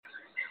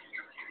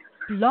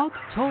Blog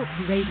Talk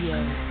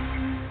Radio.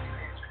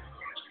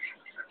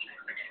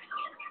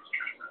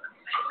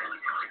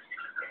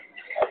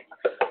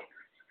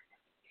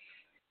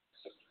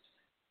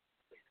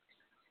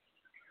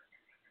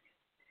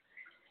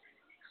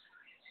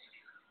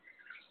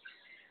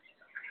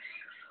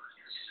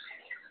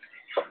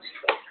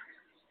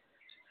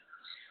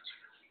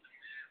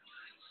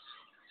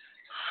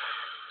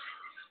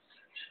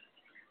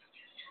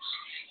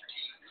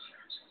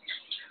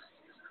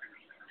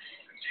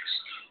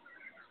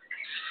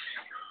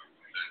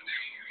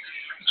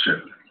 Sure.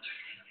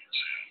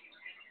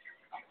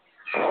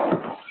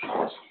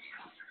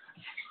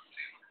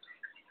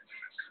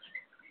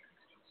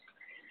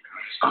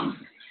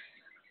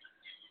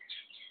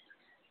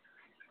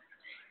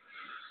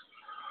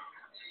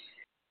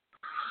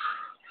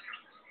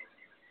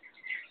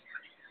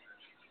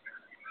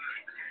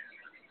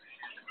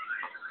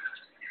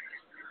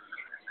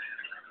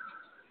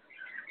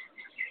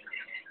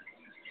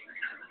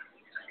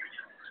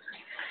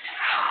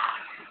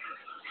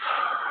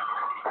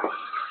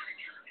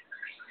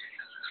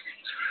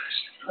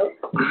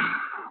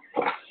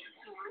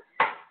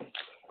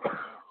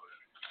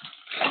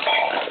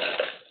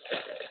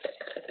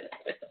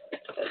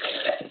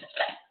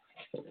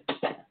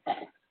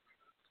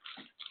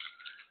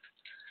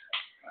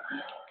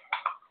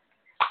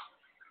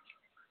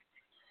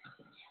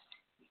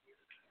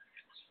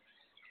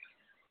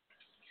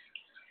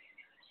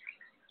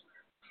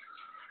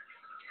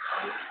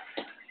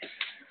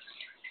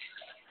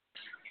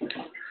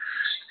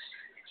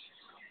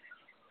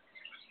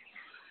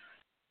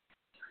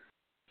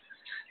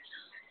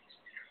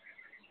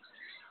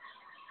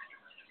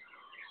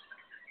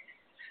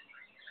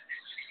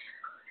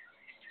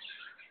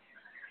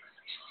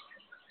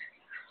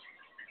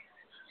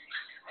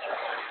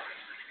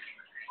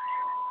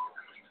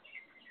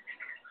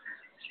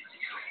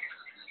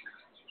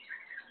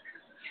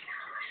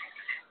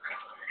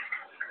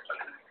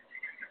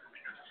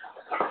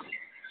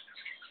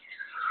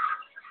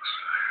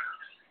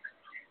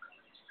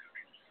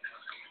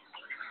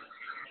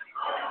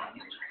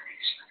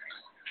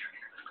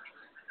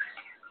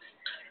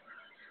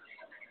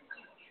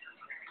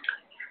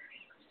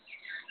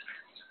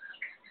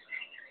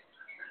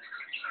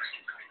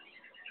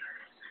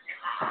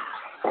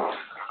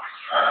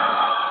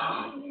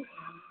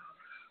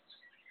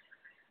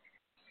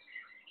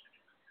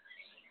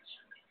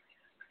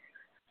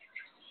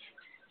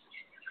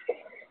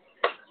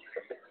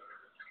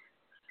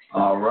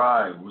 All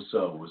right, what's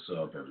up,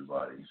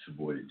 everybody? It's your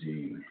boy, the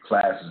Dean.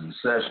 Class is in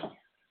session.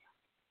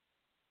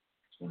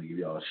 Just want to give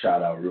y'all a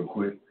shout out real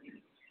quick.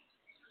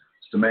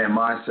 It's the Man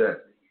Mindset.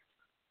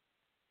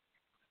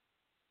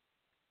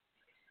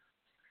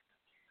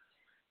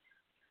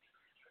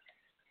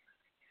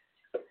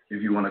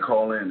 If you want to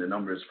call in, the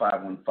number is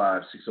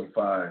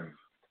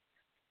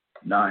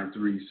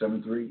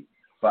 515-605-9373.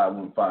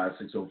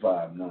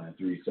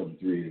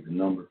 515-605-9373 is the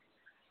number.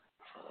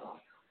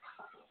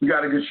 We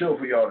got a good show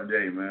for y'all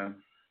today, man.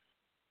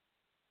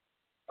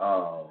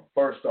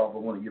 First off, I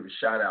want to give a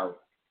shout out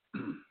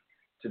to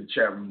the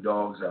chat room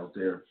dogs out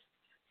there.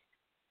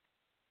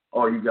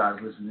 All you guys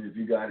listening, if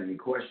you got any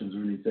questions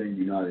or anything,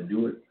 you know how to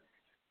do it.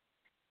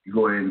 You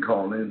go ahead and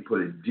call in,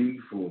 put a D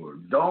for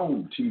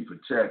Dome, T for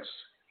text.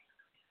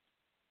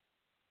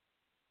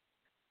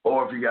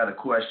 Or if you got a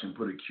question,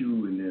 put a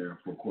Q in there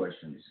for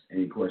questions.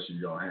 Any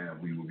questions y'all have,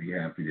 we will be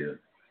happy to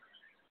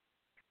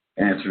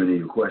answer any of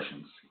your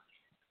questions.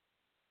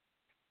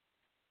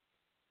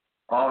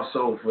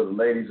 Also, for the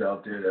ladies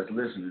out there that's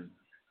listening,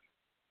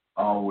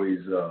 always,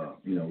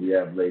 we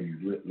have lady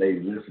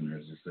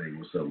listeners that say,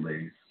 "What's up,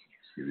 ladies?"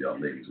 Just give y'all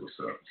ladies what's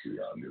up. See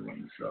y'all doing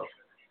and stuff.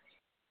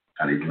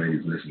 How these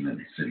ladies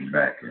listening, sitting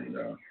back and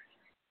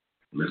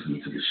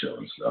listening to the show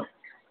and stuff.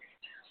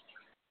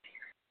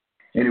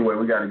 Anyway,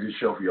 we got a good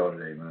show for y'all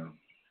today, man.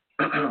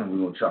 We're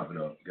gonna chop it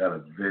up. Got a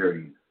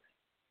very,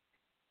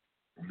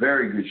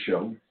 very good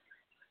show.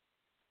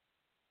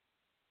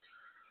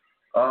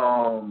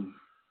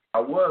 I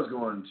was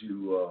going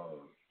to,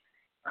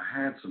 I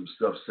had some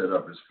stuff set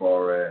up as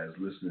far as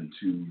listening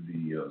to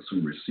the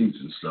some receipts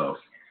and stuff.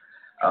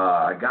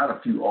 I got a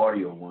few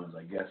audio ones.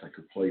 I guess I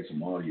could play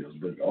some audios,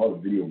 but all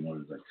the video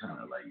ones are kind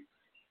of like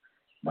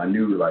my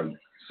new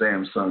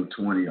Samsung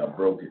 20. I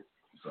broke it,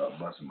 so I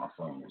busted my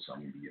phone, so I'm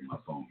gonna get my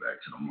phone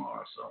back to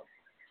tomorrow. So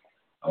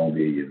I won't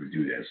be able to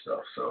do that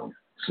stuff. So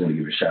just want to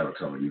give a shout out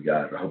to all of you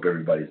guys. I hope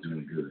everybody's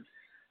doing good.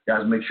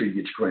 Guys, make sure you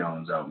get your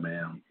crayons out,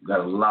 man. We've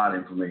got a lot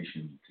of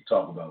information to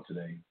talk about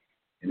today.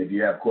 And if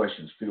you have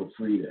questions, feel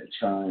free to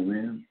chime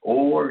in.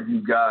 Or you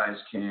guys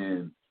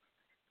can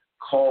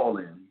call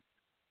in,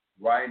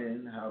 write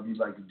in, however you'd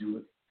like to do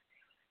it.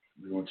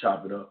 We're going to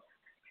chop it up.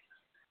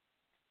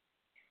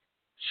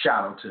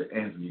 Shout out to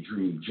Anthony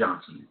Dream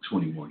Johnson,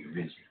 21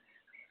 Division.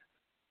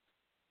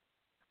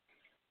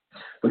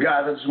 But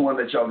guys, I just want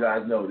to let y'all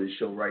guys know this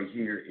show right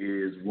here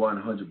is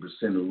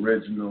 100%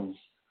 original.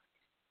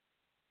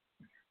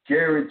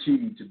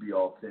 Guaranteed to be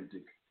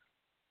authentic.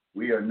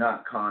 We are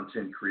not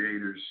content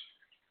creators.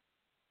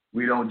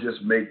 We don't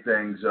just make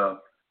things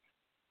up.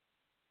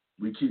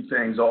 We keep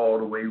things all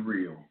the way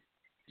real.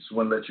 Just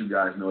want to let you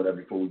guys know that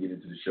before we get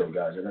into the show,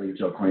 guys. I got to get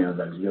your crayons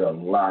out because we got a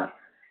lot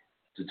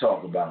to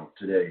talk about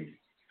today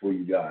for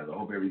you guys. I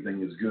hope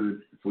everything is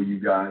good for you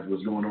guys.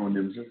 What's going on,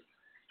 Nimson?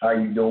 How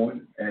you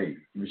doing? Hey,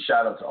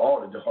 shout out to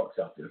all the dogs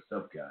out there,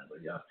 stuff guys.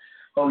 But yeah,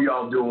 hope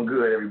y'all doing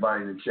good,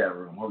 everybody in the chat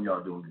room. Hope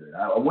y'all doing good.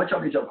 I want y'all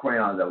to get your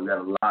crayons out. We got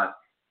a lot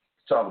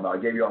to talk about.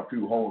 I gave y'all a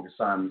few homework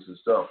assignments and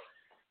stuff.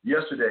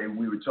 Yesterday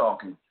we were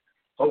talking.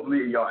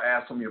 Hopefully y'all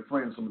asked some of your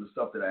friends some of the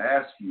stuff that I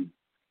asked you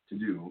to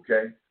do,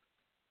 okay?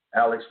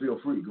 Alex, feel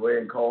free. Go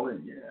ahead and call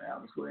in. Yeah,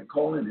 Alex, go ahead and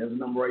call in. There's a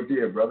number right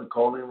there, brother.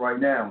 Call in right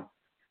now.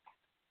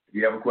 If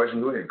you have a question,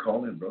 go ahead.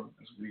 Call in, brother.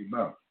 That's what we're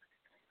about.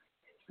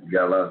 We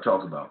got a lot to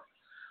talk about.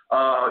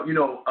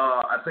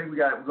 I think we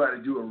got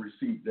to do a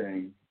receipt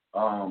thing.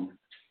 I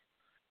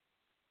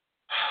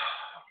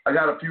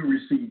got a few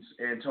receipts,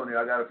 Antonio.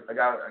 I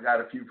got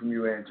a few from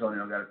you,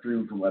 Antonio. I got a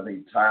few from I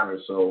think Tyler.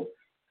 So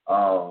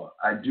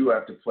I do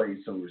have to play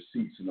some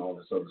receipts and all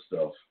this other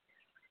stuff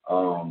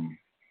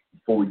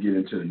before we get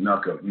into the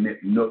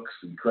nooks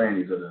and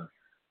crannies of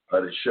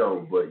the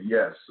show. But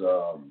yes,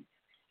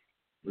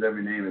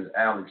 whatever your name is,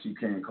 Alex, you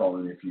can call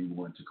in if you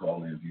want to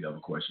call in if you have a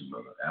question,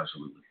 brother.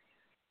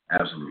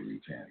 Absolutely you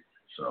can.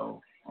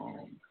 So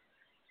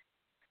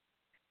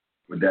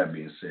with that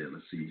being said,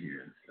 let's see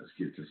here. Let's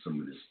get to some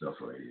of this stuff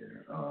right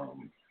here.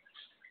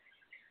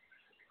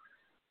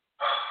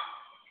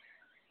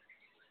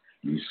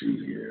 Let me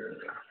see here.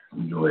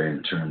 Let me go ahead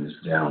and turn this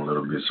down a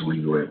little bit so we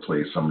can go ahead and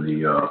play some of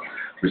the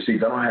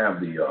receipts. I don't have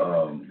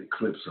the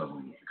clips of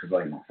them because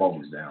like my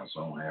phone's down,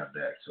 so I don't have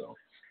that. So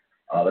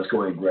let's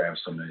go ahead and grab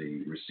some of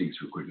the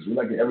receipts real quick because we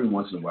like to, every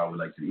once in a while we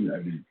like to,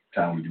 every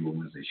time we do a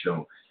Wednesday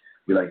show,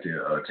 we like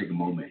to take a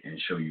moment and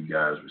show you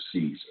guys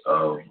receipts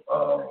of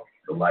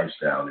the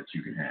lifestyle that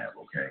you can have.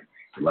 Okay,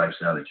 the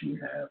lifestyle that you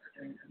can have,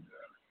 and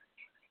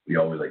we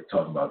always like to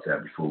talk about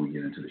that before we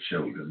get into the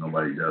show because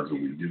nobody does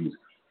what we do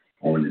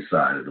on the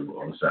side of the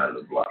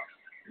block.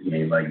 He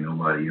ain't like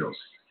nobody else.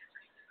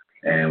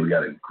 And we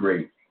got a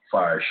great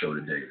fire show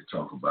today to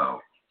talk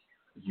about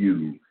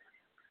you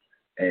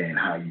and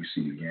how you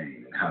see the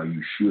game and how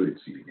you should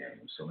see the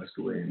game. So let's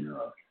go ahead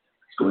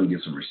and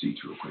get some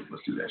receipts real quick.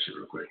 Let's do that shit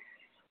real quick.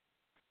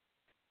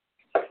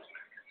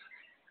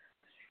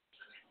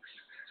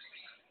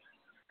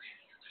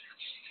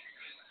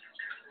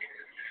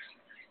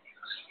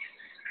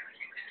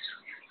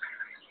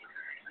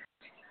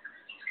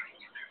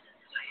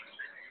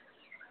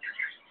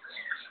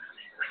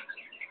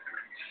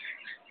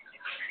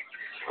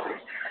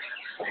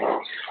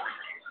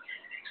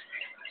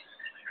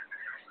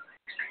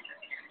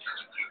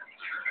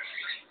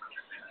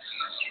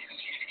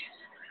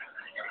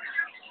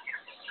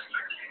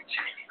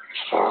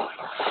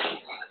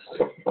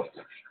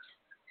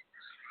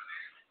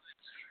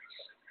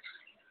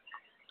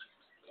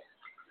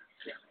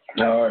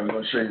 All right, we're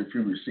going to show you a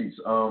few receipts.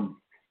 Antonio,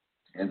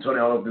 I don't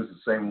know if this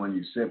is the same one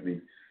you sent me,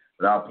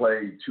 but I'll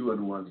play two of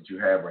the ones that you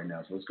have right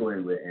now. So let's go ahead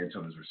and let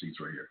Antonio's receipts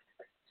right here.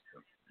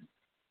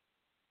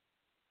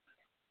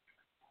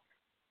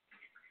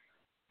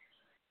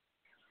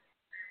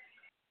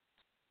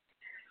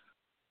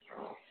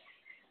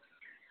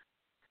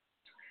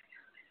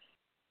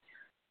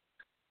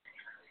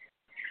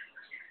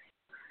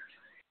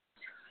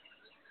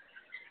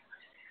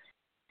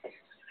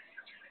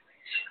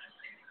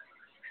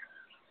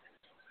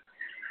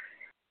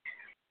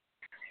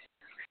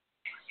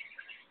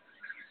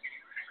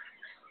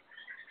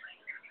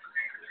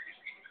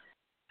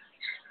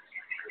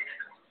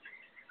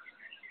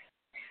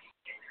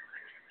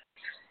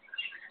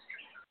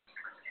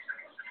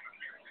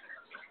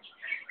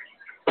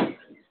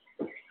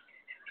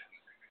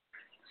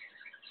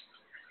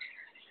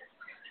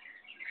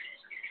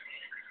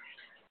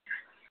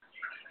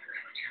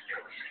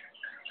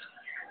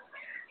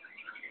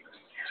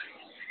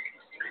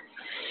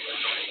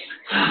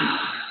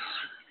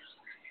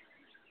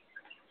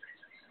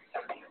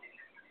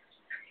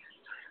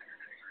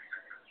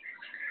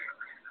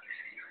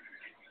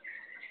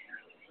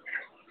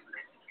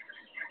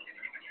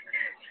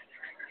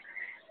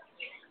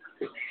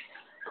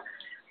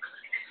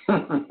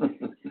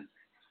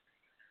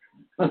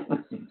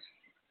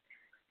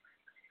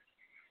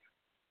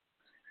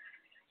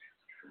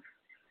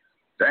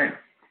 Damn.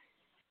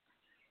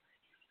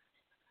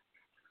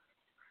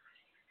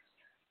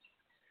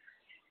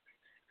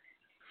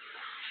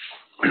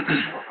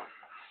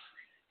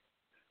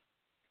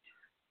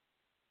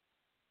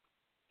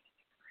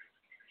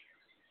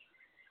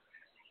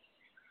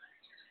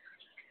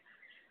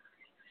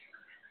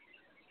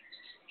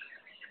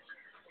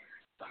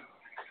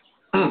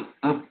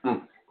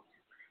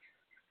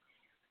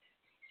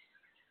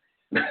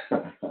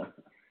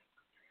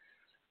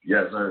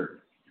 Yes,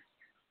 sir.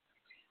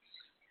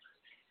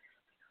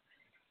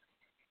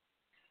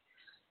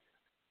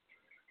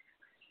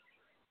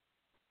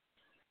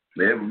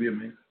 Yeah, it will be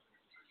me.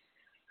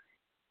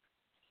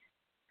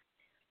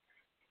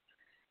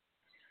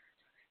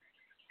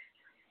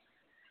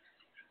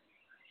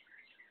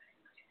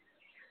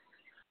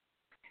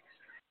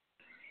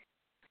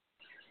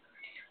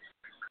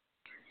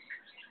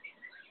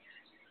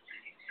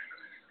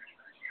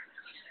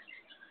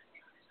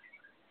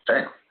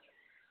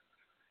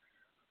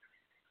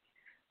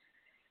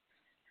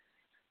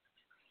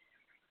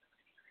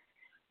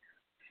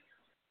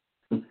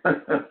 Yeah,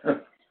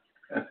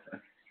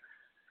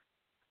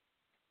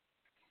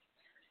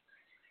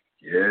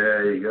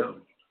 there you go.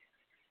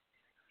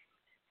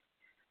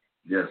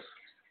 Yes.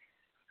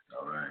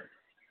 All right.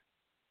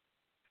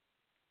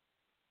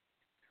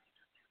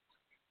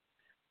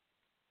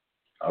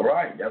 All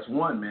right. That's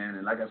one, man.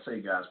 And like I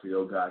say, guys, for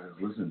you guys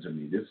that's listening to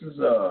me, this is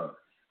a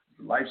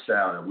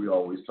lifestyle that we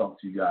always talk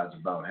to you guys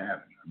about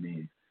having. I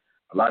mean,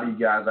 a lot of you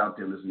guys out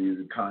there listening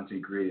to the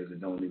content creators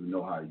that don't even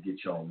know how to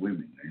get y'all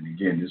women. And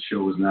again, this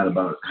show is not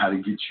about how to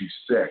get you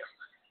sex.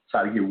 It's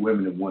how to get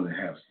women that want to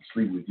have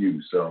sleep with you.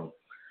 So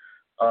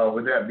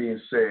with that being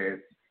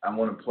said, I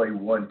want to play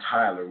one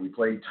Tyler. We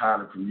played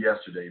Tyler from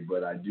yesterday,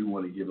 but I do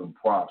want to give him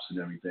props and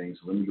everything.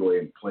 So let me go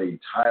ahead and play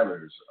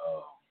Tyler's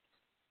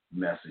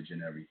message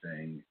and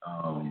everything.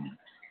 Hold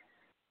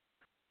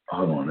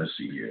on, let's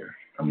see here.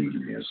 I'm going to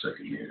give you a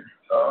second here.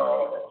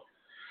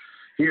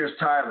 Here's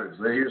Tyler's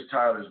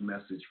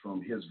message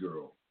from his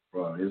girl.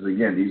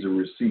 Again, these are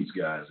receipts,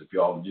 guys. If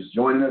y'all are just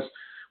joining us,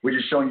 we're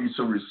just showing you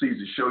some receipts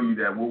to show you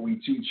that what we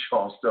teach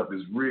y'all stuff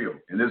is real,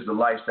 and this is the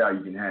lifestyle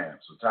you can have.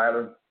 So,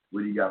 Tyler,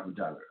 what do you got from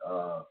Tyler?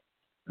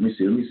 Let me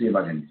see if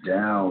I can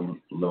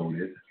download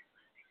it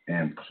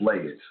and play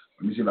it.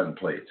 Let me see if I can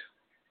play it.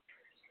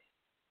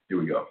 Here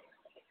we go.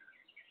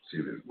 See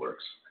if it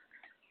works.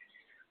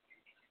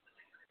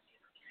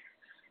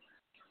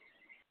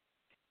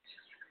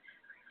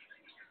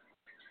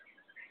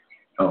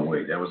 Oh,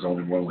 wait, that was the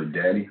only one with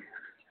Daddy?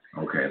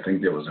 Okay, I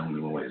think there was only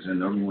one. Is there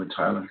another one with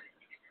Tyler?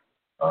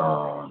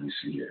 Let me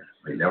see here.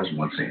 Wait, that was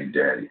one saying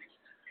Daddy.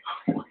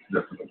 Hold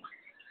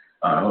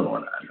on. I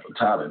know.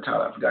 Tyler,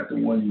 I forgot the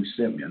one you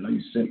sent me. I know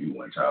you sent me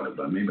one, Tyler,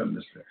 but maybe I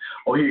missed it.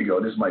 Oh, here you go.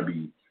 This might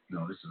be,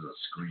 no, this is a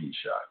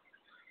screenshot.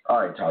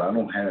 All right, Tyler, I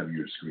don't have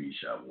your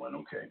screenshot one.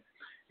 Okay.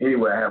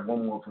 Anyway, I have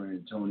one more for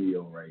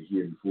Antonio right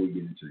here before we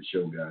get into the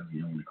show, guys.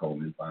 You know, we call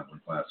in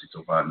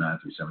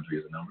 515-605-9373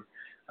 is the number.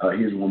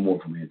 Here's one more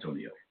from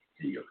Antonio.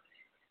 Here you go.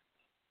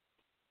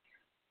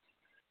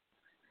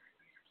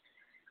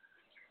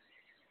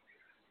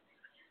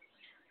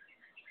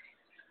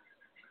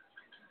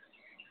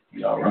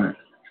 All right.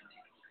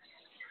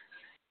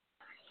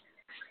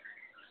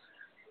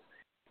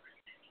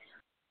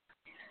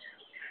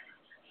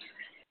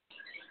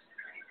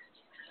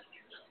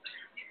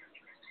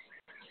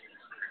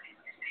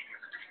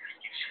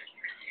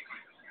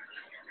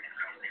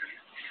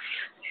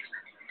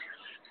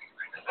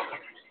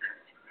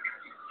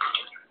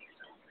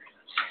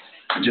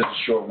 Just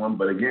a short one,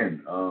 but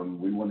again,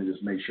 we want to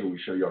just make sure we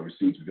show y'all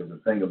receipts because the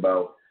thing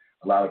about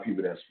a lot of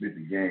people that spit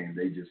the game,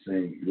 they just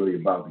saying really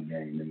about the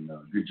game. And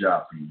good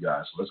job for you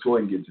guys. So let's go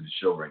ahead and get into the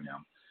show right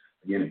now.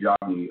 Again, if y'all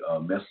have any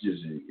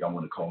messages and y'all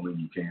want to call in,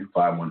 you can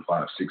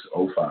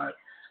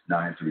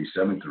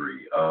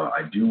 515-605-9373.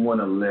 I do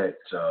want to let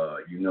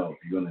you know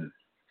if you're going to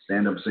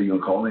stand up and say you're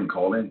going to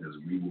call in because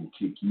we will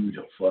kick you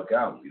the fuck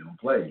out. We don't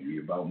play.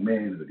 We're about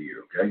manhood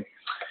here, okay?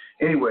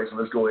 Anyway, so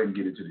let's go ahead and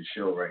get into the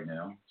show right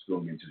now. Let's go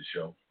and get into the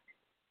show.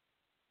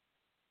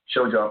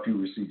 Showed y'all a few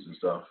receipts and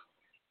stuff.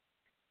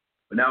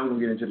 But now we're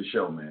going to get into the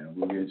show, man.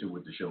 We'll get into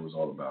what the show is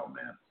all about,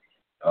 man.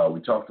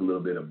 We talked a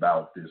little bit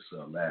about this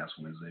last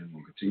Wednesday.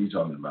 We'll continue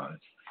talking about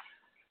it.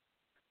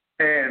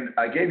 And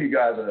I gave you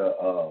guys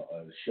a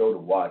show to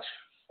watch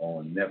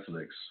on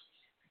Netflix.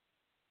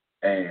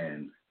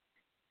 And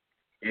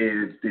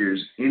if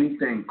there's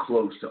anything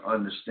close to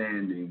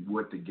understanding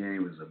what the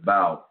game is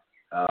about,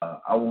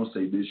 I won't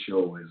say this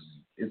show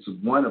it's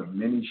one of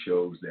many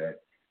shows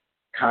that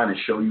kind of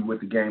show you what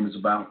the game is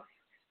about.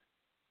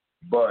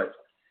 But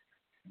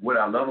what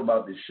I love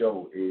about this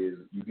show is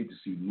you get to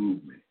see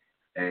movement.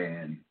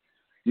 And,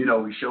 you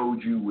know, we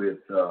showed you with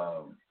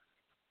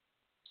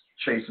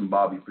Chase and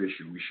Bobby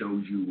Fischer. We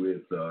showed you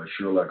with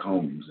Sherlock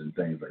Holmes and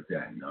things like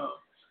that. And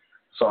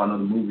saw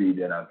another movie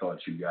that I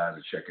thought you guys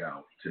would check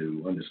out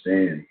to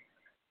understand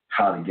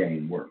how the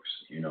game works,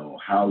 you know,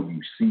 how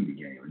you see the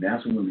game. And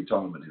that's what we're going to be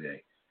talking about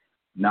today.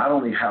 Not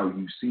only how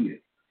you see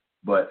it,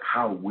 but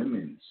how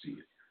women see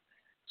it.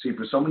 See,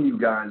 for some of you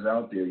guys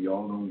out there,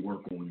 y'all don't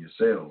work on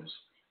yourselves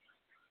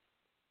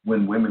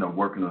when women are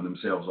working on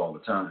themselves all the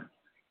time.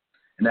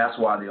 And that's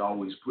why they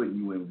always put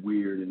you in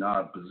weird and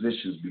odd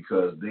positions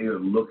because they are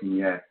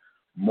looking at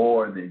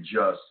more than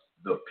just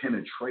the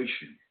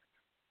penetration.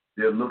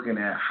 They're looking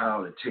at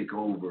how to take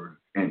over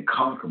and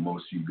conquer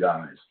most of you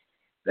guys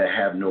that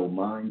have no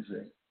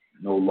mindset,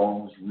 no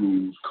laws,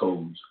 rules,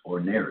 codes, or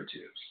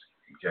narratives.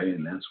 Okay,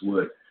 and that's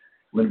what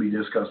we're going to be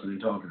discussing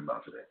and talking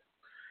about today.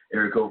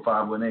 Area code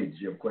 518. Do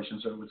you have a question,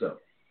 sir? What's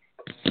up?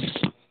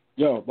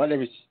 Yo, my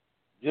name is.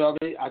 You know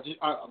what I mean?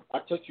 I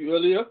texted you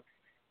earlier.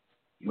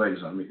 Wait a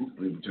second. Let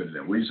me turn it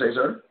down. What did you say,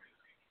 sir?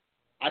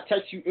 I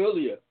texted you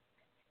earlier.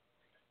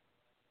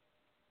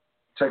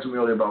 Text me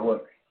earlier about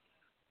what?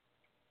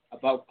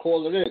 About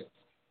calling in.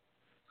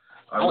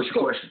 All right, what's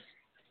your question?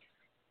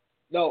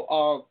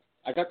 No,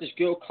 I got this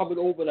girl coming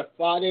over on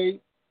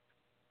Friday,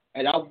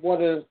 and I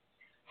wonder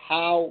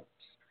how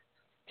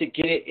to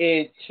get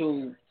it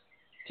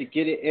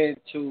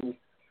into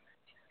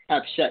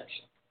have sex.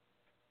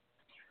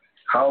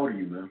 How old are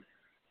you, man?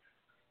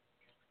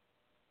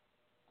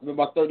 I'm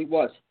about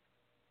 31.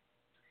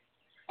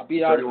 I'll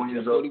be honest with you.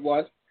 I'm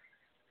 31.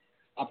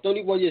 I'm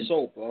 31 years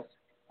old, bro.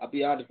 I'll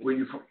be honest with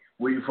you.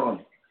 Where you from?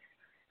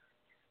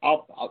 I'm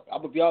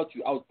gonna be honest with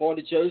you. I was born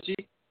in Jersey,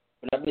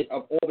 but I'm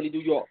Albany,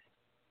 New York.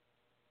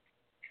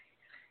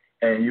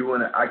 And you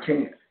wanna? I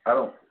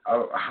don't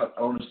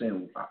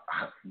understand.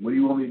 What do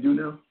you want me to do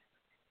now?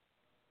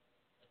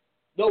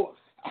 No,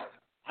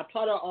 I'm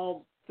trying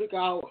to figure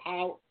out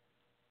how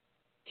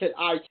can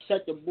I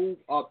set the move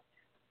up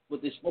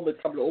with this woman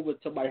coming over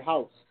to my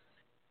house.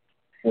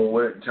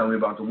 Well, tell me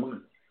about the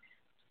woman.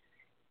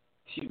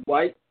 She's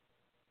white.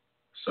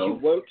 So she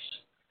works.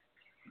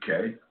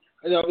 Okay.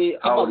 And I mean,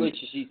 I'm not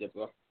racist either,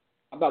 bro.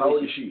 I'm not racist. How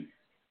old is she?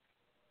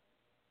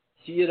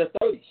 She in her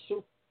 30s,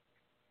 too.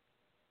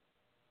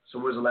 So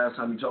when's the last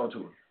time you talked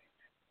to her?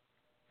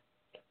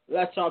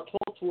 Last time I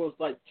talked to her was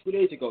like 2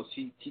 days ago.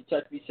 She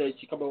texted me saying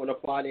she coming on a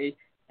Friday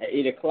at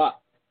 8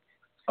 o'clock.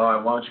 All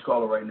right, why don't you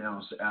call her right now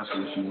and ask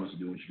her what she wants to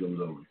do when she comes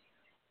over?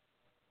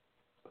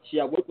 She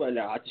at work right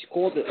now. I just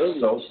called her earlier.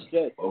 So, she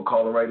said,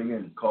 call her right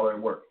again. Call her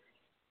at work.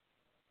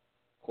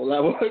 Call her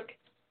at work?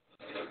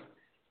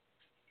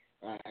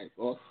 All right,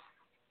 boss.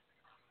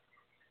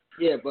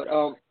 Yeah, but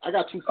I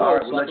got 2 calls. All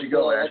right, we'll so let you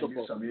go. I asked you to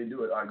do something. You didn't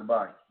do it. All right,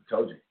 goodbye. I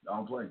told you. I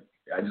don't play.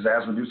 I just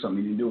asked him to do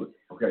something. He didn't do it.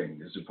 Okay,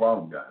 this is a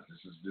problem, guys. This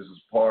is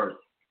part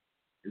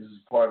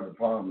of the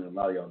problem that a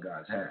lot of y'all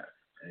guys have.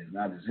 And it's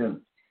not just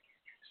him.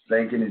 It's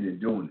thinking it and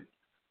doing it.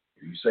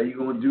 If you say you're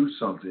going to do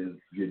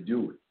something, you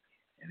do it.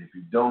 And if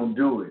you don't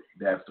do it,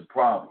 that's the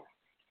problem.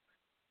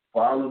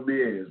 Problem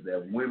is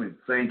that women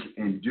think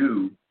and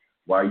do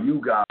while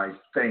you guys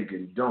think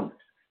and don't.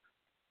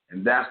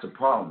 And that's the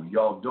problem.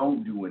 Y'all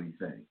don't do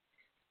anything.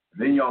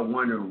 Then y'all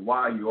wondering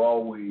why you're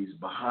always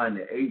behind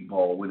the 8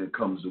 ball when it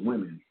comes to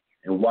women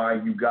and why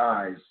you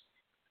guys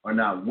are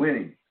not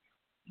winning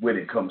when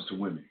it comes to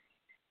women.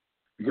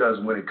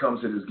 Because when it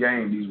comes to this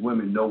game, these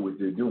women know what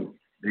they're doing.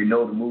 They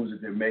know the moves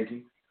that they're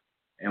making,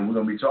 and we're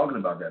going to be talking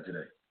about that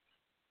today.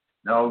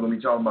 Now we're going to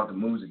be talking about the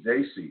moves that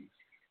they see.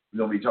 We're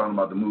going to be talking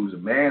about the moves a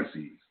man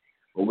sees.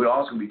 But we're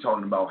also going to be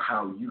talking about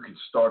how you can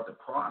start the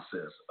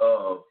process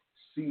of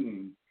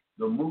seeing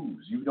the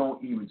moves. You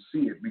don't even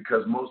see it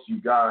because most of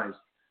you guys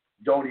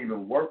don't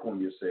even work on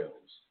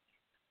yourselves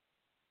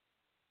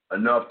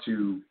enough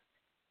to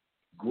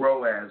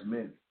grow as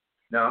men.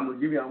 Now, I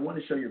want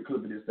to show you a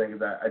clip of this thing.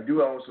 I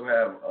do also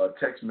have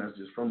text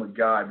messages from a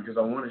guy because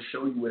I want to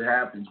show you what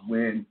happens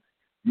when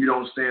you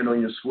don't stand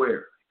on your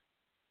square,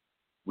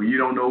 when you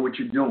don't know what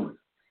you're doing,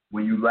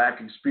 when you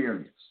lack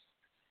experience,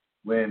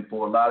 when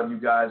for a lot of you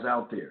guys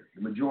out there,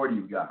 the majority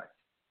of you guys,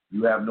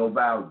 you have no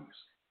values.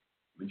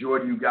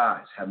 Majority of you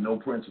guys have no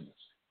principles.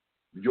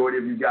 Majority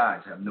of you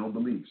guys have no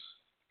beliefs.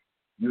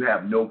 You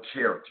have no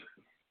character.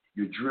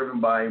 You're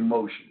driven by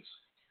emotions.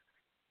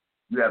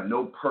 You have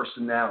no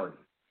personality.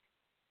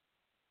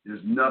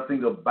 There's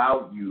nothing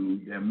about you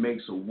that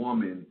makes a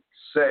woman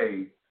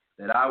say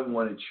that I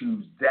want to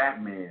choose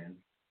that man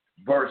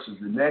versus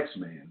the next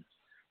man.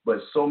 But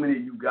so many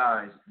of you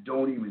guys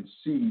don't even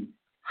see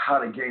how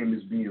the game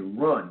is being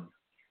run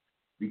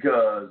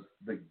because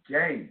the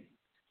game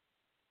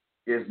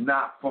is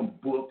not from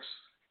books.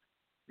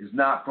 It's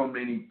not from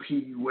any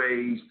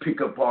PUAs,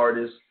 pickup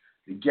artists.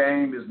 The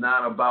game is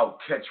not about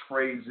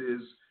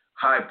catchphrases,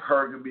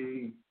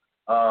 hypergamy,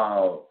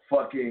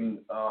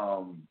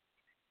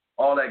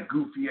 all that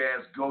goofy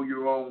ass go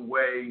your own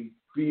way,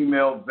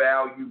 female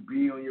value,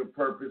 be on your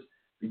purpose.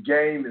 The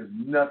game is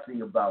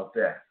nothing about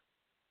that.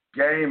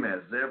 Game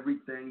has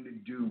everything to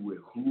do with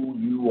who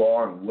you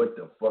are and what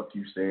the fuck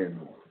you stand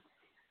on.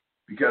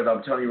 Because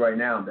I'm telling you right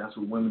now, that's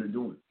what women are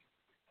doing.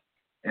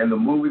 And the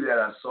movie that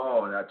I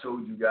saw and I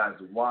told you guys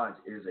to watch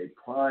is a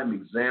prime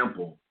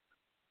example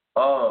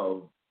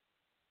of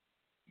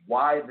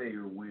why they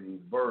are winning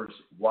versus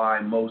why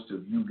most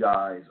of you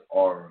guys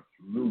are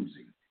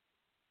losing.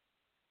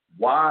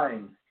 Why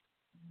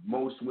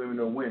most women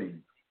are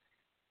winning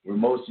where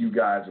most of you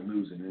guys are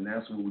losing. And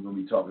that's what we're going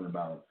to be talking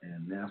about.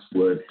 And that's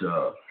what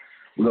we're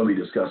going to be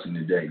discussing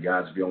today.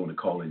 Guys, if you want to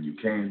call in, you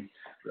can.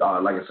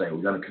 Like I say,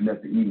 we're going to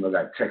connect the email.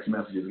 I got text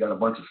messages. I got a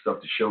bunch of stuff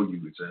to show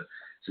you. It's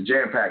a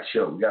jam-packed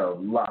show. We got a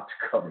lot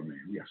to cover, man.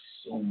 We have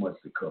so much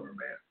to cover,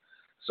 man.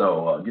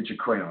 So get your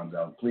crayons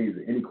out. Please,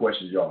 any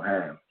questions y'all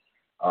have.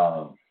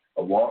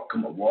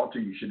 Walter,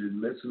 you should have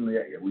listened.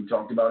 We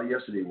talked about it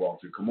yesterday,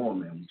 Walter. Come on,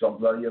 man. We talked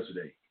about it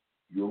yesterday.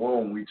 You were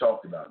on when we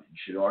talked about it. You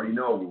should already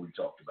know what we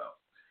talked about.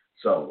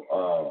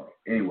 So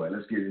anyway,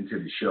 let's get into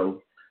the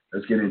show.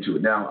 Let's get into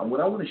it. Now, what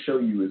I want to show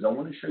you is I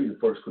want to show you the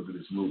first clip of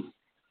this movie.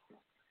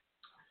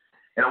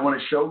 And I want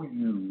to show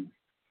you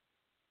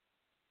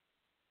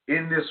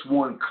in this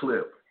one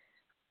clip,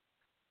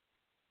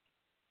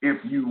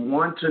 if you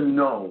want to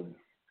know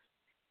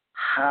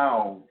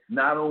how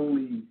not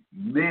only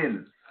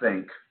men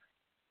think,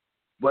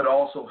 but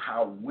also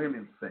how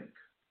women think.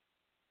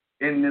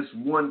 In this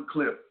one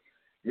clip,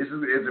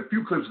 there's a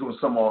few clips going to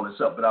sum all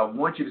this up, but I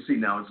want you to see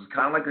now, this is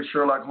kind of like a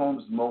Sherlock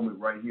Holmes moment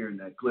right here in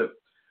that clip,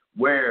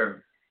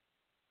 where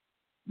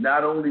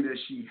not only does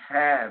she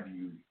have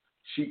you,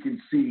 she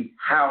can see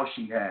how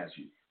she has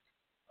you.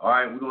 All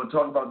right, we're going to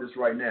talk about this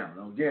right now.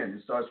 Now, again,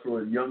 it starts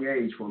from a young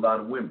age for a lot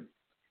of women.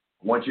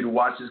 I want you to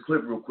watch this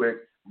clip real quick.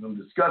 We're going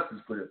to discuss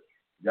this clip.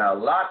 We got a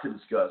lot to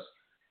discuss,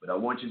 but I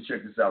want you to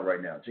check this out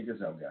right now. Check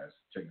this out, guys.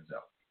 Check this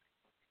out.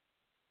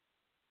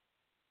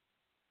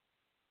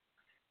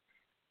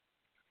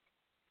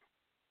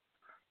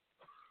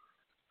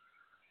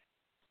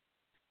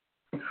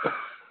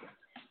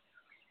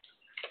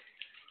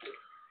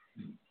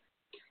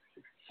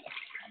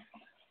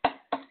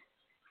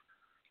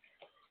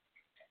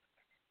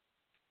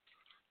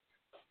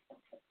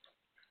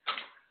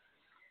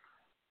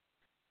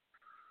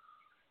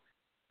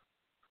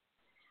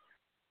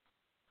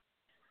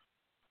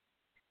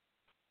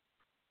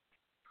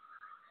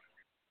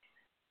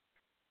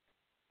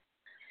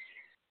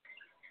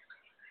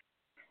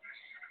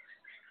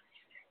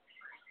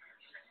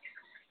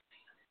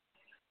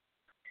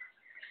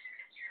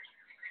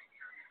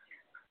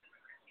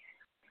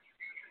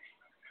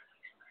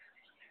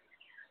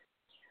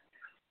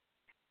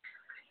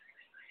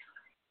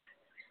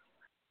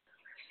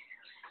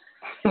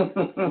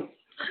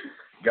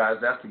 Guys,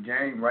 that's the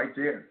game right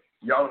there.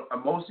 Y'all,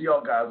 most of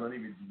y'all guys don't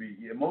even be.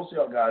 Most of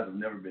y'all guys have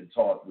never been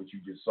taught what you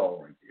just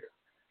saw right there.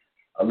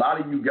 A lot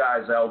of you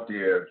guys out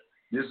there,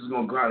 this is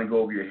going to kind of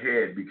go over your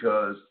head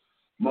because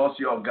most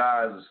of y'all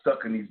guys are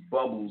stuck in these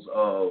bubbles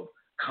of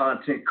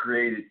content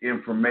created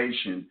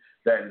information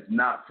that is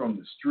not from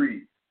the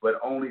street, but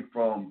only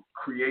from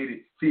created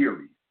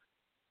theory.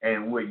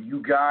 And what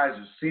you guys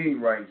are seeing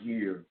right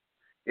here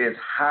is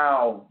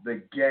how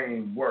the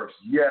game works.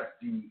 Yes,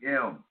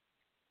 DM.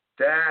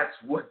 That's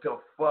what the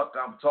fuck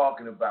I'm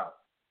talking about.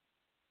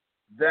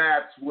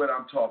 That's what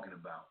I'm talking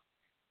about.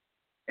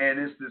 And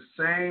it's the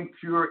same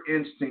pure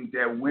instinct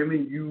that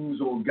women use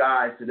on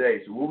guys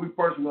today. So what we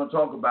first want to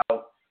talk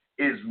about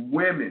is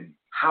women,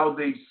 how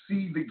they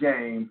see the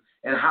game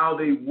and how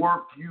they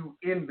work you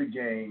in the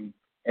game.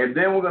 And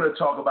then we're going to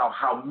talk about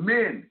how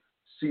men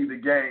see the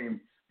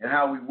game and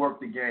how we work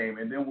the game.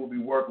 And then we'll be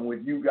working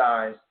with you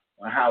guys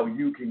on how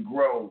you can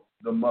grow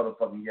the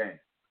motherfucking game.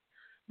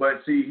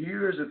 But see,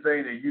 here's the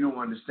thing that you don't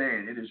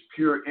understand. It is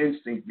pure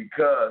instinct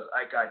because,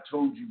 like I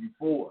told you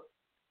before,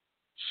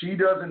 she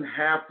doesn't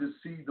have to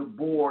see the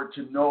board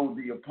to know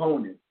the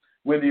opponent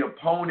when the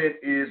opponent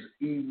is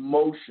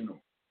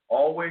emotional.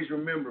 Always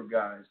remember,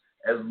 guys,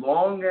 as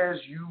long as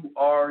you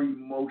are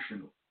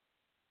emotional,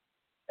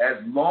 as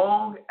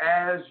long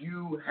as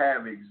you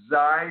have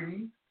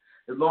anxiety,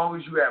 as long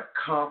as you have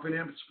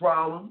confidence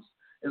problems,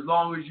 as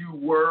long as you're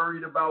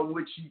worried about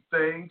what she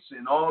thinks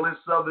and all this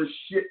other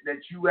shit that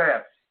you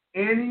have,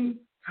 any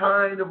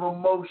kind of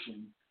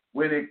emotion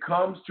when it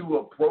comes to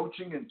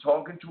approaching and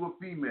talking to a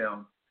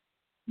female,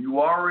 you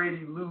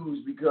already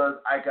lose because,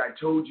 like I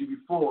told you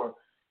before,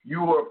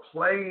 you are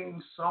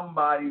playing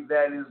somebody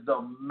that is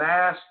the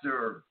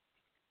master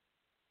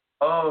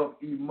of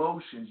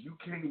emotions. You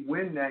can't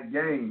win that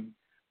game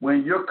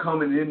when you're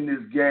coming in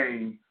this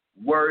game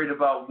worried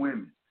about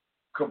women,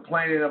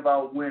 complaining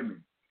about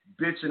women,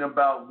 bitching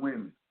about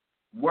women,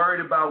 worried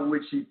about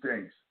what she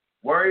thinks,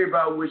 worried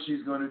about what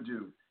she's going to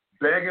do,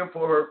 begging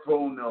for her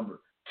phone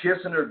number,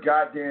 kissing her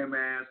goddamn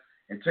ass,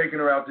 and taking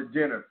her out to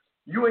dinner.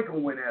 You ain't going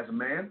to win as a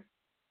man.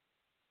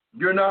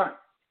 You're not.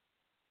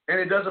 And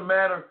it doesn't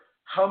matter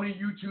how many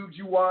YouTubes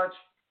you watch,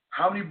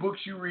 how many books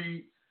you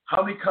read,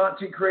 how many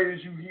content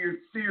creators you hear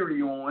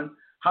theory on,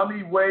 how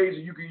many ways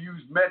you can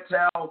use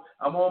Metal,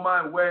 I'm on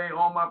my way,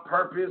 on my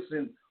purpose,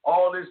 and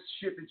all this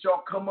shit that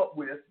y'all come up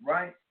with,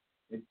 right?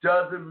 It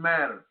doesn't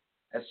matter.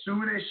 As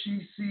soon as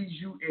she sees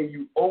you and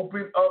you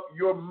open up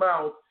your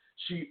mouth,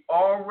 she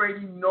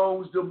already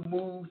knows the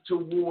move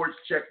towards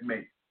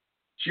checkmate.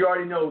 She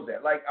already knows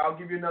that. Like, I'll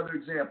give you another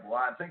example.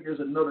 I think there's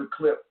another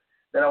clip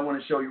that I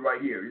want to show you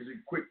right here. Here's a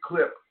quick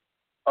clip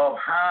of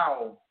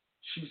how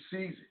she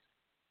sees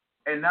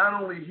it. And not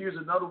only, here's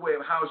another way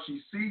of how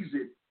she sees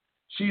it,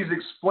 she's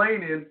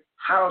explaining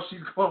how she's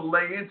going to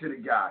lay into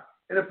the guy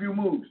in a few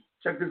moves.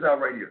 Check this out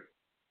right here.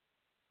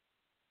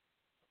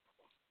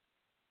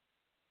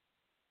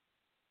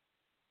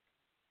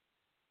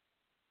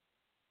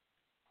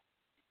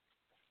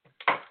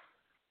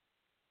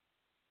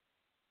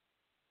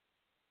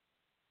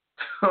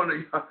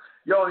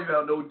 Y'all don't even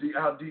know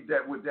how deep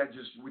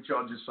what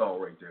y'all just saw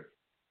right there.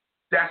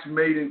 That's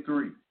made in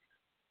 3.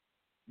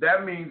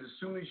 That means as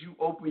soon as you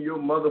open your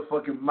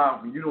motherfucking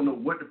mouth and you don't know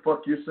what the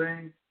fuck you're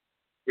saying,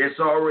 it's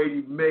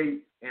already made.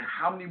 And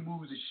how many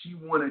moves does she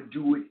want to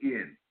do it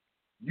in?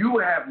 You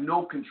have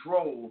no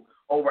control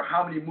over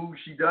how many moves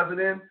she does it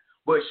in,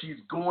 but she's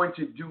going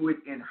to do it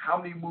in how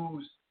many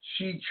moves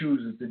she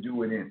chooses to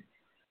do it in.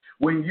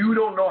 When you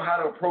don't know how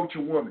to approach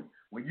a woman,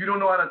 when you don't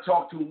know how to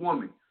talk to a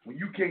woman, when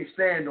you can't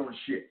stand on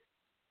shit,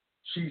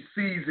 she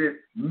sees it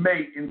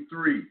mate in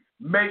 3,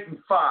 mate in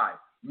 5,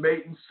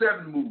 mate in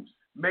 7 moves,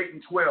 mate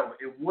in 12.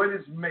 And what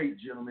is mate,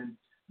 gentlemen?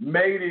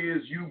 Mate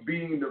is you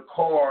being the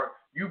car,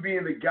 you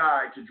being the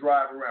guy to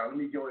drive around. Let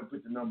me go and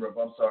put the number up.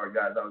 I'm sorry,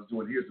 guys. I was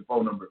doing, here's the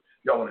phone number.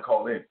 Y'all want to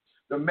call in.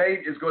 The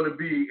mate is going to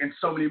be in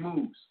so many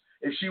moves.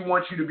 If she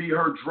wants you to be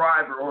her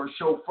driver or her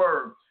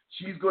chauffeur,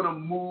 she's going to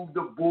move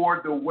the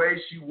board the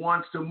way she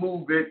wants to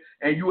move it,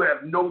 and you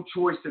have no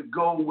choice to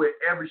go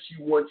wherever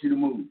she wants you to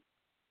move.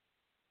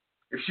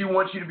 If she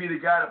wants you to be the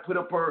guy to put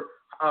up her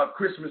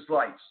Christmas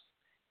lights,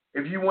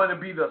 if you want to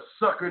be the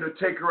sucker to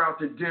take her out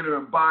to dinner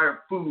and buy her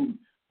food,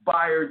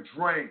 buy her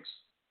drinks,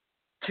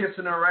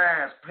 kissing her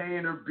ass,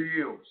 paying her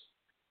bills,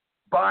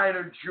 buying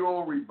her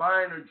jewelry,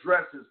 buying her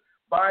dresses,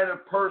 buying her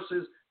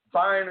purses,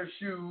 buying her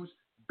shoes,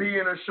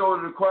 being her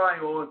shoulder to cry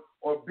on,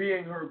 or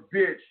being her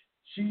bitch,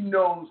 she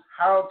knows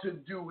how to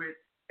do it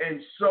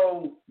in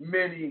so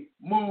many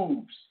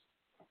moves.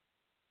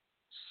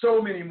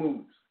 So many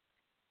moves.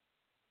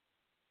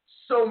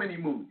 So many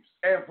moves.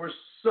 And for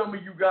some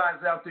of you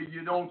guys out there,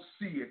 you don't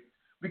see it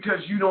because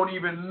you don't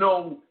even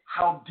know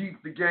how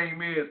deep the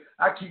game is.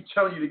 I keep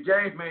telling you,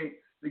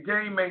 the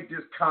game ain't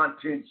this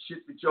content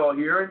shit that y'all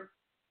hearing.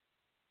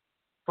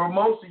 For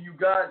most of you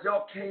guys,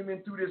 y'all came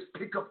in through this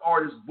pickup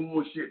artist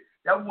bullshit.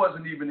 That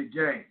wasn't even the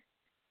game.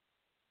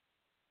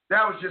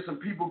 That was just some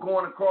people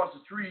going across the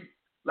street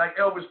like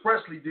Elvis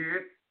Presley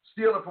did,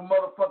 stealing from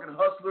motherfucking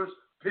hustlers,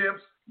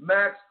 pimps,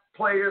 max,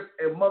 players,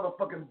 and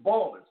motherfucking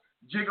ballers,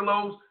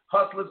 gigolos,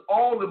 hustlers,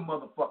 all them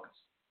motherfuckers.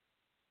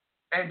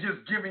 And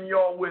just giving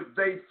y'all what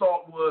they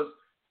thought was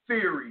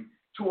theory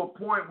to a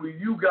point where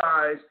you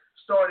guys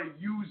started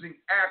using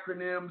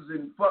acronyms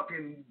and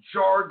fucking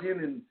jargon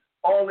and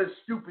all this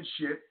stupid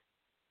shit.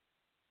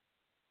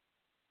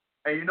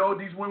 And you know what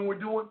these women were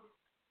doing?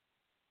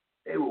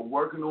 They were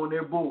working on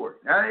their board.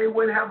 Now, they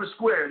wouldn't have a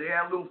square. They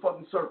had a little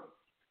fucking circle.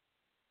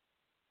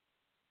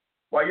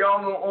 While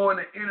y'all are on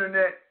the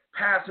internet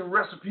passing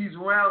recipes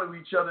around to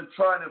each other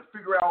trying to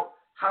figure out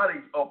how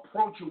to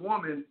approach a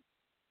woman,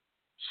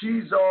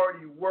 she's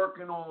already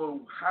working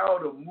on how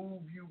to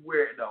move you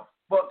where the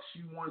fuck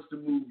she wants to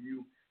move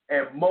you.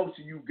 And most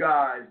of you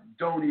guys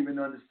don't even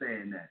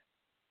understand that.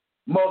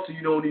 Most of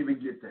you don't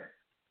even get that.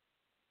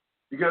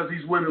 Because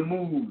these women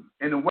move,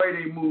 and the way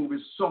they move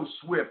is so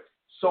swift,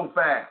 so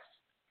fast.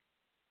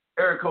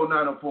 Area code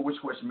 904,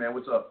 which question, man?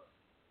 What's up?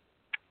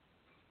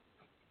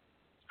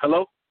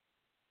 Hello?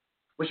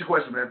 What's your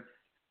question, man?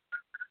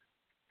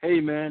 Hey,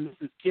 man, this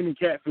is Kenny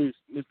Catfish,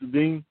 Mr.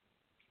 Dean.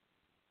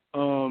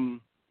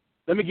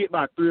 Let me get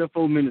about 3 or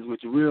 4 minutes with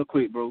you real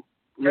quick, bro.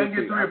 Can't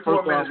get 3 or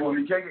 4 minutes with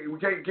you. We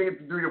can't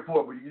get 3 or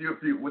 4, but you can do a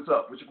few. What's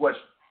up? What's your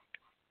question?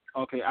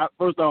 Okay,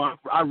 first off,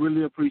 I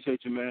really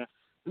appreciate you, man.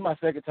 This is my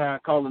second time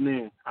calling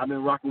in. I've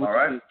been rocking with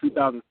you since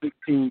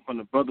 2016 from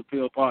the Brother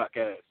Pill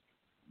podcast.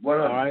 All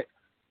right?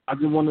 I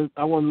want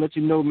to let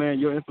you know, man,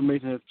 your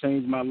information has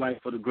changed my life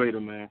for the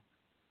greater, man.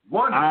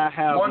 I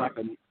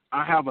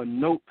have a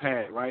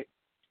notepad, right?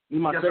 This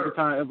is my second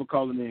time ever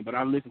calling in, but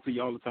I listen to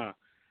you all the time.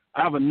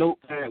 I have a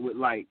notepad with,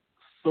 like,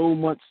 so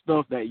much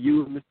stuff that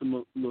you and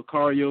Mr.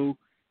 Lucario,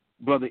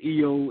 Brother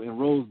EO, and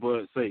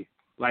Rosebud say.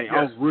 Like,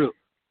 I was real.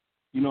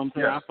 You know what I'm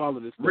saying? I follow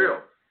this stuff.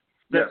 Real.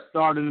 Let's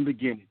start in the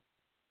beginning.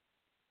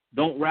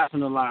 Don't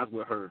rationalize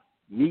with her.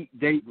 Meet,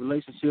 date,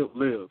 relationship,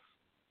 live.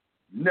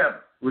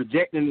 Never.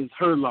 Rejecting is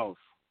her loss.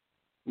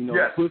 You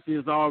know, pussy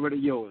is already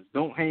yours.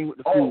 Don't hang with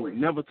the Always.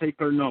 fool. Never take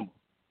her number.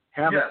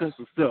 Have a sense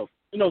of self.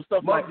 You know,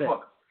 stuff like that.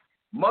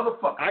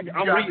 Motherfucker.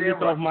 I'm reading this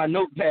off my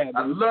notepad.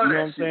 I love you know that what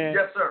I'm shit. saying?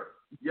 Yes, sir.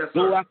 Yes,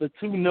 sir. Go after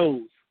 2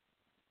 no's.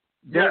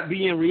 Don't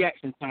be in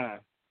reaction time.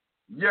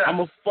 Yes. I'm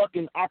a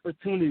fucking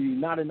opportunity,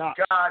 not an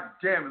option. God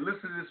damn it.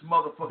 Listen to this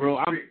motherfucker.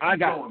 Bro, I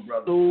got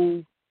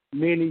so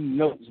many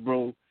notes,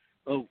 bro,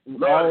 of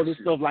all this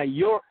stuff. Like,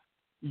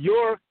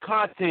 your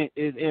content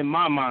is in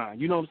my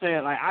mind. You know what I'm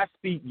saying? Like, I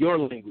speak your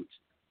language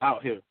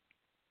out here.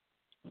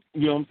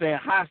 You know what I'm saying?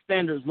 High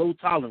standards, low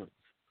tolerance.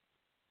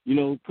 You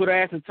know, put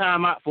ass in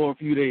time out for a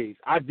few days.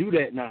 I do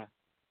that now.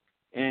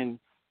 And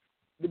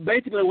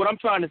basically what I'm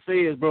trying to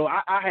say is, bro,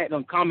 I had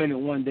them commented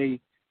one day,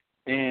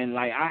 and,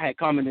 like, I had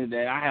commented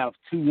that I have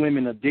 2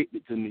 women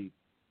addicted to me.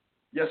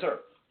 Yes, sir.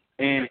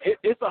 And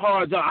it's a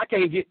hard job. I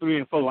can't get 3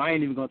 and 4. I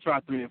ain't even going to try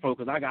 3 and 4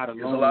 because I got a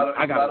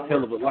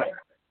hell of a life.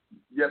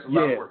 Yes, a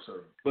lot of work,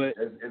 sir. But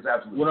it's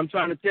absolutely what I'm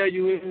trying to tell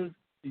you is,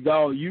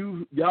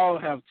 y'all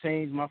have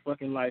changed my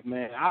fucking life,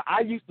 man.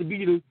 I used to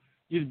be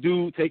this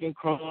dude taking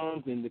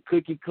crumbs and the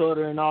cookie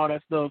cutter and all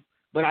that stuff,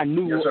 but I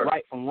knew what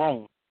right from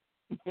wrong.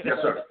 Yes,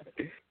 sir.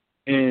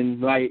 And,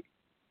 like,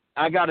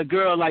 I got a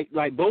girl, like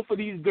both of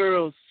these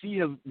girls,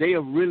 they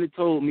have really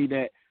told me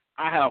that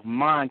I have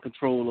mind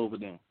control over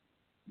them.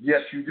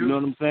 Yes, you do. You know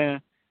what I'm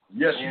saying?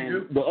 Yes, and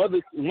you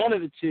do. One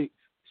of the chicks,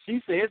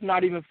 she said it's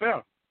not even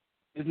fair.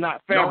 It's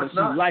not fair, but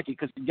she like it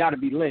because she got to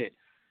be led.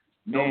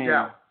 No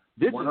doubt.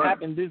 This has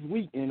happened this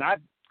week, and I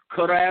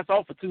cut her ass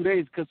off for 2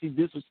 days because she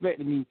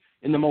disrespected me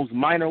in the most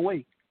minor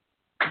way.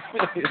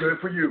 Good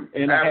for you.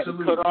 And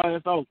absolutely. I had to cut her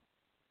ass off.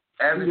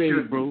 As 2 it days,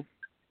 should, bro.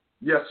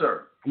 Yes,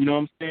 sir. You know what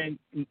I'm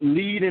saying?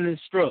 Lead and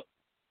instruct.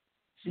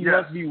 She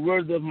must be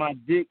worthy of my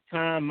dick,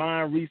 time,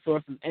 mind,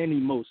 resources, and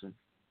emotions.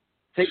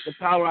 Take the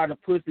power out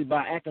of pussy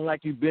by acting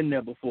like you've been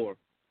there before.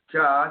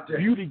 God damn.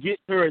 Beauty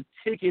gets her a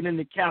ticket in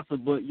the castle,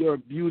 but your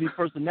beauty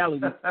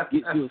personality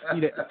gets you a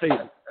seat at the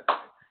table.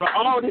 For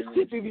all this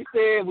shit you be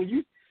saying, when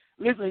you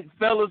listen,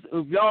 fellas,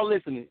 if y'all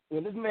listening,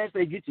 when this man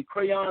say get your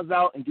crayons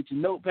out and get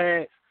your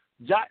notepad,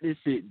 jot this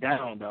shit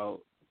down, dog.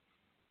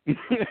 I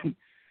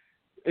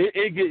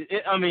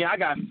mean, I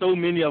got so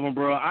many of them,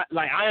 bro. I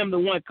am the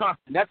one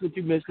constant. That's what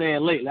you've been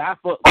saying lately.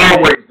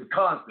 Always the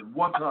constant,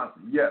 one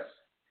constant. Yes.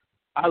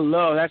 I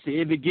love that shit.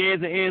 It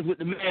begins and ends with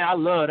the man. I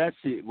love that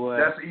shit, boy.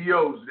 That's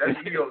EO's. That's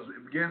EO's.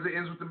 It begins and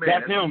ends with the man.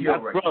 That's him. EO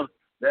That's right brother.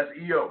 That's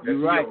EO. That's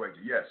EO right. right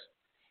there. Yes.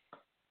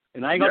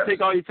 And I ain't gonna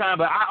take all your time,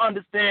 but I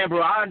understand, bro.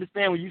 I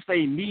understand when you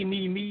say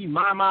me,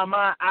 my,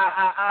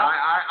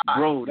 I.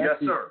 Bro,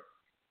 that's yes, sir.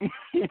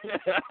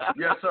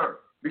 Yes, sir.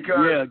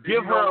 Because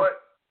give her.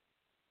 What?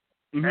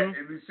 And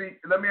see,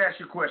 let me ask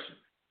you a question.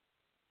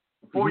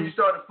 Before you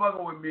started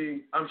fucking with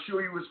me, I'm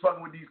sure you was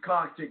fucking with these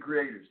content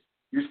creators.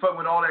 You was fucking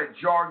with all that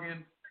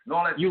jargon and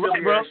all that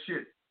silly ass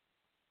shit.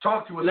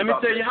 Talk to us. Let me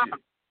about tell you how. Shit.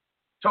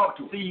 Talk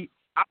to us. See,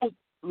 I was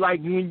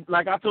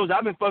like I told you,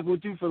 I've been fucking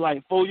with you for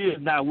like 4 years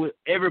now with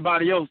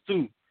everybody else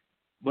too.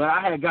 But I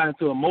had gotten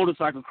into a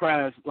motorcycle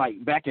crash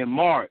like back in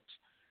March,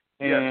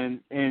 and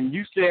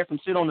you said some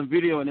shit on the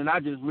video, and then I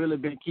just really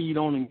been keyed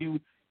on you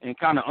and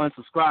kind of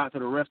unsubscribed to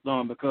the rest of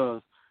them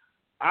because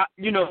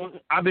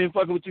I've been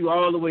fucking with you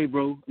all the way,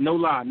 bro. No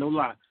lie.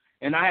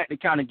 And I had to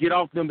kind of get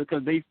off them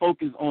because they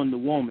focus on the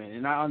woman,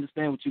 and I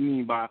understand what you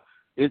mean by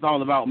it's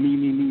all about me,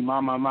 my,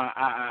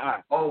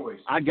 I. Always.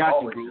 I got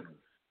always, you,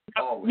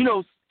 bro.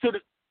 Always.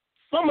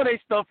 Some of their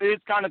stuff is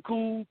kind of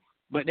cool,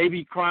 but they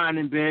be crying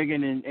and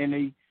begging,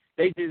 and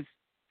they just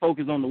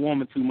focus on the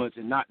woman too much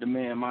and not the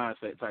man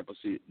mindset type of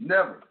shit.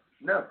 Never.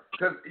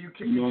 Because you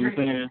can't. You know what I'm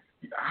saying?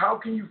 How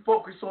can you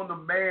focus on the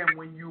man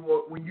when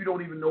you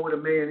don't even know what a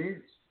man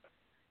is?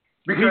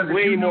 Because he's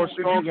way more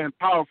stronger and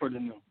powerful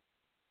than them.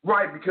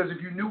 Right, because if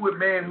you knew what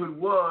manhood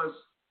was,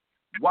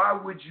 why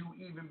would you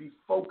even be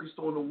focused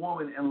on the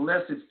woman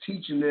unless it's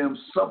teaching them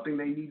something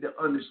they need to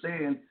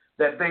understand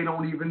that they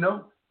don't even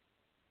know?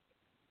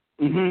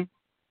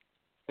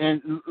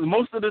 And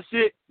most of the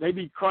shit, they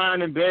be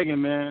crying and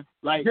begging, man.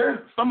 Like,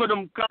 some of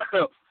them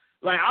concepts.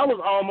 Like, I was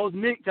almost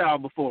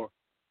MGTOW before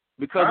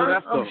because of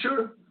that stuff. I'm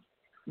sure.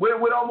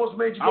 What almost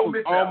made you go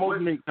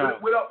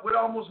MGTOW? What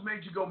almost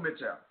made you go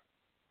MGTOW?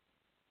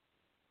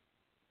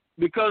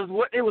 Because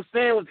what they were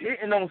saying was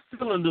hitting on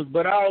cylinders,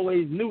 but I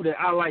always knew that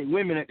I like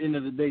women at the end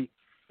of the day.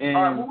 And,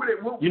 all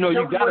right,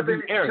 you got to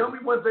be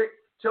arrogant.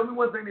 Tell me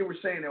one thing they were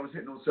saying that was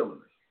hitting on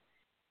cylinders.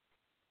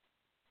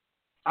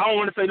 I don't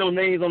want to say no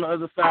names on the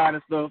other side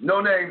and stuff.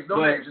 No names.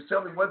 Just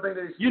tell me one thing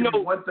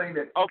one thing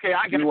that. Okay,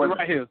 I got you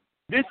right here.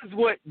 This is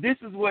what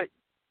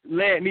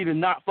led me to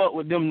not fuck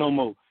with them no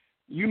more.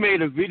 You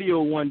made a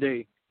video one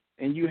day,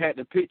 and you had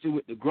the picture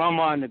with the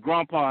grandma and the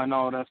grandpa and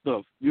all that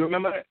stuff. You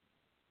remember that?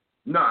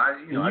 No,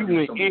 you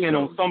went in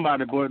on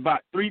somebody, boy,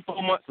 about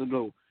 3-4 months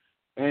ago,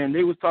 and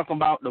they was talking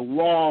about the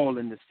wall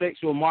and the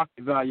sexual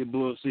market value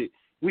bullshit.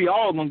 We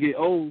all gonna get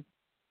old.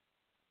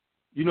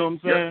 You know what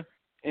I'm saying? Yep.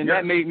 And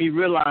that made me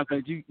realize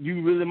that you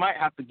really might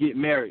have to get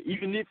married,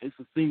 even if it's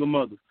a single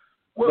mother.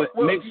 But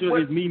make sure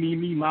it's me,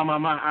 my,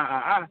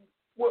 I.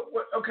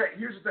 Okay,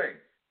 here's the thing.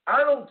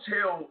 I don't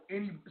tell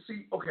any.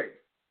 See, okay,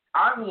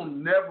 I will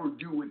never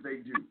do what they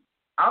do.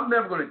 I'm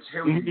never going to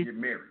tell you to get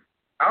married.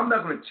 I'm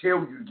not going to tell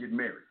you to get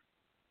married.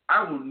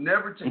 I will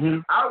never tell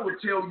you. I will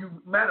tell you,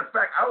 matter of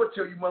fact, I would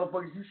tell you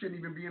motherfuckers you shouldn't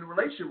even be in a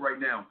relationship right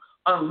now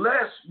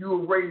unless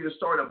you're ready to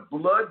start a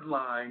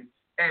bloodline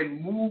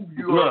and move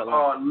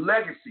your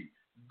legacy.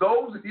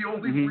 Those are the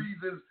only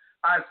reasons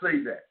I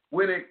say that.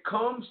 When it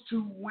comes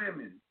to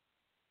women,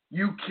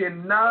 you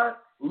cannot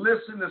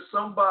listen to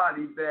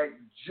somebody that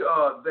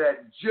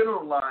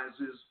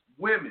generalizes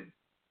women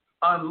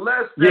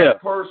unless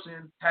that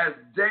person has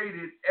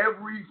dated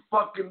every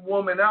fucking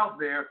woman out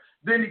there.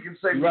 Then he can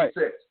say what he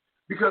says.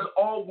 Because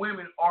all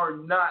women are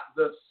not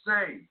the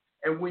same.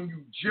 And when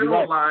you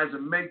generalize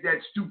and make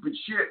that stupid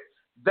shit,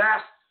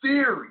 that's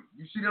theory.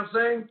 You see what I'm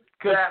saying?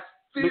 That's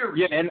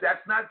theory. And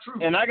that's not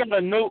true. And I got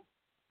to note,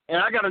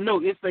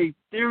 it's a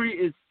theory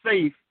is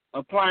safe,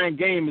 applying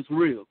game is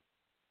real.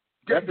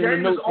 That's in the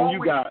notes from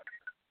you got.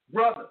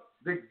 Brother,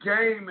 the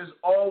game is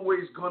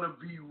always going to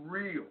be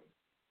real.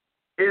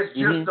 It's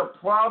just the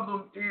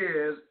problem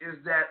is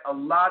that a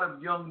lot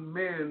of young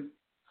men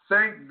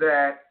think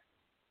that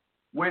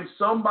when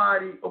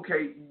somebody,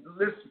 okay,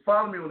 let's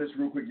follow me on this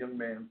real quick, young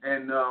man,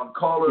 and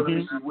caller, let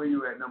me see where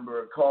you at,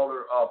 number,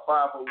 caller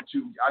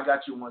 502. I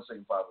got you in 1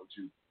 second,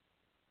 502.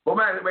 But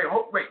man, wait,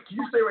 can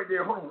you stay right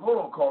there? Hold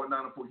on, caller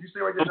 904. You stay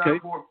right there,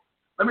 904.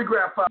 Let me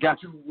grab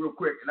 502 real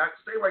quick, and I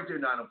stay right there,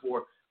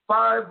 904.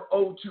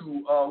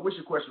 502, what's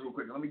your question real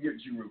quick? Let me get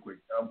to you real quick.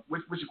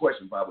 What's your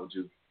question,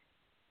 502?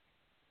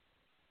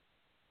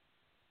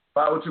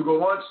 502 go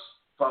once,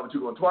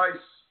 502 go twice.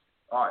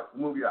 All right,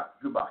 we'll move you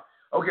out. Goodbye.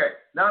 Okay,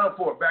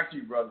 904, back to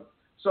you, brother.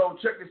 So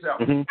check this out.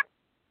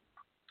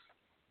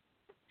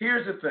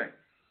 Here's the thing,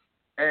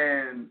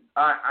 and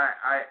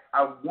I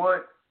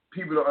want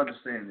people to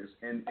understand this,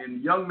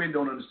 and young men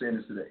don't understand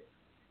this today.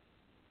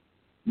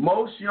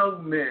 Most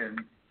young men,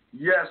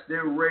 yes,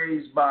 they're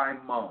raised by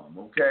mom,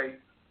 okay?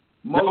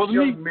 Most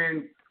young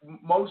men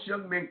most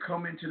young men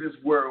come into this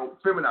world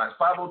feminized.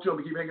 502, I'm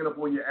gonna keep hanging up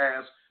on your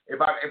ass.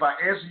 If I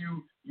answer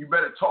you, you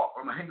better talk.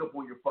 I'm gonna hang up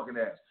on your fucking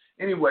ass.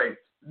 Anyway,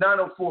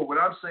 904. What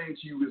I'm saying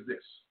to you is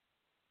this: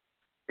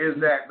 is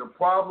that the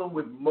problem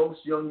with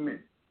most young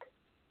men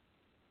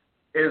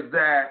is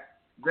that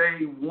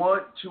they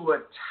want to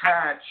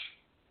attach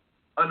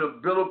an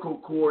umbilical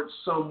cord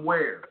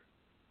somewhere.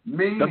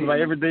 Meaning, that's my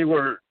everyday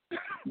word.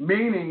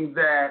 Meaning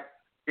that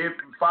if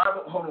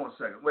hold on a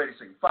second, wait a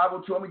second.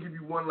 502, I'm gonna give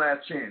you one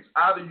last chance.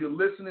 Either you're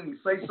listening and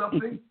say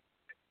something,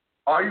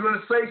 or are you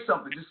gonna say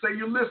something? Just say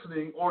you're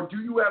listening, or do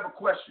you have a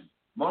question?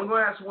 I'm only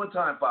gonna ask one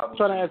time, 502. I'm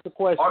trying to ask a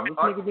question. This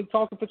nigga been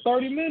talking for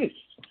 30 minutes.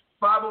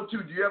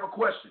 502, do you have a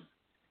question?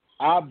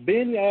 I've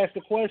been asked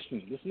a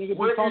question. This nigga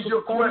been talking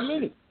for 30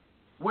 minutes.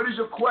 What is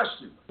your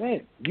question?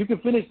 Man, you can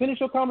finish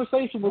your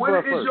conversation with What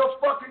is first. your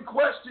fucking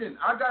question?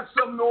 I got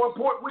something more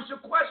important. What's your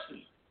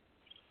question?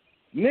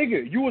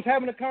 Nigga, you was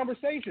having a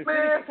conversation.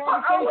 Man,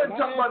 fuck, I wasn't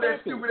talking about that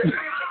stupid ass.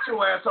 Get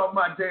your ass off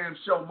my damn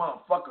show,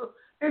 motherfucker.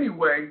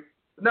 Anyway,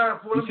 now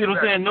you see what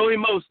I'm saying? No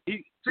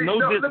emotion.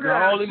 No distance,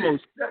 all emotion.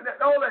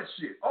 All that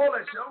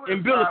shit.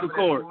 Umbilical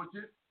cord.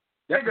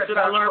 That's the shit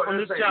I learned from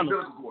this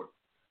channel.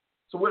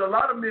 So what a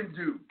lot of men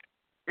do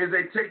is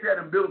they take that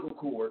umbilical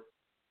cord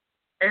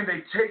and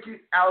they take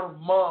it out of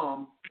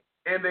mom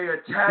and they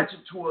attach it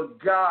to a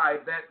guy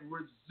that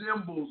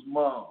resembles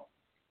mom.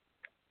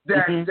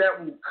 That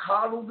will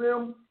coddle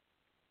them,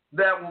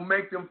 that will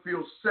make them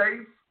feel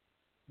safe,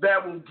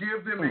 that will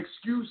give them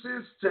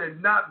excuses to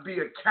not be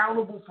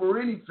accountable for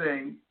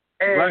anything,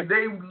 and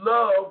they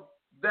love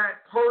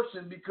that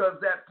person because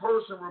that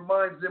person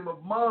reminds them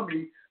of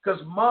mommy,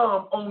 because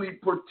mom only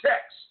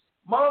protects.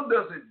 Mom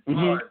doesn't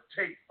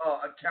take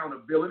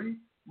accountability.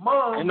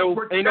 Mom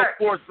protects. Ain't no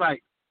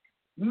foresight.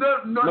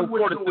 None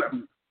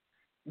whatsoever.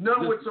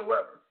 None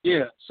whatsoever.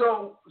 Yeah.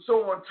 So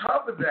on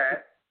top of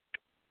that,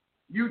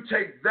 you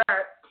take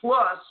that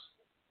plus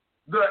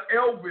the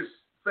Elvis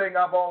thing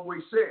I've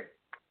always said.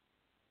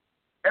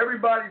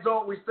 Everybody's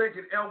always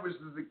thinking Elvis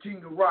is the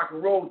king of rock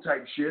and roll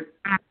type shit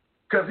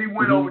because he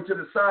went over to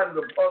the side of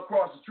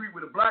across the street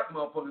where the black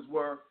motherfuckers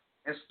were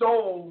and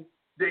stole,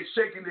 they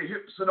shaking their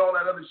hips and all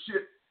that other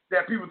shit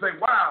that people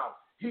think, wow,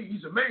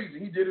 he's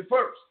amazing. He did it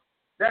first.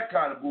 That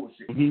kind of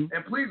bullshit.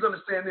 And please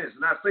understand this,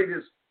 and I say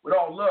this with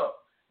all love.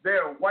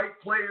 There are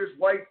white players,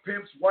 white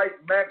pimps, white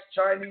Macs,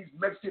 Chinese,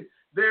 Mexican.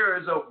 There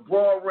is a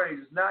broad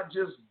range. It's not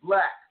just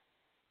black.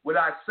 When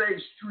I say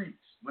streets,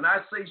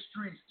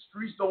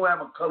 streets don't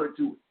have a color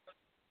to it.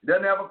 It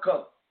doesn't have a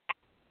color.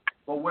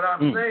 But what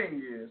I'm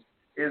saying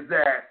is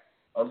that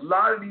a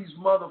lot of these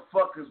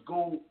motherfuckers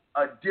go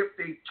dip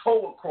their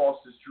toe across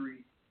the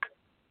street.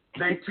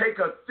 They take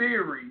a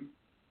theory,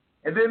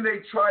 and then they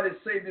try to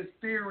say this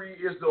theory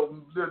is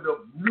the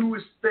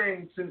newest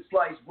thing since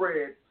sliced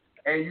bread.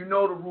 And you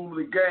know the rule of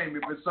the game.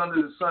 If it's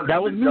under the sun,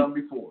 it's been done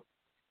before.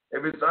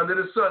 If it's under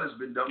the sun, it's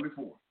been done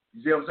before.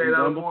 You see what I'm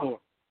saying?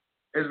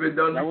 It's been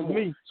done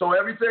before. So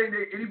everything,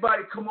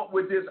 anybody come up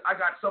with this, I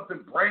got something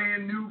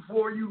brand new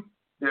for you,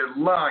 they're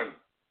lying.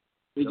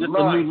 It's just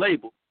a new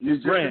label.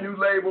 It's just a new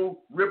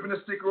label, ripping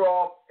the sticker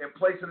off and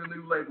placing a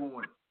new label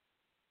on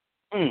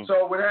it.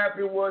 So what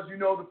happened was, the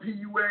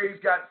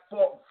PUAs got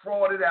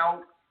frauded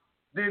out.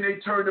 Then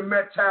they turned to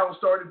Metal and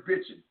started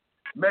bitching.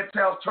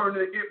 Metal turned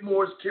to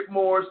Itmores,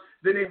 Kipmores.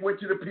 Then they went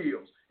to the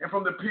pills. And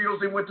from the pills,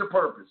 they went to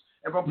Purpose.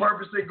 And from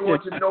Purpose, they go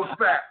into No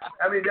Fat.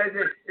 I mean,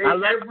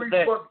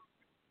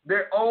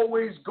 they're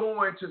always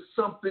going to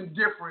something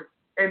different.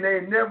 And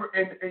they never,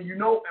 and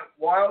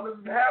while this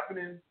is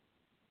happening,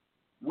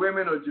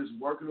 women are just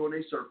working on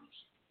their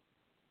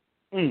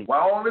circles. While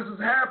all this is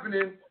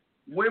happening,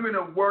 women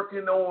are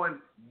working on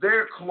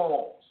their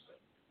claws.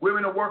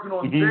 Women are working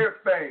on their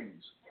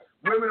fangs.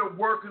 Women are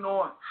working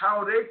on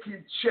how they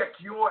can check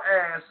your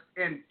ass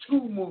in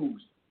 2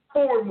 moves,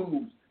 4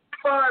 moves,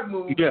 5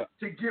 moves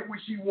to get what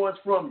she wants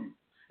from you.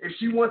 If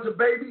she wants a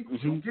baby,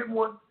 she'll get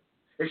one.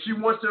 If she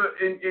wants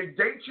to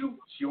date you,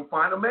 she'll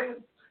find a man.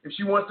 If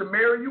she wants to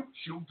marry you,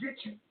 she'll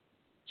get you.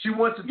 She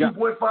wants to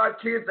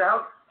 2.5 kids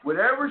out.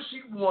 Whatever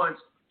she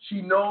wants,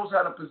 she knows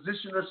how to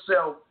position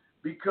herself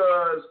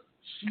because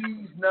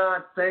she's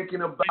not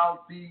thinking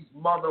about these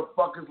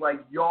motherfuckers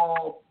like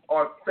y'all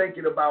are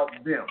thinking about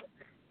them.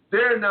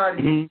 They're not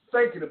even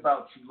thinking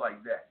about you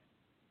like that.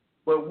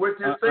 But what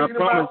they're thinking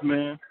about,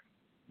 man.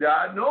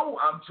 I know.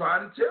 I'm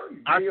trying to tell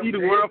you. I see the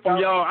world from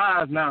y'all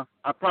eyes now.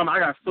 I promise. I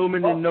got so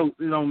many notes.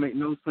 It don't make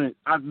no sense.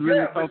 I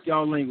really talk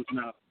y'all language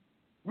now.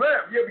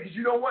 Yeah, because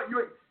you know what?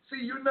 You're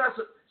not.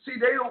 See,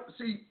 they don't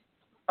see.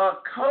 A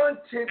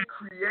content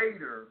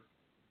creator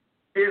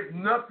is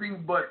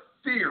nothing but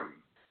theory,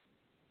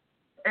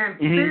 and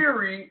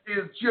theory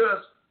is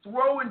just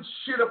throwing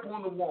shit up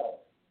on the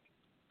wall.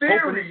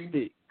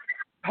 Theory.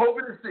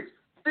 Hoping it sticks.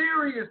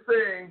 Theory is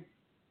saying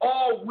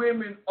all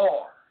women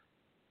are.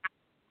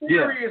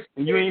 Theory is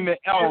and you ain't met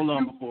all of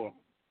them before.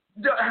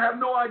 I have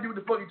no idea what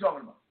the fuck you're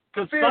talking about.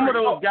 Because some of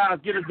those guys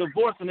get a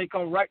divorce and they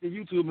come right to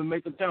YouTube and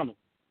make a channel.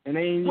 And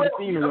they ain't even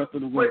seen the rest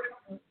of the world.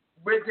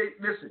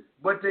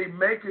 they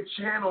make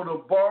a channel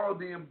to borrow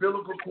the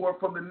umbilical cord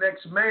from the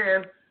next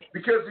man,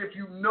 because if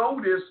you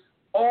notice,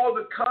 all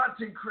the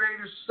content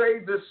creators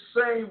say the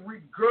same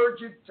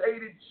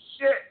regurgitated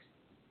shit.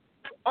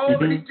 All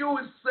they do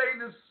is say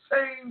the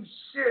same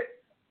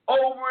shit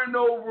over and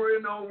over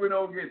and over and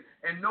over again,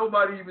 and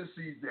nobody even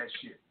sees that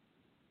shit.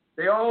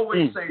 They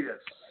always say the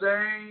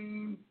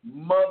same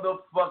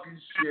motherfucking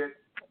shit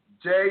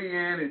day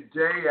in and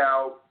day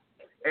out,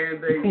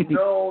 and they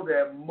know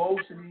that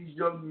most of these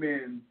young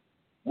men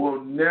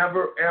will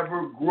never,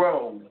 ever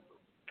grow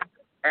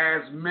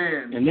as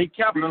men. And they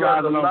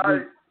capitalize on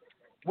it.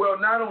 Well,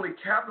 not only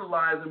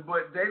capitalizing,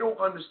 but they don't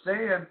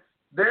understand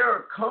there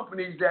are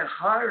companies that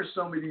hire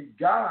some of these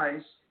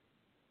guys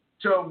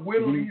to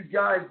whittle these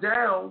guys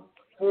down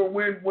for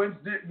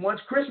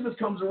once Christmas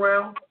comes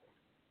around.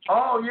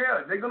 Oh,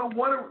 yeah, they're going to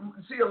want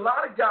to see a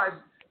lot of guys.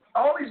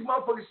 All these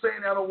motherfuckers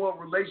saying I don't want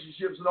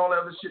relationships and all that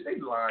other shit, they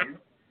lying.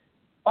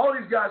 All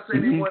these guys say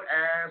they want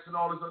ass and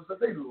all this other stuff,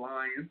 they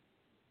lying.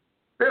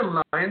 They're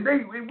lying.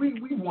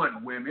 We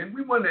want women.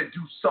 We want to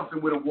do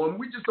something with a woman.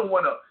 We just don't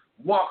want to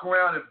walk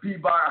around and be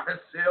by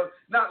ourselves.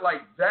 Not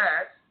like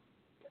that.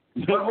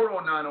 But hold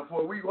on,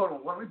 904. Hold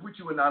on. Let me put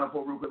you in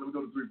 904 real quick. Let me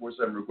go to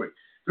 347 real quick.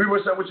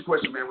 347, what's your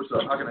question, man? What's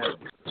up? How can I help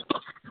you?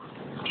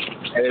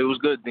 Hey, it was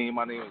good, Dean.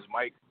 My name is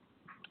Mike.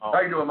 How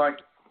you doing, Mike?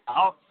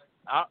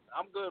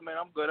 I'm good, man.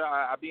 I'm good.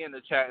 I be in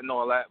the chat and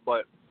all that,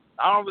 but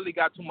I don't really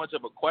got too much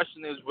of a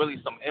question. There's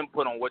really some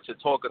input on what you're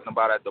talking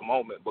about at the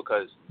moment,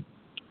 because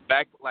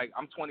back, like,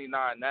 I'm 29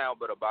 now,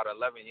 but about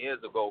 11 years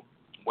ago,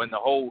 when the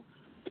whole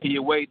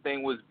PUA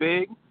thing was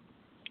big,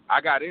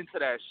 I got into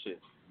that shit.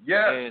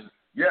 Yes. And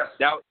yes.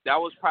 That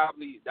was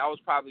probably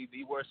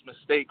the worst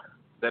mistake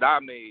that I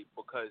made,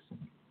 because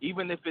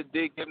even if it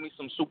did give me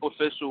some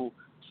superficial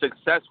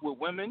success with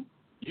women,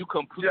 you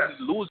completely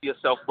lose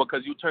yourself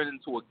because you turn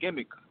into a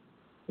gimmick.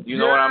 You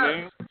know what I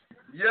mean?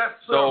 Yes,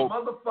 sir. So,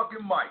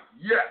 motherfucking Mike.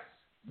 Yes.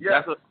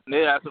 Yes.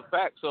 That's a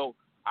fact. So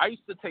I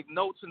used to take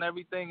notes and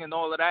everything and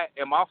all of that.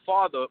 And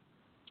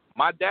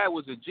my dad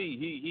was a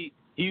G.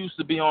 He used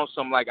to be on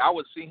some, like, I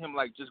would see him,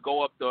 like, just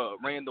go up to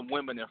random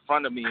women in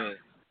front of me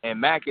and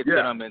mack it to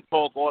them and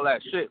talk all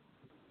that shit.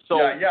 So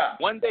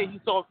one day he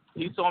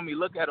saw me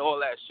look at all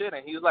that shit,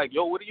 and he's like,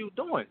 yo, what are you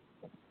doing?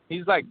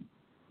 He's like,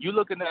 you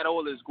looking at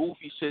all this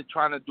goofy shit,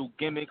 trying to do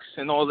gimmicks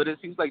and all of this.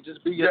 He's like,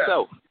 just be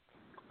yourself.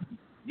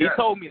 He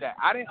told me that.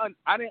 I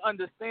didn't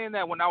understand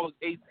that when I was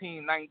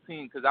 18,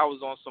 19, because I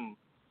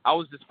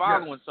was just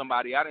following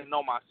somebody. I didn't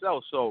know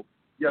myself. So,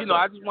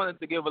 I just wanted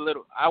to give a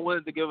little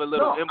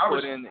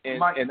input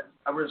Mike,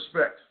 I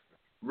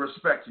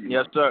respect you.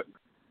 Yes, sir.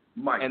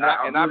 Mike,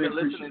 I've been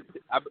listening.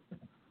 I'm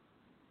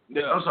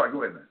sorry,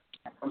 go ahead, man.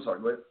 I'm sorry,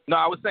 go ahead. No,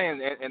 I was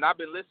saying, and I've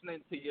been listening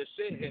to your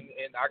shit,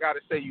 and I got to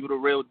say, you the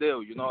real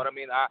deal. You know what I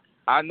mean?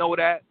 I know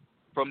that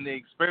from the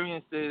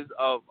experiences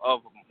of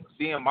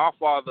seeing my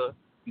father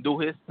do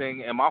his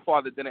thing, and my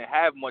father didn't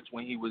have much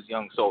when he was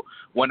young. So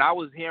when I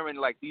was hearing,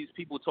 like, these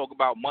people talk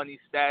about money,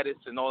 status,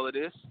 and all of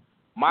this,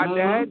 my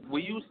dad,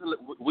 we used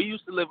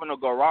to live in a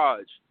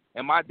garage,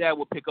 and my dad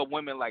would pick up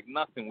women like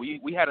nothing.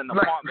 We had an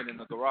apartment in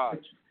the garage.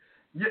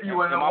 Yeah, you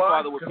want to know why? My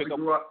father would pick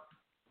up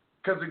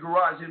because the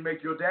garage didn't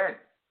make your daddy.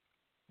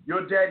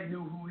 Your daddy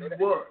knew who he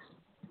was,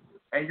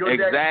 and your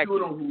daddy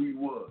stood on who he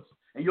was,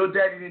 and your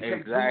daddy didn't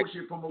take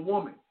bullshit from a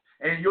woman,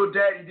 and your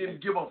daddy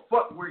didn't give a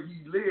fuck where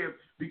he lived,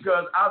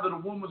 because either the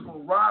woman was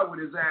gonna ride with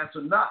his ass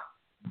or not.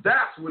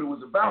 That's what it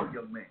was about,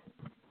 young man.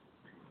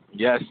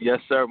 Yes,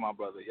 sir, my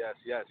brother. Yes.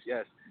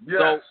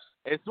 So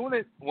as soon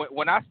as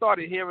when I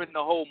started hearing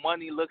the whole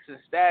money, looks, and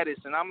status,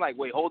 and I'm like,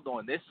 wait, hold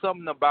on, there's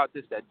something about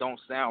this that don't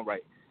sound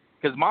right.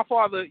 Because my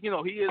father, he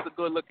is a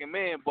good-looking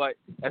man, but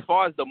as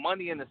far as the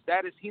money and the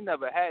status, he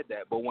never had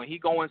that. But when he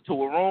go into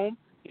a room,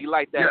 he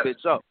light that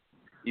bitch up.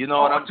 You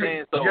know what I'm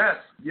saying? So,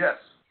 yes.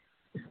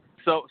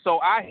 So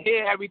I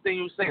hear everything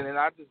you're saying, and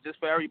I just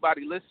for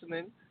everybody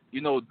listening,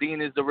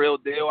 Dean is the real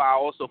deal. I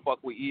also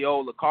fuck with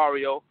EO,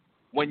 Lucario.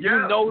 When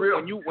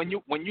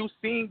when you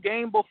seen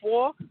game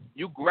before,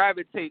 you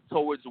gravitate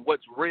towards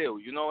what's real.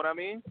 You know what I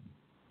mean?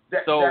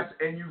 That's what I'm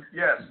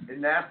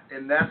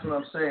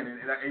saying.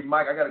 And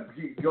Mike, I gotta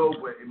go,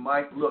 but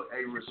Mike, look,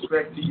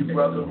 respect to you,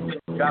 brother.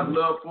 Got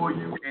love for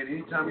you, and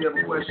anytime you have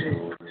a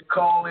question,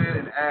 call in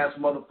and ask,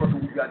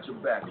 motherfucker. We got your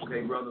back,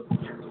 okay, brother?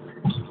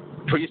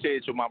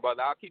 Appreciate you, my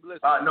brother. I'll keep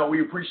listening. No, we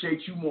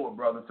appreciate you more,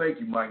 brother. Thank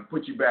you, Mike.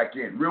 Put you back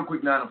in real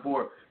quick,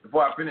 904.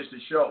 Before I finish the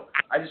show,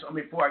 I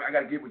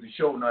gotta get with the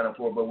show,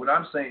 904. But what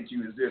I'm saying to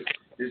you is this: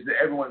 is that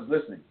everyone's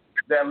listening.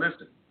 That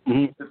listen.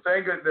 Mm-hmm. The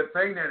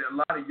thing that a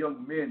lot of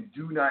young men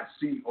do not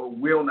see, or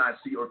will not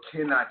see, or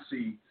cannot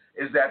see,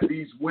 is that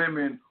these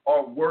women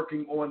are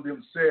working on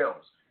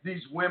themselves.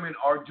 These women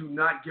do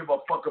not give a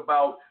fuck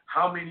about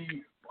how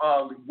many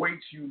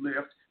weights you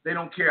lift. They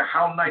don't care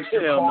how nice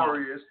your car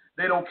is.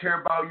 They don't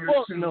care about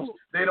your suits. No.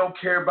 They don't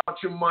care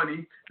about your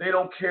money. They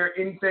don't care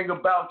anything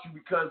about you,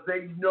 because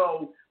they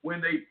know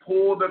when they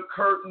pull the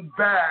curtain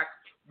back,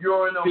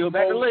 you're an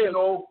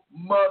emotional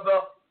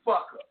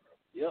motherfucker.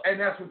 Yep. And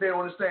that's what they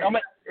don't understand.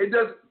 It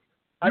doesn't.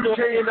 I just want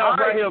to end off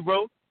right here,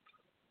 bro.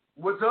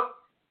 What's up?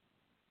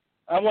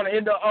 I want to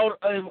end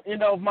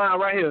off mine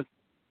right here.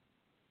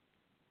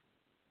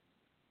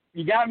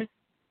 You got me?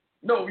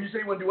 No, you say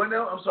you want to do what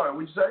now? I'm sorry.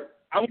 What'd you say?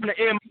 I want to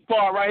end my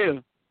part right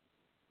here.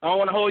 I don't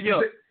want to hold you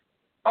up.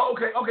 Oh,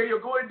 okay. Yo,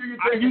 go ahead and do your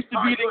thing. I used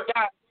to be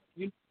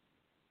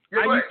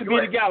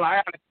the guy.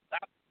 Like,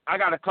 I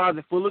got a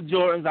closet full of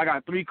Jordans. I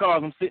got 3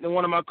 cars. I'm sitting in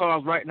one of my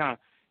cars right now.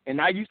 And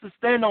I used to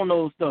stand on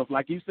those stuff.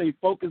 Like you say,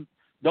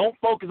 don't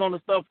focus on the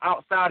stuff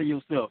outside of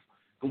yourself.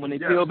 Because when they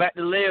peel back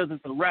the layers,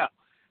 it's a wrap.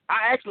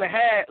 I actually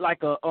had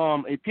like a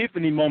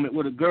epiphany moment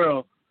with a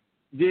girl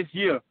this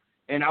year,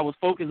 and I was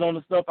focused on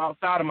the stuff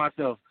outside of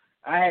myself.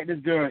 I had this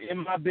girl in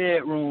my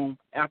bedroom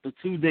after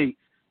 2 dates,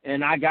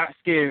 and I got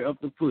scared of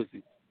the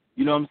pussy.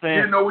 You know what I'm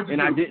saying?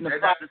 I didn't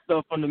apply the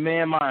stuff from the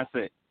man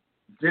mindset.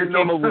 She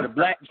came over with a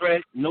black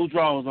dress, no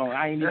drawers on.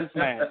 I ain't even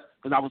smashed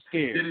because I was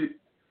scared.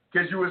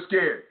 Because you were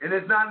scared. And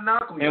it's not a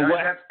knock on you.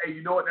 Hey,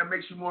 you know what? That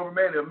makes you more of a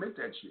man to admit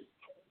that shit.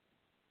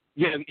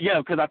 Yeah,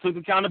 because I took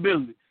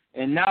accountability.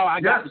 And now I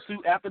got the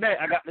 2, after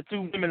that, I got the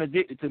 2 women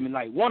addicted to me.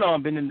 Like, one of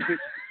them been in the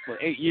picture for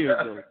 8 years,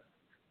 though.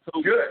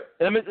 So, good.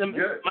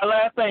 My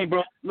last thing,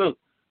 bro. Look,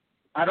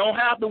 I don't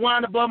have the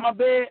wine above my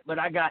bed, but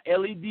I got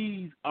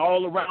LEDs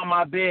all around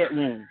my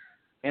bedroom.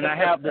 And I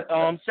have the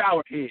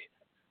shower head.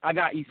 I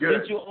got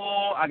essential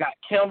oil. I got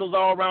candles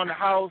all around the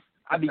house.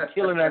 I be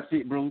killing that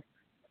shit, bro.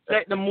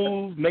 Set the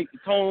moves, make the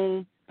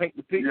tone, paint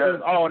the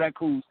pictures, all that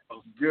cool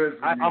stuff. Good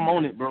for you. I'm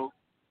on it, bro.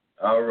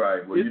 All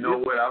right. Well, you know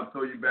what? I'll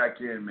throw you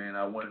back in, man.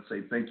 I want to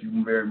say thank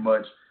you very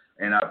much,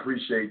 and I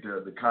appreciate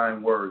the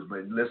kind words.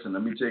 But listen,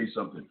 let me tell you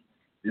something.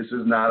 This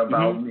is not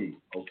about me,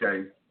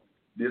 okay?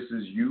 This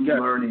is you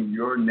learning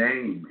your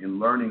name and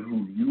learning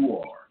who you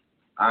are.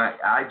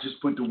 I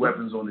just put the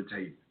weapons on the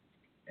table,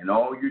 and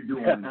all you're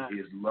doing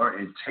is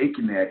learning and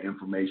taking that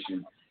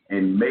information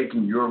and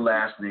making your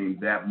last name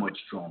that much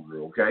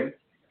stronger, okay?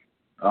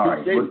 All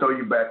right, we'll throw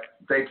you back.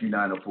 Thank you,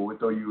 904. We'll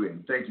throw you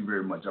in. Thank you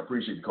very much. I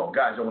appreciate the call.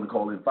 Guys, y'all want to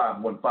call in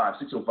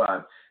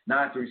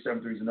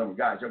 515-605-9373 is the number.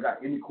 Guys, y'all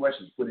got any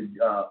questions, put a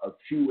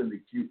Q in the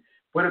queue.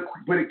 Put a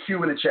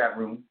Q in the chat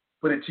room.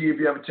 Put a T if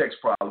you have a text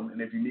problem.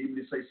 And if you need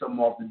me to say something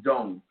off the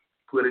dome,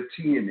 put a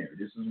T in there.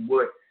 This is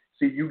what,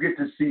 you get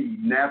to see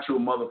natural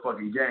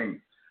motherfucking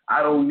game.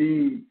 I don't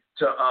need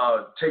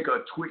to take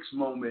a Twix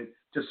moment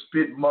to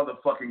spit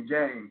motherfucking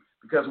game,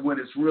 because when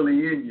it's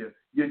really in you,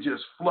 you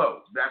just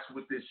flow. That's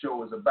what this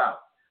show is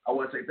about. I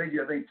want to say thank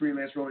you. I think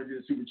Freelance Ronan did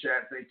a super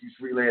chat. Thank you,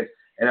 Freelance.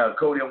 And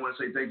Cody, I want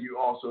to say thank you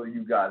also to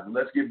you guys. But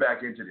let's get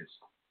back into this.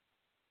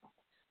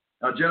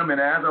 Now, gentlemen,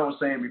 as I was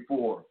saying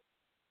before,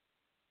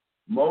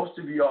 most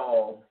of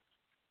y'all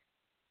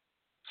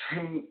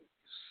can't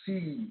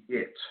see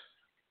it.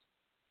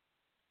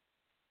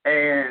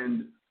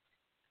 And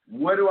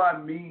what do I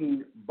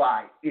mean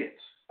by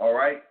it? All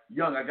right?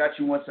 Young, I got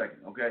you 1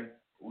 second, okay?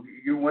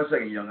 Give me 1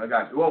 second, Young. I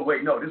got you. Oh,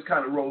 wait, no, this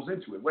kind of rolls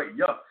into it. Wait,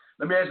 Young,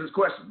 let me answer this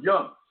question.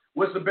 Young,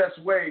 what's the best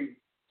way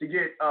to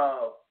get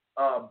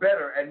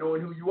better at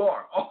knowing who you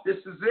are? Oh, this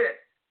is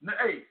it.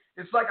 Hey,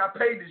 it's like I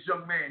paid this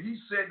young man. He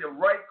said the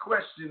right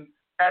question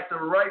at the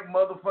right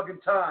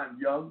motherfucking time,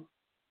 Young.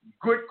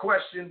 Good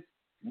question,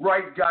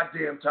 right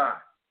goddamn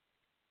time.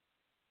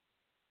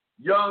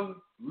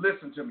 Young,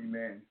 listen to me,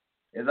 man,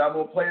 as I'm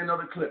going to play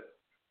another clip.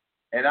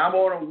 And I'm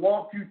going to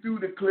walk you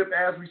through the clip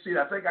as we see it.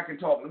 I think I can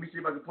talk. Let me see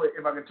if I can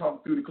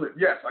talk through the clip.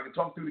 Yes, I can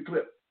talk through the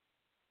clip.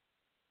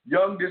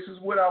 Young, this is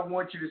what I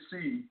want you to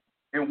see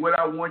and what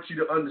I want you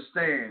to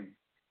understand,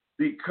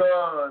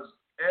 because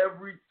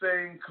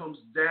everything comes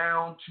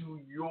down to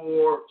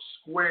your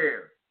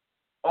square.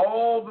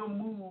 All the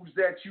moves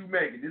that you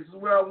make. And this is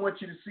what I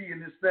want you to see in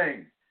this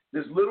thing.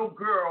 This little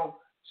girl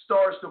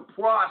starts to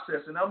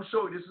process, and I'm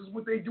showing you this is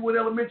what they do in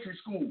elementary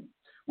school.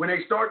 When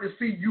they start to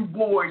see you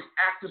boys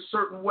act a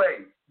certain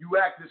way, you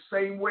act the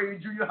same way in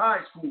junior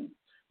high school.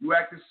 You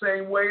act the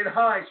same way in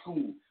high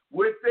school.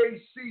 What they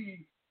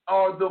see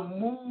are the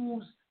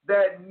moves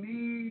that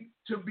need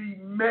to be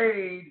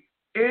made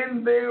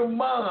in their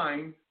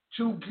mind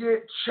to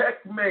get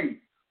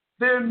checkmate.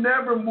 They're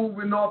never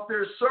moving off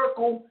their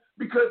circle,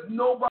 because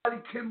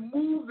nobody can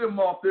move them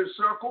off their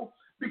circle,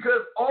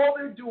 because all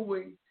they're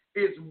doing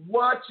is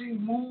watching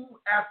move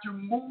after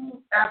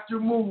move after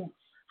move.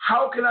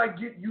 How can I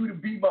get you to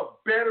be a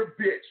better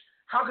bitch?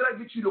 How can I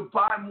get you to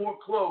buy more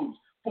clothes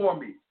for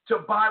me, to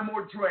buy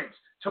more drinks,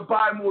 to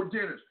buy more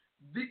dinners?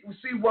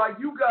 See, while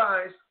you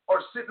guys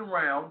are sitting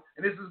around,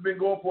 and this has been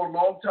going for a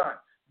long time,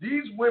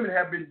 these women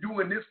have been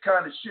doing this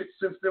kind of shit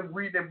since them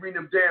reading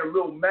them damn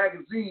little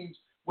magazines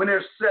when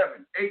they're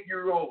 7,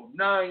 8-year-old,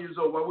 9 years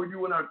old, while we're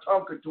doing our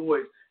Tonka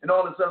toys and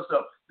all this other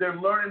stuff. They're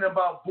learning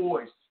about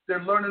boys.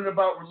 They're learning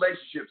about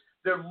relationships.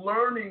 They're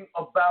learning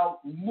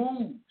about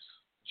moves,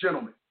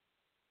 gentlemen.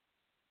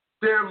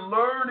 They're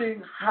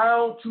learning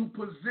how to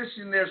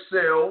position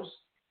themselves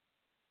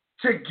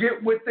to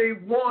get what they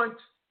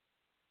want,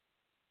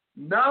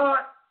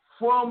 not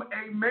from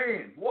a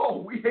man. Whoa,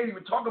 we ain't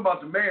even talking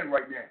about the man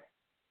right now.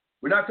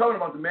 We're not talking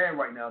about the man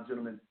right now,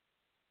 gentlemen.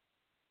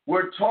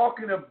 We're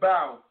talking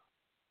about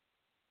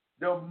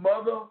the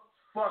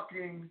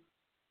fucking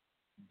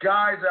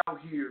guys out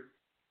here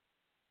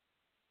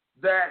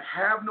that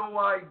have no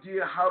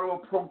idea how to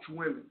approach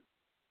women.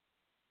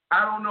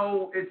 I don't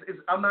know.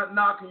 I'm not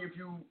knocking you if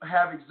you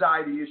have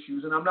anxiety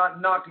issues, and I'm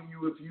not knocking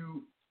you if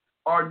you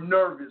are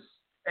nervous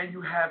and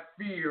you have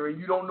fear and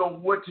you don't know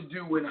what to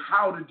do and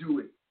how to do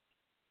it.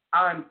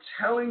 I'm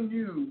telling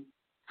you,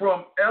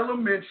 from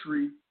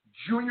elementary,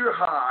 junior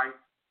high,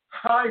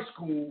 high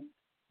school,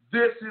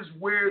 this is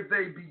where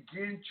they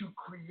begin to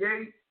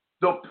create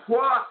the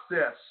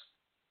process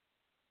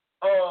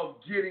of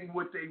getting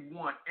what they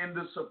want. And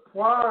the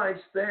surprise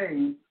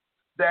thing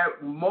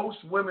that most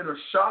women are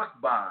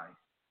shocked by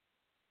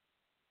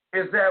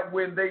is that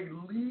when they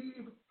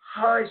leave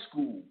high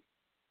school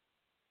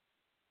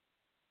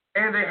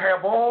and they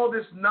have all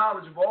this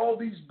knowledge of all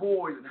these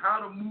boys and how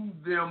to move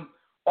them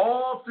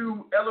all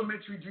through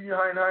elementary, junior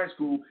high, and high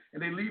school,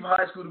 and they leave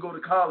high school to go to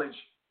college,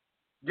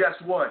 guess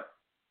what?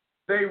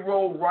 They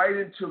roll right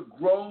into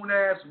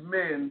grown-ass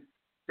men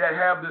that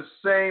have the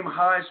same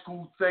high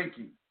school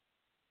thinking.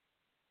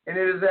 And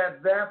it is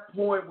at that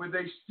point where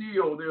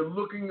they're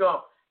looking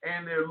up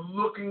and they're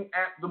looking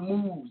at the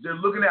moves. They're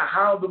looking at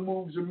how the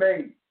moves are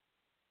made.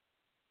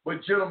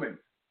 But gentlemen,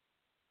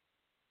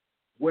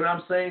 what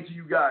I'm saying to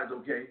you guys,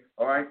 okay,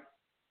 all right?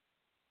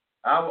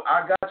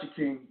 I got you,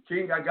 King.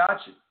 King, I got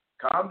you.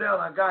 Calm down.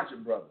 I got you,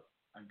 brother.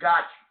 I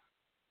got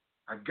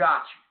you. I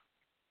got you.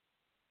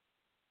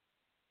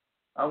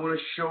 I want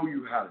to show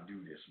you how to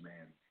do this,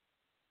 man.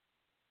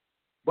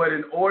 But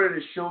in order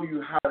to show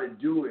you how to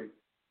do it,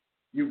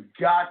 you've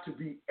got to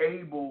be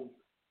able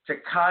to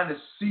kind of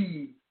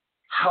see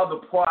how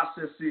the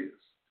process is.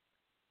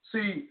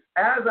 See,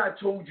 as I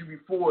told you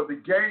before, the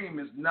game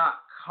is not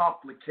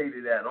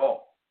complicated at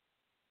all.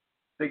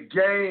 The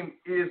game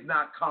is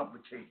not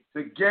complicated.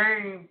 The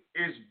game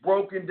is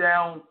broken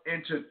down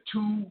into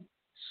two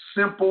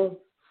simple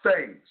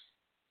things.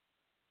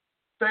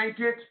 Think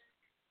it,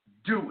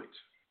 do it.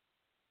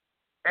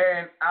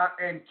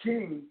 And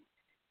King,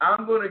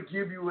 I'm going to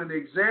give you an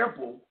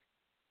example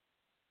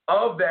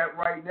of that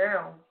right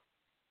now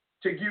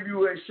to give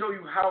you and show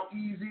you how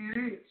easy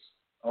it is.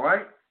 All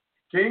right?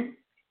 King,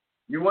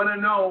 you want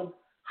to know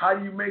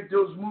how you make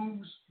those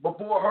moves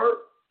before her?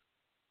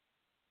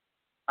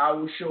 I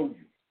will show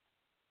you.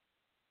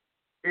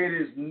 It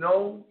is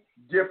no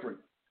different,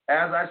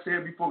 as I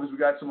said before, because we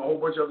got a whole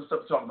bunch of other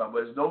stuff to talk about,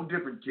 but it's no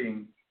different,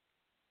 King,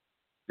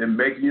 than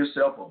making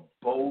yourself a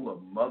bowl of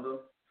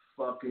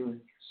motherfucking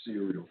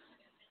cereal.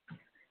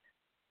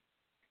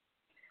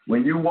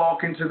 When you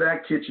walk into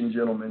that kitchen,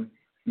 gentlemen,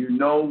 you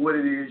know what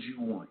it is you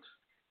want.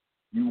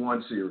 You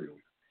want cereal.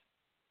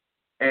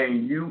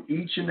 And you,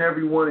 each and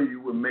every one of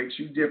you, what makes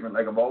you different,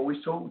 like I've always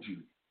told you,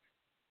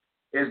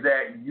 is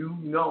that you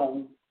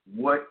know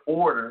what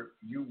order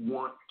you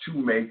want to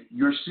make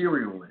your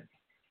cereal in.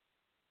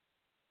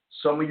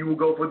 Some of you will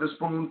go for the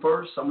spoon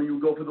first. Some of you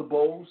will go for the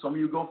bowl. Some of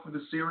you go for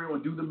the cereal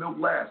and do the milk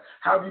last.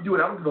 However you do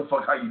it, I don't give a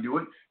fuck how you do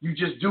it. You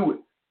just do it.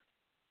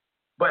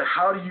 But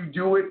how do you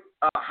do it?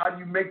 How do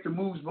you make the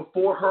moves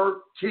before her,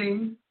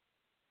 King?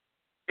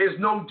 Is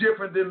no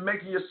different than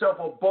making yourself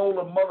a bowl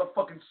of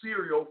motherfucking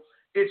cereal.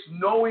 It's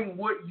knowing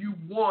what you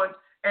want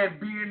and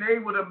being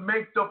able to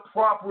make the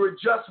proper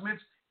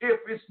adjustments if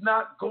it's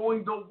not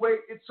going the way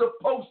it's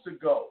supposed to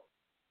go.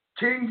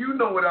 King, you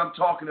know what I'm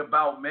talking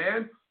about,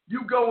 man.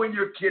 You go in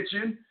your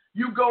kitchen.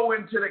 You go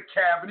into the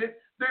cabinet.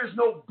 There's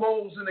no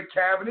bowls in the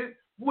cabinet.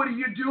 What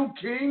do,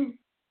 King?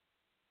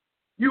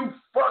 You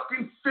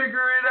fucking figure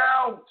it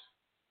out.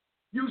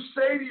 You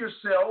say to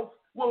yourself,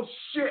 well,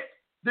 shit,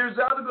 there's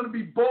either going to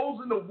be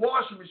bowls in the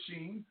washing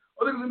machine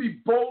or there's going to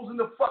be bowls in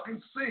the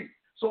fucking sink.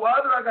 So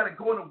either I got to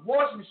go in the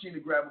washing machine to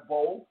grab a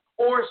bowl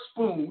or a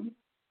spoon,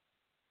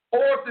 or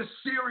if the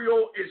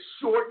cereal is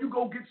short, you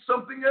go get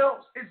something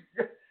else.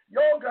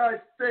 Y'all guys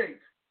think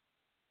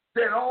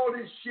that all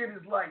this shit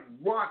is like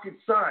rocket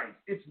science.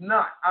 It's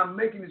not. I'm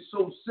making it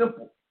so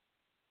simple.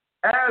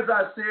 As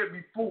I said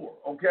before,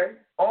 okay?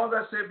 All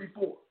I said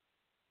before.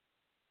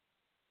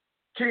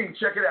 King,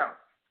 check it out.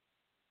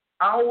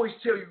 I always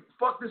tell you,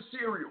 fuck the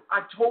cereal.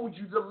 I told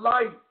you the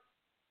light.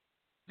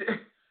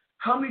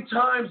 How many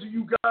times do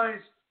you guys,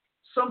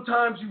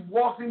 sometimes you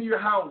walked into your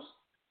house,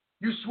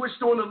 you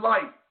switched on the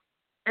light,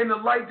 and the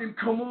light didn't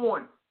come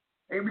on.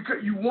 And because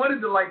you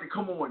wanted the light to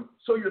come on.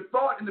 So your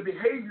thought and the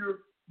behavior,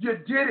 you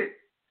did it.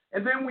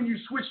 And then when you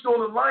switched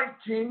on the light,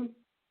 King,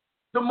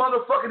 the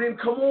motherfucker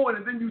didn't come on.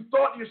 And then you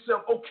thought to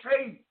yourself,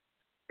 okay,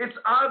 it's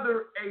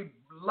either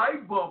a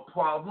light bulb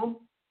problem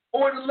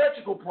or an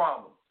electrical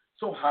problem.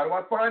 So how do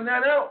I find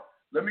that out?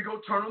 Let me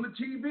go turn on the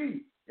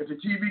TV. If the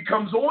TV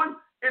comes on,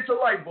 it's a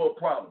light bulb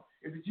problem.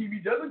 If the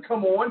TV doesn't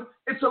come on,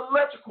 it's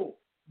electrical.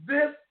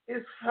 This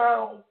is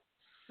how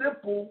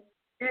simple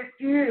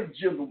it is,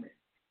 gentlemen.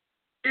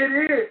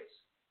 It is.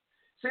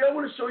 See, I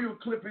want to show you a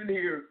clip in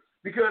here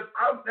because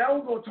now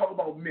we're going to talk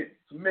about men,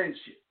 some men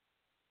shit.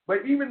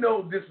 But even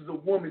though this is a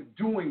woman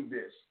doing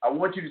this, I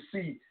want you to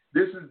see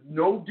this is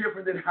no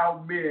different than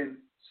how men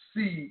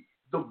see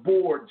the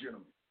board,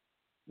 gentlemen.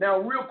 Now,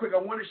 real quick,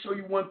 I want to show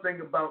you one thing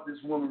about this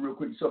woman real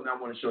quick, something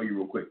I want to show you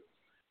real quick.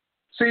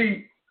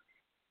 See,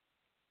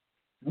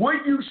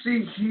 what you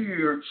see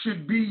here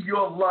should be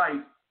your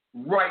life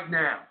right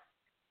now.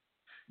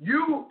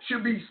 You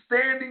should be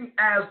standing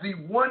as the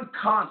one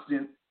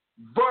constant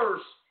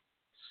versus,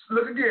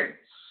 look again,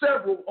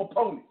 several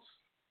opponents.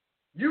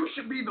 You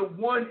should be the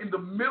one in the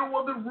middle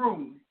of the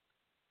room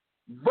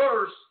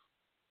versus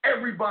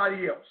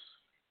everybody else.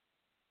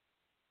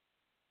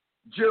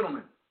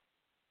 Gentlemen,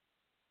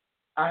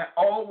 I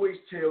always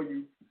tell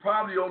you,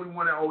 probably the only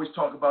one I always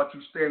talk about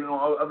you standing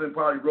on, other than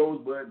probably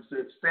Rosebud, and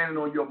said standing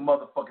on your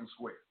motherfucking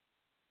square.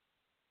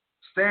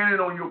 Standing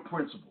on your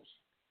principles.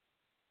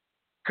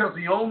 Because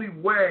the only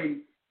way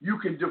you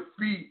can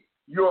defeat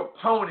your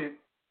opponent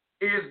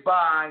is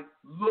by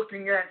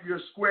looking at your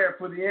square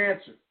for the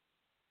answer.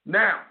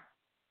 Now,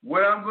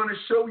 what I'm going to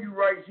show you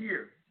right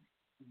here,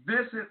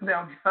 this is,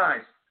 now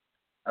guys,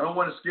 I don't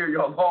want to scare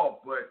y'all off,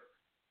 but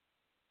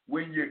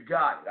when you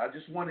got it, I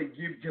just want to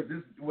give, because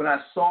this, when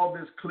I saw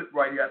this clip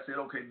right here, I said,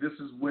 okay, this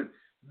is what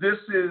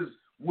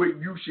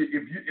you should,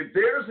 if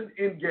there's an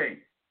end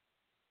game,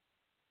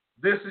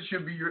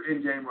 should be your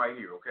end game right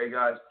here, okay,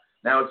 guys?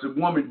 Now, it's a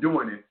woman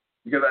doing it,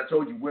 because I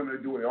told you women are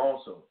doing it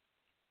also.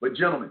 But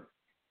gentlemen,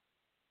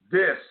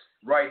 this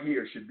right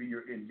here should be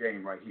your end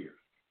game right here.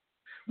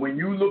 When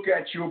you look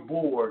at your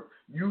board,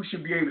 you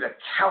should be able to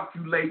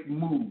calculate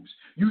moves.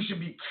 You should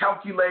be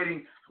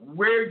calculating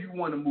where you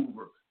want to move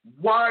her,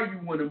 why you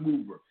want to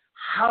move her,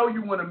 how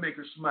you want to make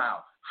her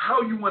smile,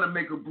 how you want to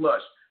make her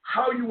blush,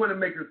 how you want to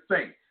make her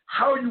think,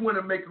 how you want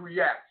to make her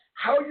react,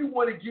 how you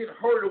want to get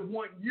her to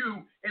want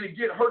you and to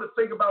get her to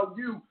think about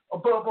you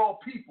above all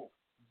people.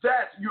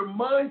 That your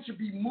mind should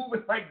be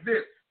moving like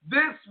this.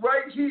 This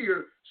right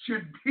here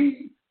should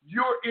be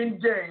your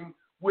end game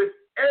with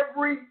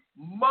every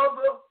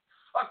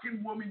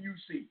motherfucking woman you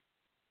see.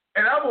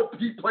 And I will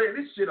be playing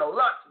this shit a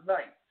lot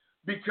tonight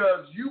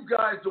because you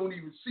guys don't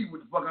even see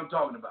what the fuck I'm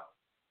talking about.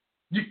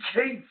 You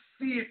can't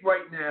see it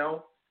right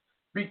now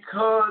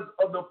because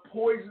of the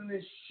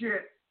poisonous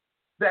shit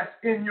that's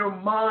in your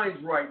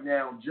minds right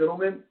now,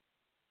 gentlemen.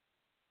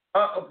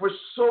 For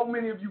so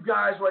many of you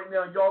guys right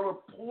now, y'all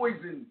are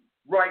poisoned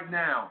right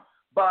now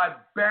by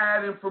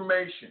bad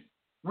information.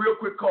 Real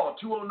quick call,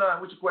 209.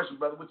 What's your question,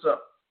 brother? What's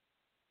up?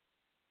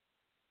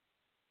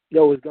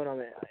 Yo, what's going on,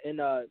 man? And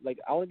like,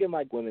 I want to get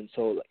my women.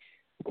 So,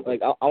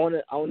 like, I want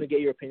to get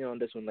your opinion on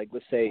this one. Like,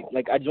 let's say,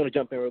 like, I just want to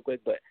jump in real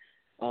quick, but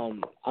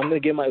I'm gonna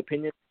give my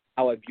opinion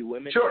how I view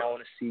women. Sure. And I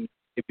want to see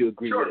if you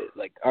agree Sure. with it.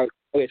 Like,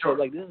 okay, Sure. so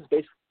like, this is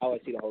basically how I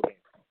see the whole game.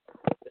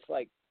 It's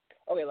like,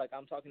 okay, like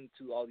I'm talking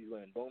to all these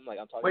women. Boom, like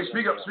I'm talking. Wait, to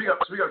speak up.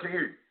 Can't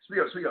hear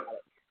you. Speak up.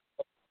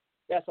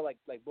 Yeah, so like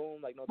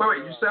boom, like no.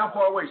 Wait, you sound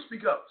far away.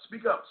 Speak up.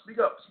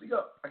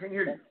 I can't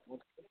hear you.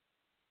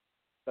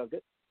 Sounds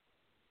good.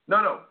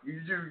 No.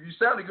 You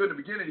sounded good in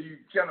the beginning. You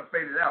kind of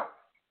faded out.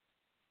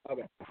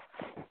 Okay.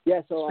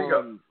 Yeah, so Speak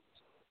up.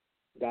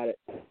 Got it.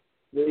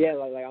 Yeah,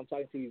 like I'm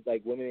talking to these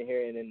like women in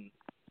here, and then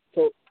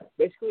so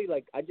basically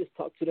like I just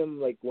talk to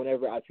them like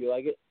whenever I feel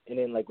like it, and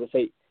then like let's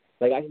say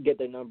like I can get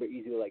their number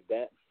easily like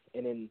that,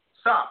 and then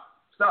Stop.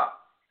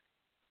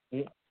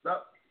 Mm-hmm.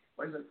 Stop.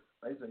 Wait a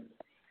second.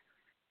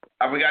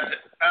 I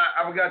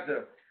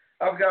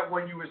forgot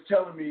when you was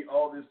telling me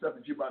all this stuff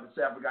that you're about to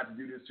say. I forgot to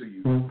do this to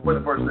you. What's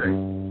the first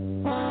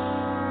thing?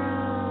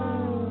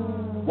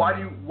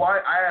 Why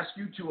I ask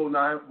you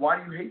 209,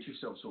 why do you hate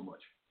yourself so much?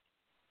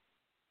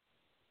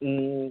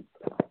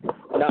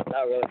 Not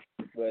really,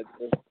 but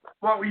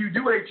well, you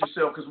do hate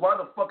yourself because why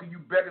the fuck are you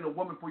begging a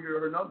woman for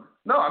her number?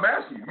 No, I'm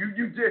asking you.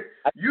 You did.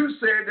 You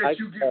said that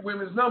you get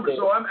women's numbers,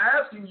 so I'm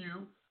asking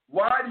you,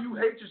 why do you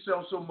hate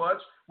yourself so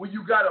much when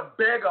you gotta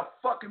beg a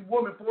fucking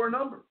woman for a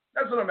number?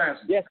 That's what I'm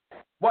asking. Yes.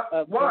 What?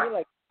 Why? Me,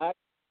 like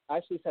I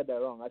actually said that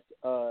wrong.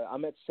 I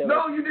meant to say.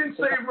 No, you didn't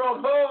say it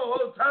wrong.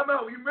 Hold, time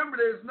out. You remember,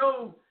 there's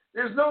no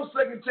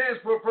second chance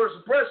for a first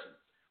impression.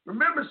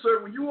 Remember,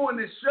 sir, when you were on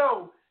this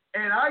show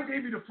and I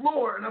gave you the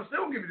floor, and I'm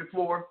still gonna give you the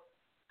floor.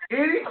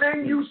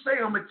 Anything you say,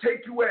 I'm gonna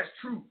take you as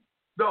true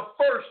the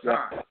first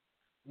time.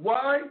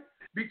 Why?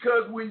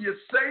 Because when you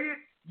say it,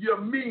 you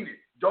mean it.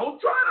 Don't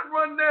try to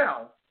run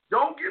now.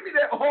 Don't give me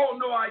that, oh,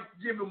 no, I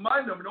give him my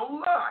number. Don't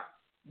lie.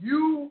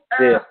 You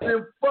ask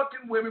them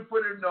fucking women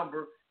for their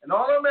number, and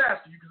all I'm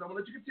asking you, because I'm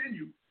going to let you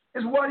continue,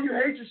 is why do you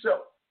hate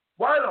yourself?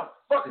 Why the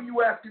fuck are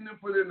you asking them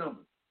for their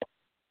number?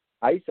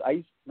 I used to,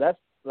 that's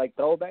like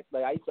throwback.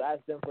 Like, I used to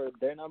ask them for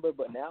their number,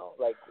 but now,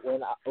 like,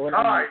 when all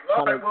right,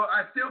 well,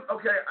 I still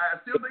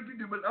think you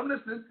do, but I'm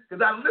listening,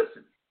 because I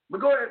listen.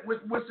 But go ahead,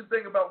 what's the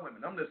thing about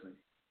women? I'm listening.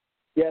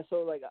 Yeah, so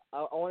like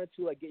I wanted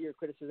to like get your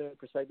criticism and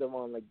perspective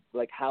on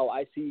like how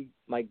I see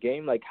my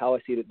game, like how I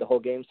see the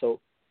whole game.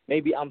 So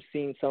maybe I'm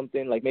seeing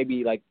something like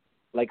maybe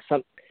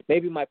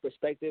maybe my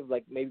perspective,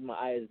 like maybe my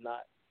eye is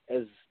not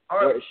as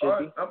where it should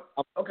be.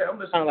 I'm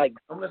listening. Kind of like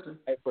I'm listening.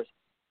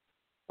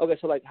 Okay,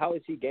 so like how I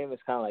see game is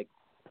kind of like,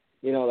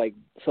 you know, like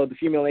so the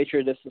female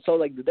nature. So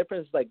like the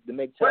difference, like the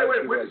make.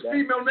 Wait, what is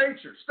female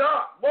nature?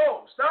 Stop!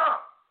 Whoa,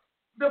 stop!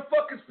 The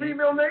fuck is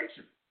female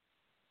nature?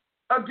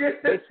 Again,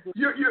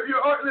 you're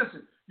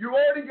listen, you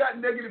already got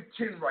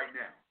 -10 right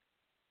now.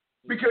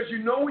 Because you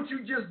know what you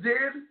just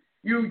did?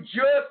 You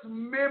just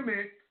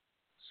mimicked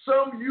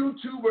some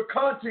YouTuber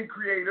content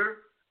creator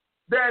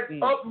that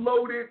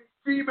uploaded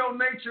female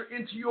nature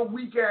into your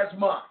weak ass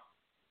mind.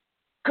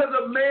 Because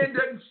a man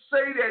doesn't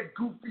say that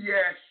goofy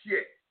ass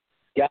shit.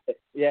 Got it.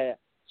 Yeah.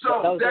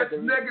 So that's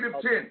negative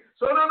 10.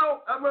 So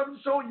no, I'm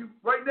showing you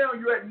right now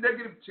you're at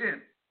negative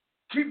 10.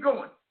 Keep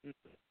going.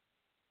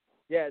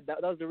 Yeah,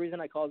 that was the reason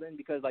I called in,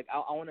 because like I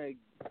want to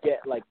get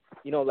like,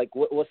 you know, like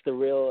what's the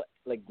real,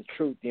 like the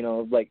truth, you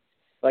know, like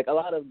a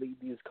lot of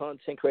these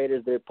content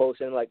creators, they're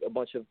posting like a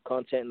bunch of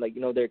content, like,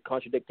 you know, they're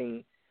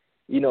contradicting,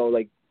 you know,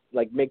 like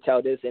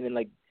MGTOW this, and then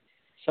like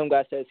some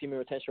guy says female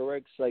retention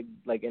works, like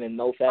in a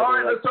no fat. All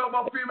right, like, let's talk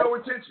about female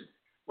retention.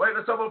 Wait,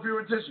 let's talk about female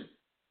retention.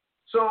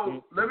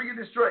 So let me get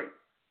this straight.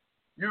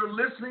 You're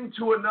listening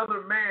to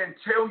another man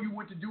tell you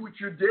what to do with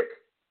your dick.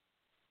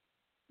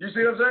 You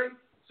see what I'm saying?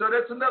 So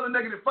that's another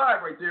negative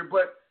 5 right there.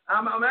 But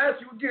I'm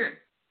asking you again.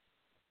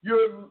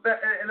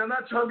 And I'm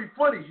not trying to be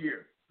funny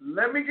here.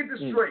 Let me get this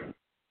straight.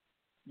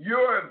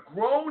 You're a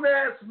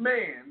grown-ass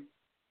man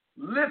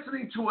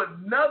listening to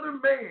another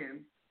man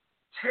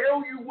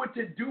tell you what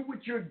to do with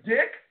your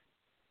dick?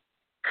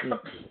 All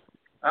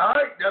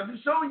right, I'm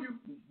just showing you.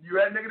 You're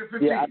at negative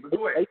 15. Yeah, but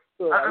go ahead.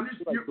 Go ahead,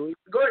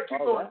 keep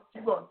going.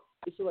 Keep going.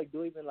 I used to like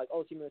do even like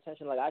female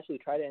retention. Like I actually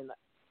tried it, and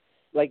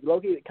like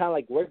low-key it kind of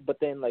like worked. But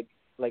then like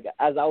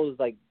as I was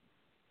like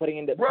putting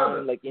in the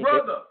time, like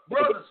brother,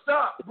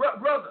 stop,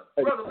 brother,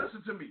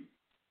 listen to me.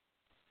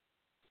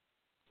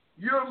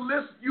 You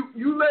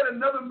let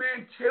another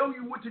man tell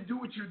you what to do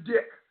with your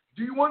dick.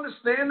 Do you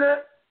understand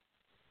that?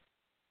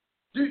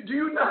 Do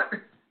you not?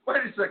 Wait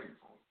a second.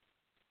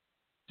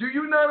 Do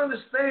you not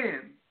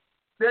understand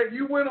that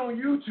you went on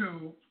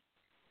YouTube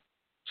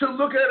to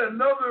look at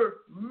another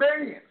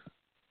man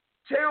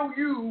tell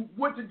you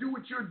what to do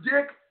with your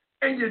dick,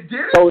 and you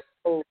did it?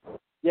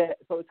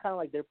 So it's kind of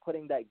like they're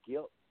putting that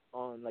guilt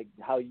on like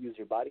how you use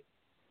your body.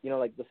 You know,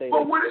 like let's say.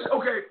 But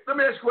okay? Let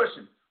me ask you a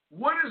question.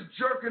 What is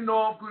jerking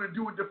off going to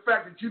do with the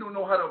fact that you don't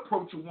know how to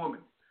approach a woman?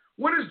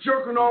 What is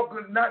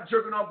not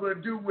jerking off going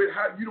to do with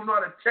how you don't know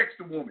how to text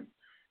a woman?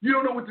 You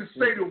don't know what to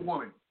say to a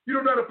woman. You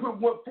don't know how to put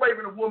what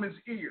flavor in a woman's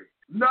ear.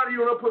 You don't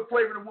know how to put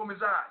flavor in a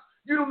woman's eyes.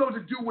 You don't know what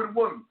to do with a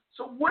woman.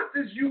 So what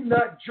does you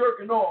not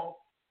jerking off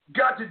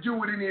got to do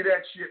with any of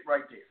that shit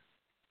right there?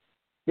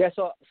 Yeah,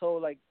 so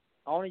like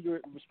I want your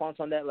response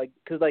on that, like,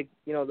 cause like,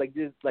 you know, like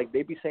this, like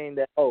they be saying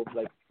that, oh,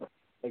 like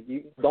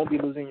you don't be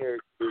losing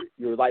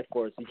your life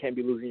force. You can't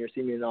be losing your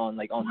semen on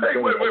like on.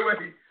 Wait.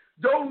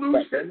 Don't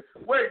lose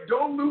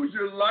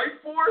your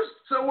life force.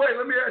 So wait,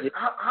 let me ask you,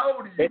 how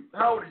old are you?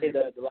 How old are you?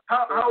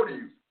 How old are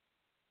you?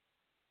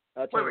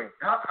 Wait.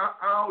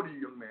 How old are you,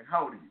 young man?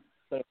 How old are you?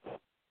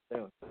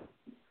 21.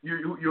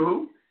 You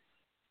who?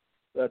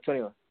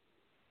 21.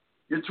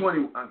 You're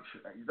 21. I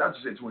thought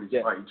you said 22.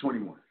 Yeah. All right, you're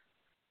 21.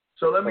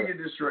 So let me get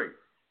this straight.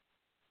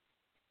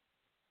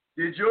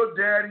 Did your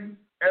daddy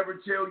ever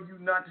tell you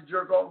not to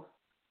jerk off?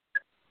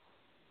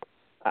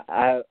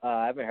 I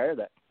haven't heard of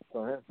that.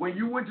 When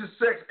you went to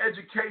sex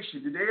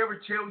education, did they ever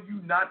tell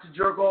you not to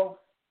jerk off?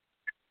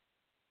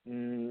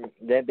 They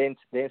didn't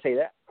say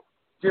that.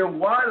 Then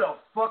why the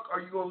fuck are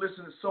you going to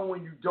listen to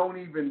someone you don't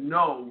even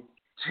know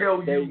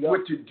tell you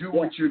what to do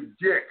with your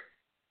dick?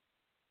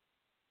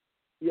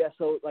 Yeah,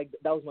 so like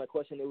that was my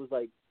question. It was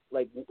like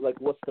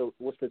what's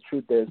the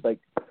truth there? It's like,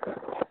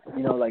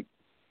 you know, like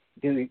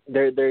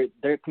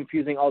they're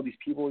confusing all these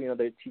people. You know,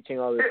 they're teaching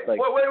all this. Like,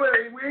 wait.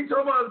 We ain't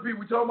talking about other people.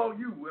 We talking about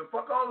you.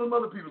 Fuck all them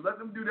other people. Let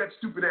them do that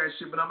stupid ass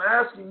shit. But I'm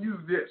asking you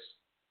this: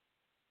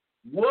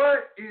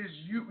 what is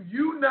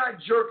you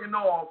not jerking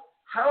off?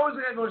 How is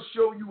that going to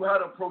show you how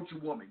to approach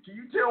a woman? Can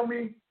you tell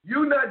me?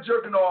 You not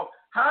jerking off.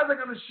 How is that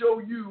going to show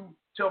you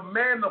to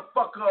man the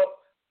fuck up,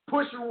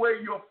 push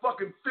away your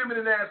fucking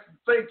feminine ass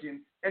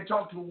thinking, and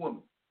talk to a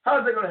woman? How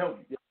is that going to help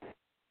you?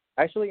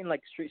 Actually, in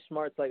like Street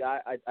Smarts, like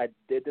I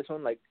did this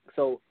one, like,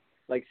 so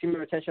like semen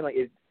retention, like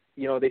it,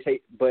 you know, they say,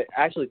 but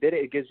actually did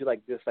it. It gives you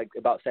like this, like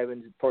about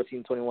 7,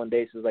 14, 21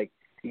 days. So like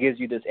it gives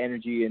you this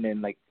energy, and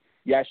then like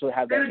you actually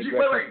have that energy.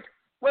 Wait.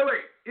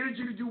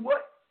 Energy to do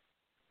what?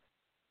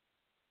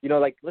 You know,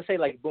 like let's say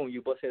like boom,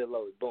 you busted a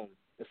load, boom.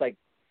 It's like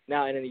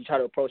now, and then you try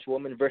to approach a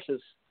woman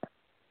versus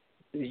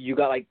you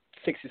got like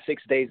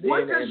 66 days in.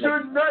 What does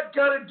your nut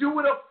got to do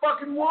with a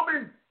fucking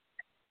woman?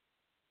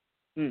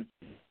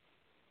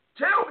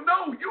 Tell me,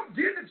 no, you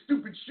did it,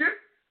 stupid shit.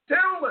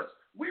 Tell us.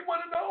 We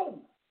want to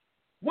know.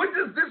 What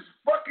does this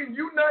fucking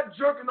you not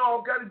jerking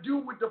off got to do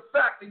with the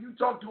fact that you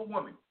talk to a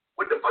woman?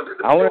 What the fuck is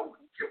it?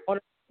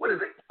 What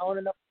is it? I want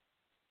to know.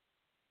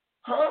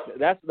 Huh?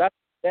 That's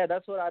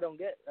what I don't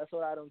get. That's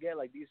what I don't get.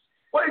 Like these,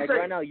 like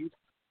right now,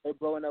 they're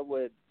blowing up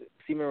with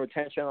semen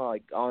retention on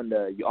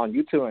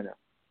YouTube right now.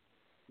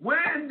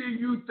 When do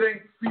you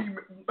think female,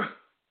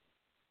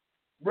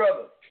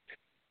 brother?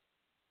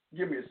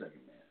 Give me a second, man.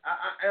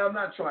 I'm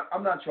not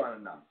trying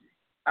to knock you.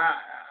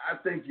 I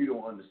think you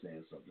don't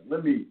understand something.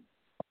 Let me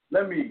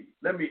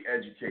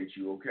educate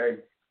you,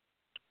 okay?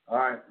 All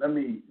right. Let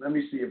me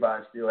see if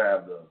I still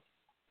have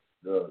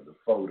the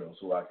photo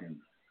so I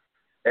can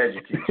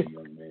educate you,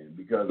 young man.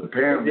 Because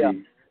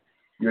apparently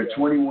You're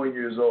 21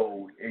 years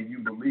old, and you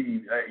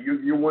believe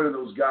you're one of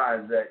those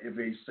guys that if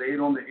they say it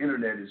on the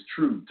internet, it's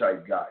true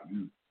type guy.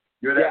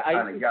 You're that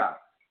kind of guy.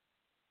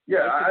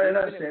 Yeah, I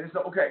understand. It's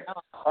okay.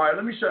 All right,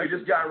 let me show you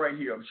this guy right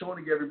here. I'm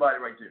showing everybody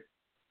right there.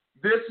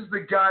 This is the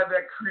guy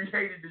that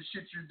created the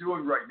shit you're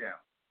doing right now.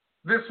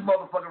 This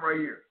motherfucker right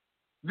here.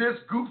 This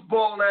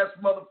goofball ass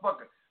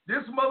motherfucker.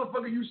 This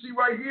motherfucker you see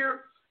right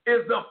here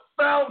is the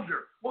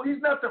founder. Well,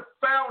 he's not the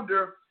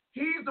founder.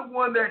 He's the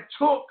one that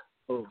took.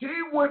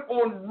 He went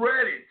on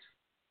Reddit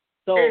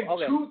in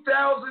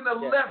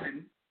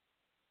 2011.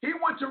 Yeah. He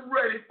went to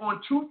Reddit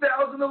on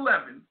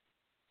 2011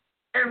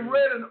 and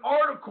read an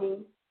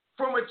article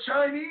from a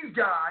Chinese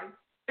guy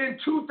in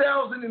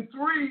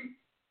 2003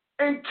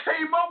 and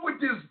came up with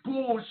this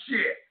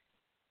bullshit.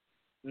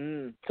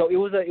 So it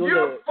was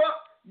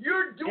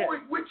you're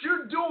doing what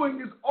you're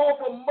doing is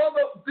off a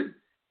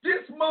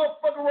this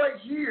motherfucker right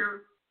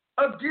here.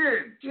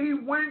 Again, he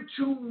went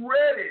to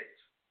Reddit.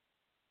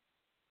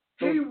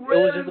 He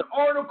read an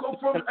article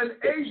from an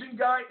Asian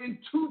guy in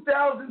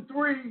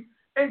 2003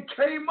 and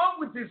came up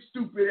with this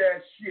stupid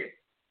ass shit.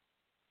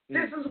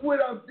 This is what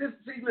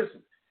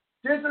listen.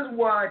 This is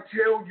why I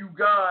tell you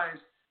guys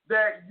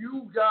that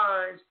you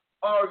guys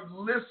are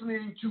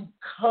listening to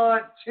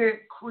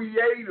content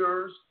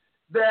creators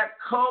that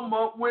come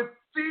up with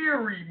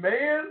theory,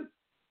 man.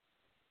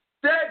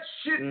 That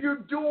shit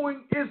you're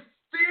doing is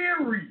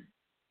theory.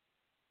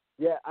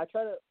 Yeah, I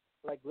try to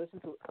listen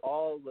to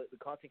all the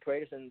content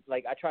creators and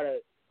I try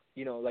to,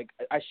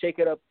 I shake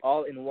it up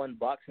all in one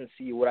box and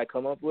see what I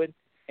come up with,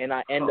 and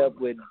I end up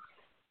with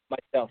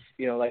myself.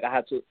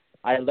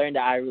 I learned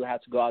that I really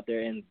have to go out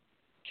there and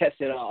test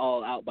it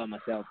all out by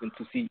myself and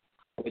to see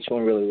which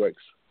one really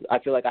works. I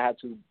feel like I have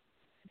to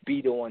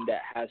be the one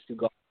that has to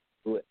go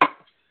through it.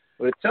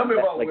 Tell me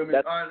about women.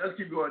 All right, let's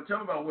keep going. Tell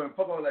me about women.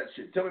 Fuck all that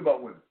shit. Tell me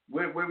about women.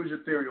 Where was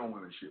your theory on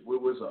women shit?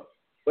 What's up?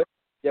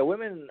 Yeah,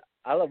 women.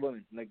 I love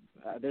women.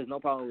 There's no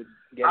problem with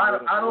getting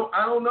women. I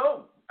don't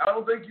know. I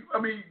don't think you. I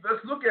mean,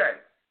 let's look at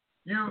it.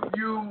 You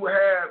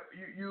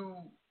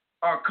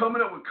are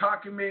coming up with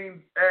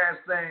cockamamie ass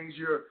things.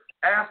 You're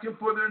asking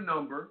for their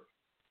number.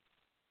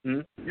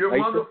 Mm-hmm. You're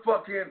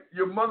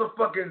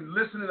motherfucking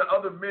listening to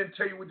other men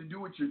tell you what to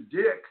do with your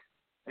dick,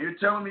 and you're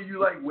telling me you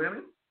like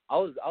women. I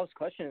was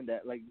questioning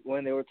that,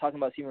 when they were talking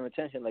about semen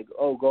retention,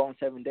 go on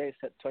 7 days,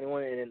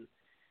 21, and then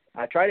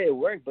I tried it, it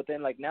worked, but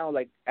then now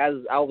as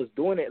I was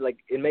doing it,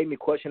 it made me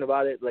question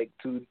about it,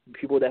 to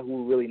people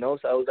who really know.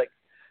 So I was like,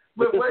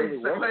 wait.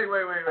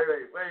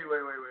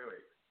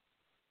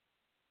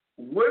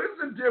 What is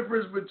the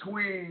difference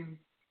between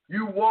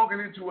you walking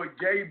into a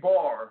gay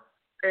bar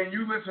and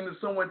you listen to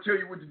someone tell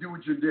you what to do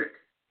with your dick?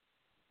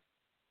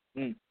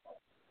 When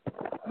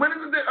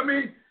is it? I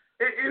mean,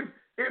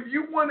 if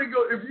you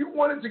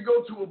wanted to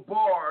go to a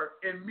bar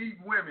and meet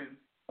women,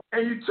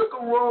 and you took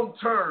a wrong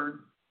turn,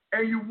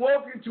 and you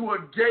walk into a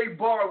gay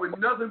bar with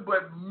nothing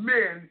but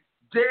men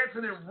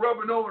dancing and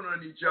rubbing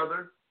on each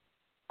other,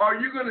 are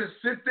you going to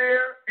sit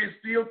there and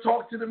still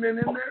talk to the men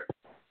in there?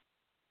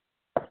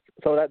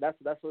 So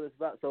that's what it's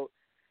about. So,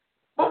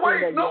 but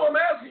wait, no, I'm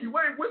asking you.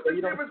 Wait, what's the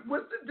difference?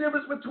 What's the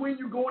difference between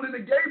you going in a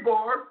gay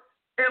bar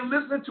and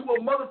listening to a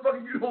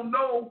motherfucker you don't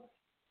know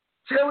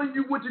telling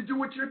you what to do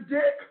with your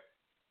dick?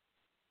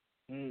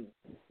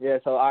 Yeah.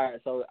 So all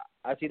right. So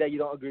I see that you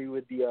don't agree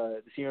with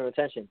the semen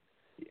retention.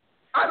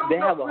 I don't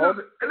know. No.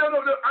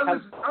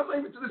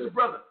 Listen,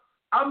 brother.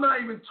 I'm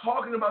not even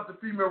talking about the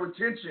female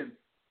retention.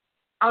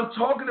 I'm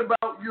talking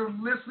about you're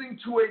listening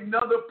to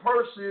another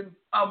person,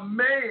 a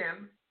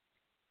man,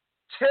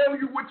 tell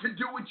you what to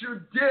do with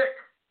your dick.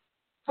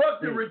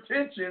 Fuck the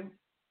retention.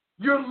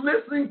 You're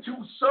listening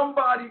to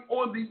somebody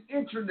on the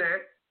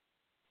internet.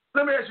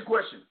 Let me ask you a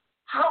question.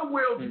 How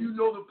well do you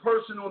know the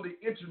person on the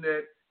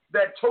internet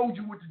that told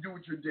you what to do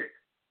with your dick?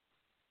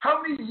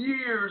 How many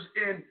years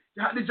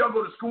did y'all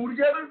go to school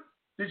together?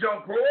 Did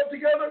y'all grow up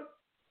together?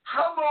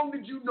 How long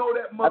did you know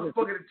that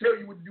motherfucker to tell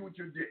you what to do with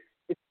your dick?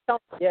 It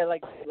sounds,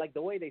 like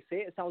the way they say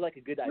it sounds like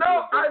a good idea.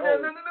 No. I'm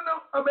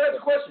asking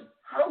a question.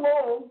 How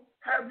long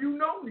have you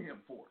known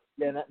him for?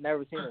 Yeah,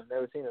 never seen him.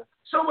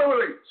 So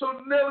wait. So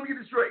now let me get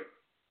this straight.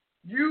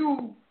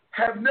 You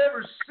have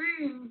never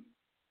seen,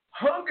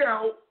 hung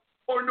out,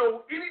 or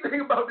know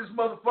anything about this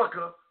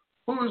motherfucker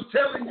who's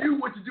telling you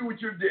what to do with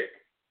your dick.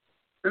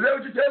 Is that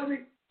what you're telling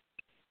me?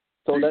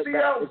 So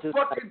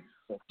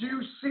do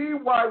you see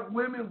why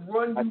women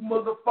run you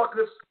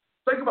motherfuckers?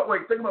 Think about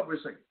it for a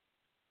second.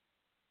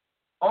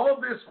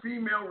 All this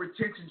female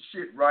retention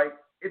shit, right?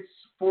 It's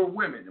for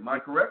women. Am I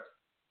correct?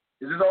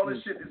 Is this all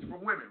this shit is for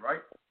women,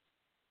 right?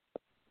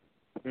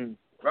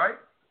 Right?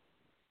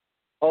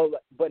 Oh,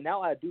 but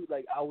now I do,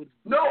 I would...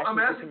 No, I'm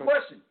asking a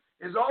question.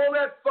 Is all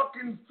that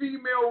fucking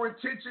female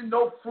retention,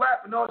 no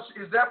flap and all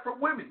shit, is that for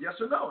women? Yes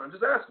or no? I'm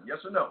just asking.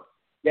 Yes or no?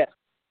 Yes.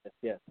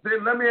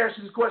 Then let me ask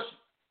you this question.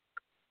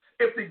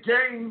 If the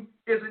game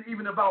isn't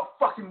even about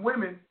fucking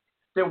women,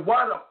 then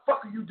why the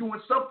fuck are you doing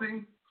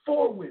something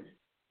for women?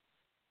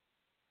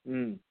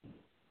 No,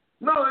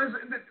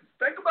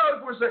 think about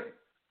it for a second.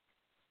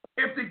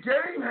 If the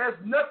game has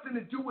nothing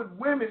to do with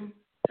women,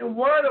 And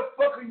why the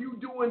fuck are you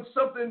doing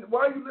something?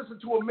 Why are you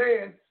listening to a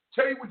man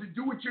tell you what to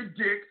do with your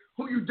dick,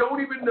 who you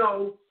don't even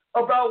know,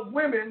 about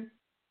women,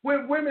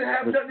 when women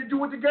have nothing to do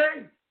with the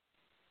game?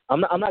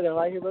 I'm not gonna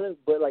lie here, brother,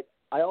 but like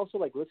I also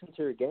like listen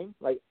to your game.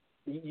 Like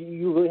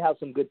you really have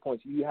some good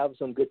points. You have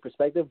some good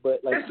perspective,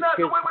 but like it's not.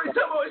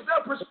 It's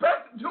not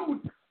perspective,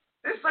 dude.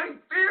 This ain't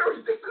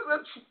theory. This is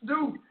a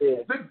dude.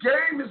 Yeah. The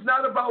game is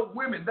not about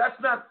women. That's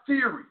not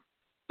theory.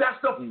 That's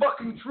the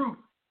fucking truth.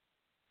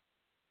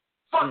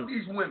 Fuck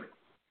these women.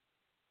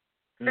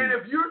 And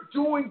if you're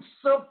doing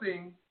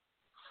something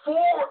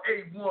for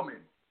a woman,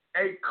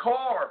 a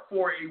car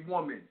for a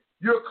woman,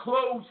 your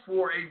clothes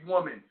for a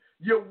woman,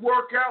 you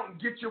work out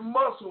and get your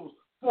muscles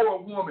for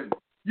a woman,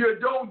 you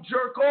don't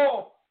jerk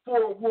off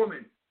for a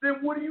woman,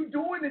 then what are you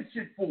doing this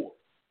shit for?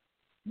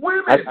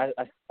 Women.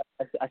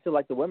 I still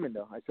like the women,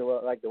 though. I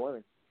still like the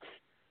women.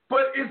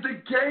 But is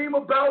the game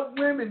about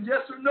women,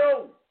 yes or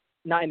no?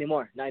 Not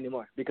anymore.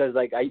 Because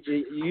like it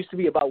used to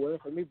be about women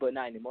for me, but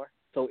not anymore.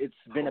 So it's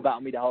been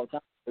about me the whole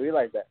time. I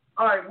realize that.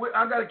 All right,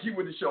 I got to keep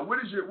with the show.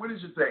 What is your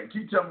thing?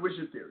 Keep telling me what's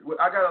your theory.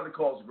 I got other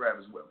calls to grab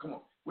as well. Come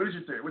on. What is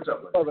your theory? What's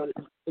up, buddy? Oh, brother,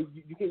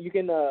 you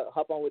can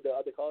hop on with the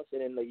other calls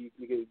and then like you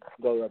can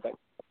go right back.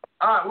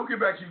 All right, we'll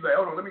get back to you later.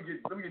 Hold on, let me get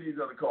these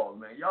other calls,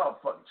 man. Y'all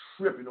fucking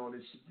tripping on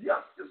this shit.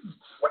 Y'all, this is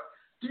what?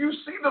 Do you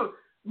see the?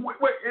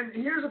 Wait, and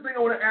here's the thing I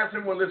want to ask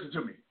everyone. Listen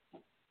to me.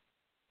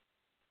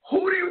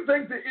 Who do you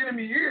think the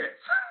enemy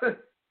is?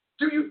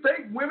 Do you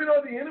think women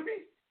are the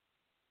enemy?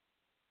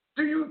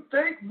 Do you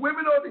think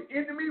women are the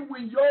enemy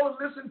when y'all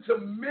listen to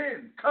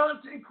men,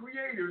 content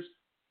creators,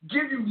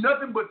 give you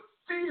nothing but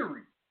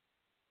theory?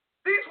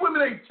 These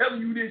women ain't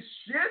telling you this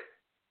shit.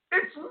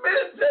 It's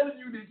men telling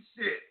you this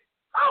shit.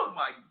 Oh,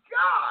 my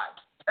God.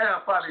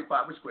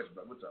 585, which question,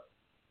 brother? What's up?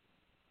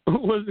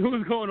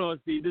 What's going on,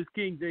 Steve? This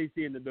King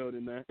JC in the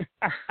building, man.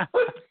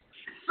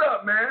 What's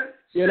up, man?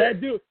 Yeah, that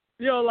dude.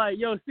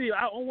 Yo, Steve,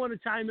 I want to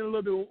chime in a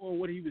little bit on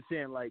what he was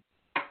saying. Like,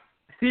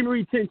 semen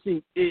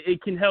retention,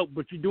 it can help,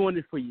 but you're doing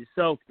it for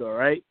yourself, though,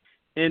 right?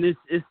 And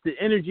it's the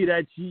energy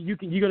that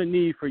you're gonna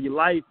need for your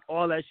life,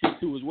 all that shit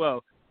too as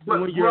well. But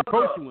when you're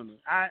approaching women,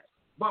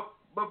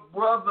 But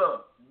brother,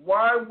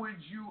 why would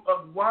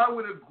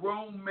a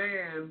grown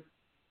man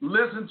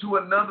listen to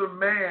another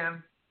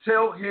man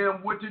tell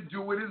him what to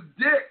do with his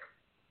dick?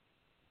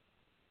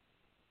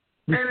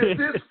 And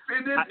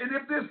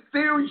if this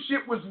theory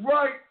shit was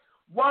right,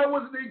 why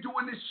wasn't they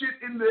doing this shit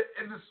in the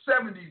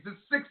 70s, the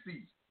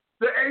 60s,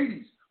 the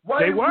 80s? Why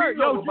they were. We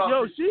know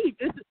about this? Sheik,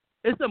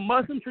 it's a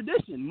Muslim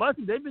tradition.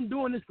 They've been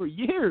doing this for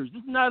years.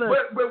 This is not a.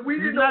 But we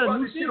didn't know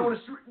about this shit on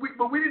the street.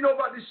 But we didn't know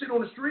about this shit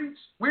on the streets.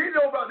 We didn't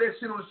know about that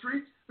shit on the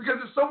streets because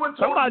if someone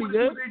told them what to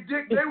do with their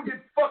dick, they would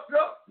get fucked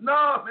up.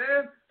 Nah,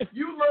 man.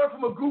 You learn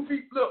from a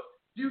goofy look.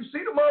 Do you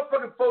see the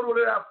motherfucking photo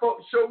that I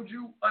showed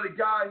you of the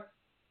guy?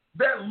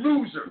 That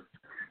loser.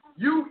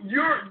 Your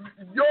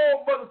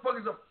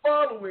motherfuckers are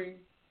following.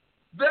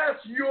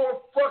 That's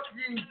your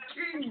fucking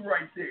king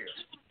right there.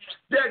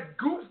 That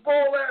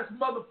goofball ass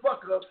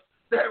motherfucker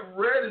that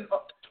read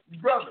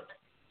brother,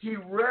 he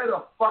read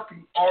a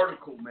fucking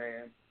article,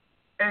 man,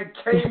 and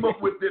came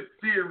up with this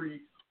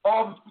theory.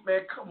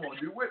 Man, come on,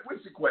 dude.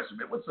 What's the question,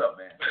 man? What's up,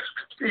 man?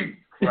 Jesus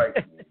Christ,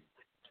 man.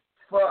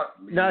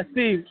 Fuck me. Now,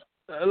 Steve,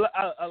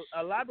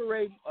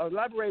 elaborate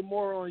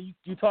more on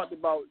you talked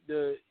about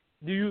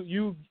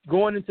you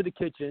going into the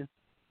kitchen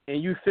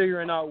and you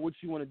figuring out what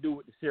you want to do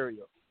with the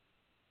cereal.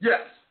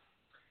 Yes.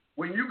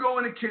 When you go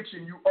in the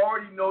kitchen, you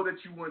already know that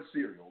you want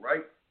cereal,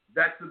 right?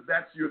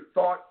 That's your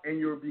thought and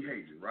your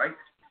behavior, right?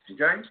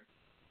 Okay?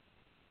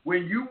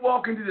 When you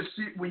walk into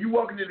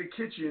the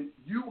kitchen,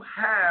 you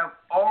have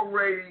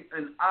already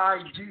an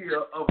idea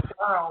of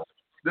how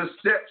the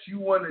steps you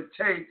want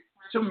to take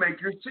to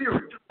make your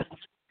cereal.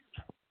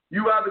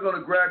 You either going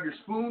to grab your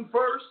spoon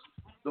first,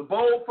 the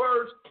bowl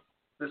first,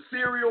 the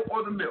cereal,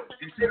 or the milk.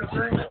 You see what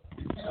I'm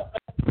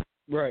saying?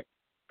 Right.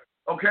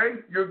 Okay?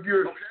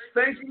 You're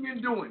thinking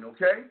and doing,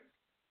 okay?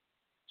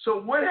 So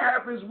what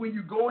happens when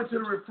you go into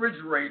the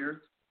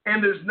refrigerator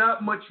and there's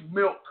not much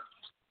milk?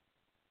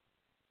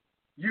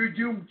 You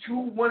do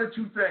one of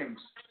two things.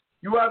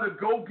 You either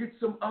go get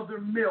some other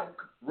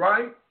milk,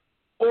 right?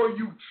 Or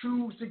you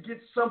choose to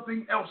get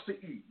something else to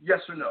eat, yes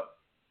or no?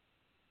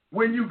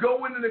 When you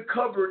go into the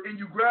cupboard and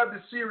you grab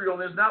the cereal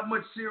and there's not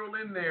much cereal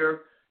in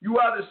there, you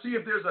either see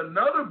if there's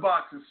another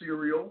box of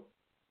cereal,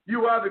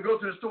 you either go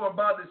to the store and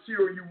buy the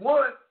cereal you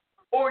want,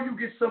 or you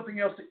get something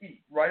else to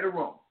eat, right or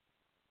wrong?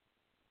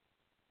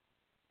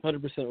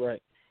 100%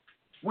 right.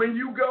 When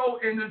you go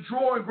in the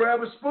drawer and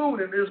grab a spoon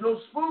and there's no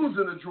spoons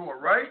in the drawer,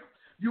 right?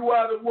 You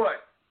either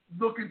what?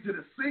 Look into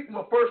the sink,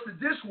 well, first the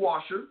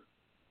dishwasher,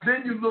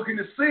 then you look in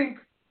the sink,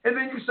 and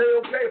then you say,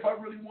 okay, if I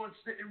really want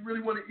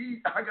to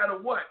eat, I got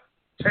to what?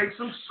 Take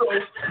some soap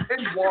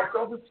and wash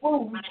off the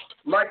spoon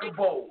like a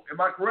bowl. Am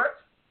I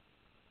correct?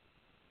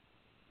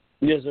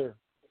 Yes, sir.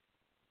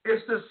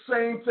 It's the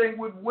same thing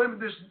with women.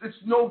 It's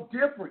no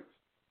different.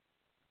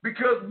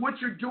 Because what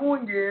you're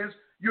doing is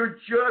you're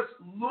just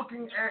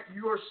looking at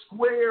your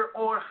square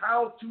on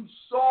how to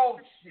solve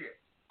shit.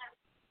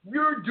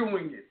 You're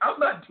doing it. I'm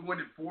not doing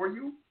it for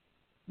you.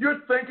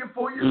 You're thinking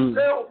for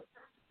yourself.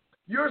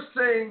 You're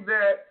saying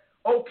that,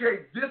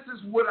 okay, this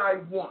is what I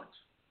want.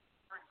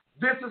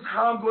 This is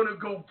how I'm going to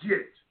go get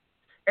it.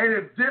 And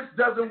if this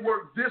doesn't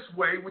work this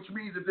way, which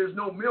means if there's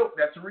no milk,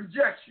 that's a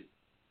rejection.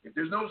 If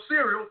there's no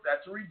cereal,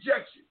 that's a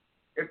rejection.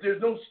 If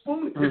there's no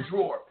spoon in the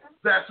drawer,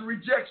 that's a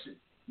rejection.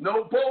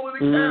 No bowl in the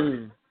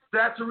cabinet,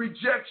 that's a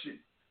rejection.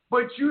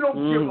 But you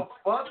don't give a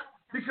fuck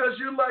because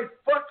you're like,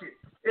 fuck it.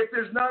 If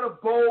there's not a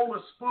bowl, a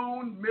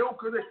spoon,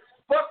 milk, or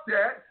fuck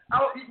that.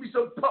 I'll eat me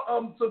some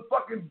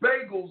fucking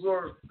bagels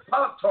or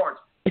Pop-Tarts.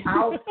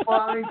 I'll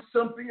find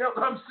something else.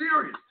 I'm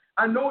serious.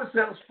 I know it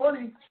sounds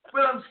funny,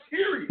 but I'm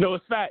serious. No,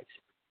 it's facts.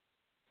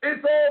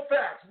 It's all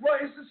facts.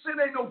 Right? It's the shit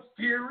ain't no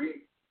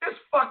theory. It's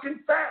fucking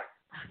fact.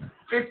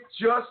 It's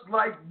just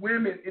like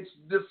women. It's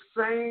the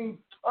same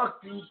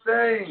fucking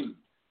thing.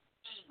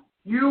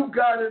 You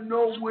got to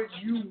know what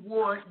you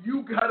want.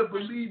 You got to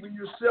believe in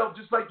yourself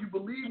just like you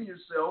believe in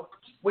yourself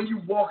when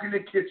you walk in the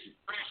kitchen.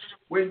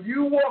 When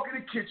you walk in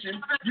the kitchen,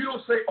 you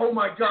don't say, oh,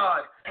 my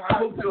God, I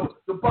hope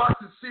the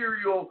box of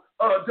cereal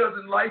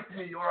doesn't like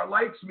me or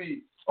likes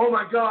me. Oh,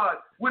 my God,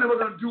 what am I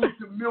going to do if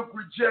the milk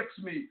rejects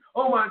me?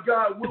 Oh, my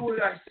God, what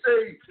would I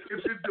say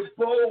if the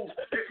bowl,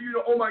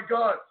 oh, my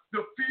God,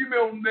 the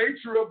female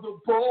nature of the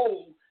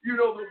bowl. The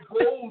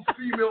bowl's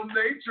female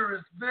nature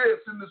is this,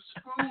 and the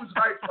spoon's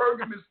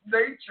hypergamous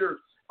nature.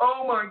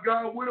 Oh, my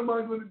God, what am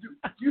I going to do?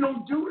 You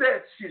don't do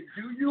that shit,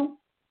 do you?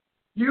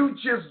 You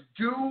just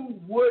do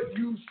what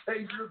you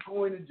say you're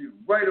going to do,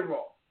 right or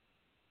wrong.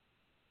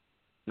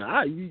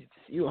 Nah, you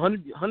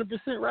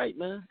 100% right,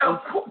 man.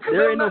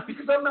 There ain't no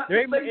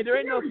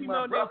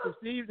female nature,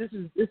 Steve. This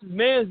is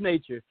man's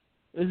nature.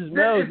 This is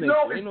male's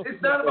nature.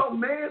 It's not about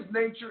man's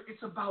nature.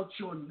 It's about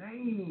your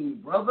name,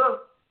 brother.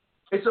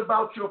 It's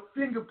about your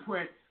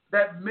fingerprint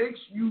that makes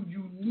you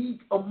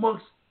unique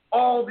amongst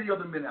all the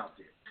other men out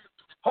there.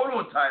 Hold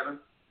on, Tyler.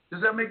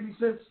 Does that make any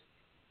sense?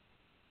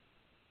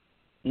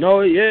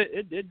 No, yeah,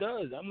 it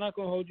does. I'm not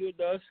gonna hold you. It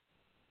does.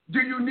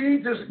 Do you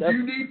need this? Do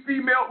you need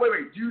female?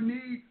 Wait. Do you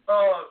need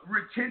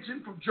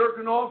retention from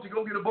jerking off to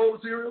go get a bowl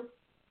of cereal?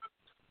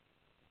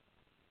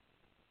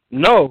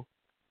 No,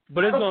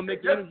 but it's gonna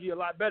make your energy a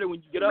lot better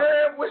when you get up.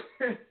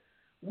 Man,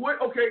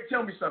 what? Okay,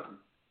 tell me something.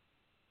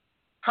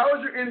 How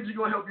is your energy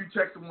gonna help you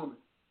text a woman?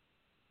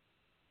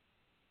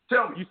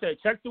 Tell me. You said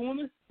check the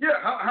woman? Yeah.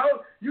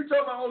 How you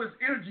talking about all this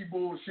energy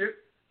bullshit?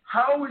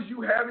 How is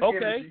you having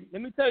energy? Okay,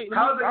 let me tell you.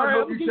 How is it gonna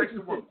help you text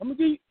a woman? I'm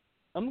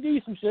gonna give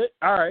you some shit.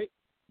 All right.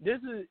 This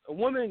is a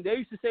woman. They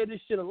used to say this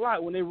shit a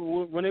lot when they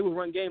would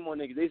run game on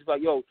niggas. They used to be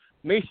like, "Yo,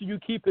 make sure you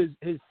keep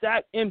his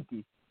sack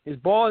empty. His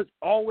ball is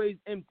always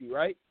empty,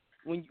 right?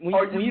 When you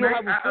don't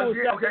have a full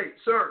sack." Okay,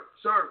 sir,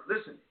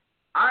 listen.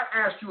 I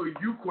asked you a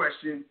you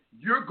question.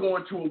 You're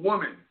going to a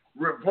woman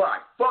reply.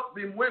 Fuck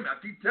them women. I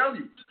keep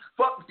telling you,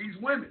 fuck these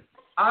women.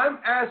 I'm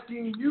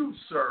asking you,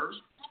 sir.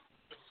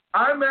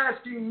 I'm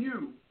asking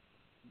you,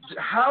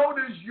 how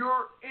does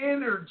your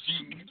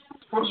energy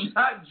from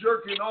not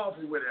jerking off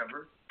or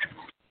whatever?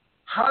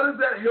 How does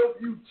that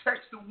help you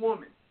text a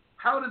woman?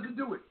 How does it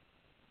do it?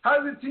 How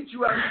does it teach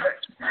you how to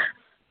text?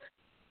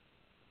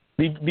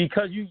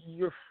 Because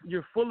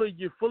you're full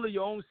of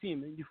your own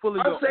semen. You're full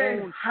of I'm your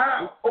saying own.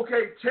 How?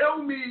 Okay,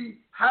 tell me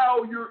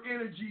how your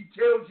energy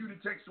tells you to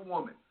text a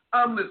woman.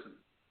 I'm listening.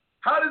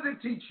 How does it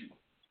teach you?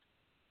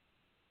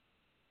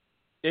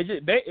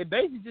 It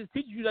basically just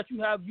teaches you that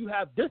you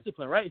have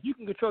discipline, right? If you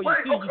can control your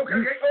semen.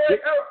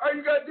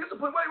 You got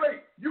discipline.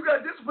 Wait. You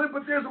got discipline,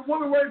 but there's a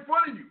woman right in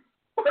front of you.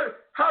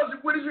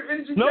 What is your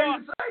energy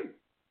telling you to say?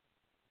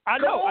 I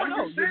know.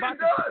 You said it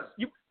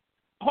does.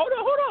 Hold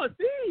on,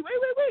 Steve.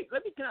 Wait.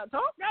 Can I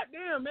talk?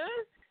 Goddamn,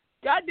 man.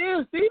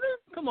 Goddamn, Steven.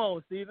 Come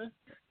on, Steven.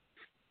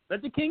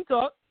 Let the king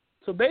talk.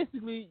 So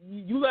basically,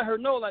 you let her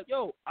know, like,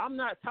 yo, I'm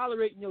not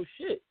tolerating your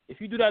shit.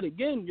 If you do that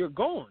again, you're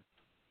gone.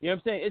 You know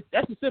what I'm saying?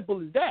 That's as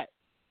simple as that.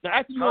 Now,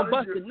 after you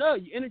bust a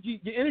nut, your energy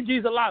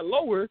is a lot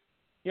lower.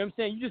 You know what I'm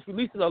saying? You just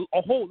released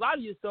a whole lot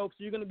of yourself, so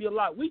you're going to be a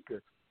lot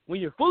weaker. When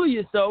you're full of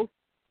yourself,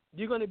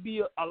 you're going to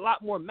be a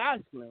lot more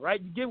masculine,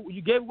 right?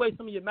 You gave away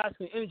some of your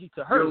masculine energy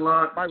to her.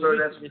 Sir,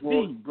 that's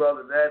bullshit,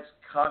 brother. That's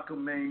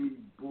cockamamie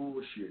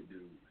bullshit,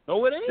 dude.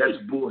 No, it ain't.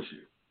 That's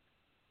bullshit.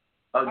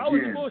 Again. How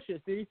is it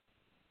bullshit, Steve?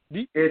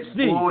 It's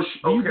Steve,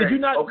 bullshit. Did you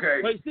not, okay.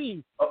 Wait,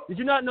 Steve, did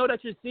you not know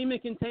that your semen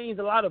contains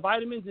a lot of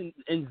vitamins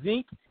and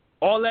zinc?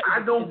 All that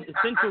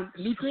essential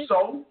nutrients?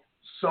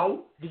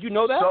 So? Did you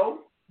know that?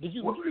 Did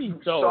you read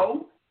so?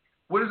 So?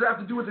 What does that have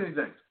to do with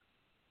anything?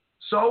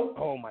 So?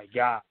 Oh, my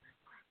God.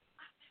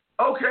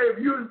 Okay, if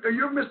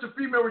you're Mr.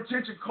 Female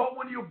Retention, call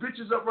one of your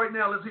bitches up right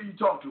now. Let's hear you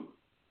talk to her.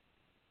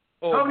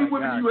 Oh, how many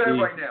women do you have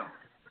right now?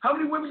 How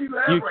many women do you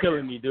have right now? You're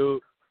killing me,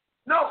 dude.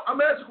 No,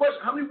 I'm asking a question.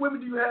 How many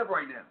women do you have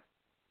right now?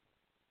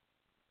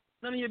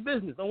 None of your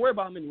business. Don't worry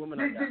about how many women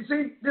I got. This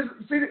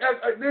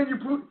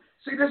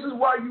is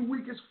why you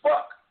weak as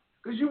fuck.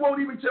 Because you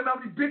won't even tell me how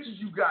many bitches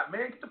you got,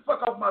 man. Get the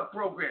fuck off my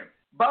program.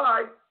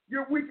 Bye.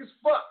 You're weak as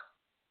fuck.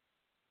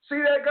 See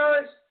that,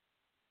 guys?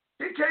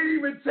 He can't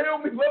even tell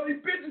me how many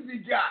bitches he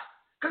got.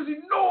 Because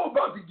you know I'm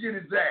about to get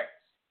his ass.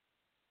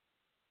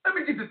 Let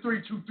me get the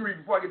 3-2-3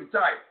 before I get the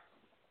title.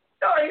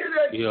 Y'all hear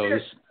that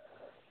shit?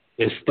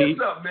 It's Steve.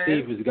 What's up, man?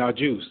 Steve has got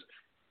juice.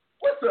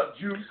 What's up,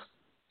 Juice?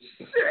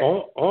 Shit.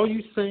 All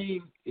you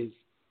saying is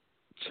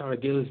trying to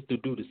get us to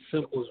do the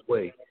simplest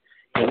way.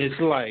 And it's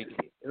like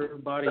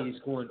everybody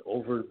is going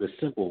over the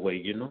simple way,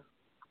 you know?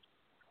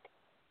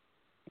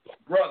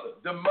 Brother,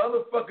 the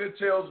motherfucker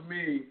tells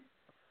me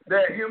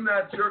that him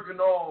not jerking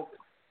off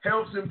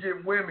helps him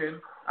get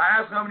women.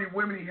 I ask how many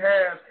women he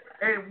has,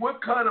 and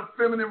what kind of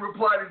feminine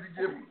reply does he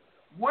give me?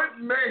 What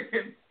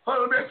man, hold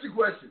on, let me ask you a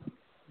question.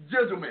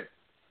 Gentlemen,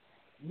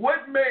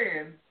 what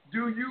man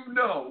do you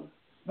know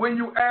when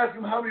you ask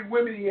him how many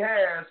women he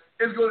has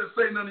is going to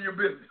say none of your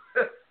business?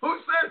 Who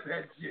says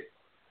that shit?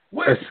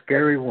 A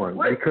scary one,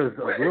 because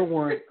a real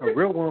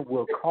one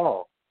will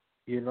call,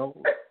 you know?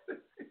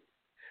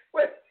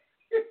 Wait.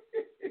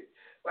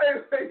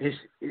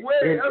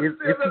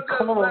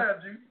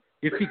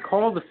 If he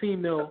called the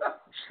female,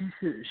 she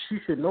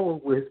should know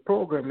what his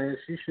program is.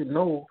 She should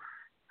know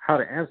how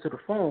to answer the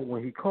phone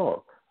when he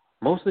called.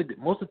 Most of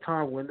the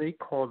time when they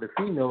call the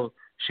female,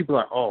 she be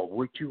like, "Oh,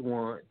 what you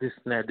want? This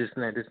and that, this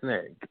and that, this and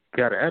that."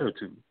 Got an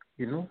attitude,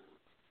 you know.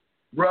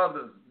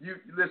 Brothers, you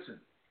listen.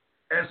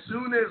 As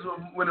soon as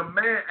when a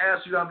man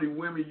asks you how many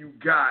women you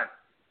got,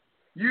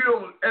 you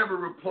don't ever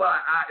reply,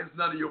 "It's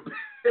none of your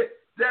business."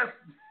 That's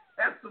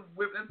some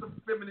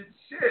feminine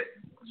shit.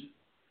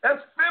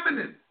 That's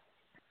feminine.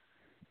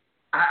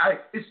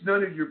 It's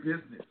none of your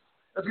business.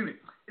 Excuse me.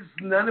 It's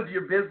none of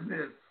your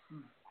business.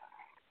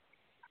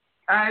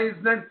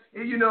 It's none.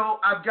 You know,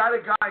 I've got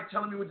a guy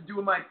telling me what to do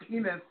with my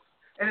penis,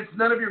 and it's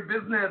none of your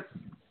business.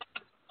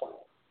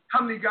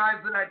 How many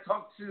guys did I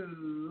talk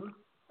to?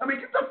 I mean,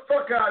 get the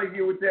fuck out of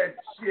here with that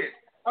shit.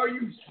 Are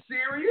you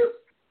serious?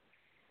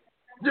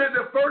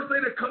 The first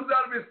thing that comes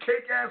out of his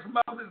cake-ass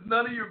mouth is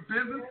none of your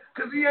business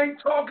because he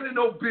ain't talking to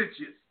no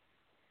bitches.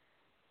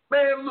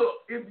 Man,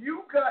 look, if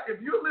you're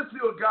listening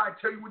to a guy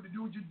tell you what to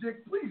do with your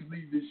dick, please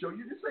leave this show.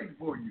 This ain't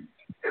for you.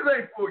 This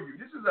ain't for you.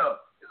 This is a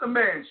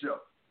man show.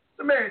 It's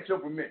a man show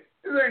for men.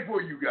 This ain't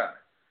for you guys.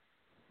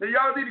 Now,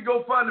 y'all need to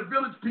go find the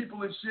village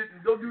people and shit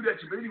and go do that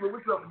shit. But anyway,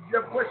 what's up? Do you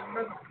have a question,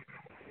 man?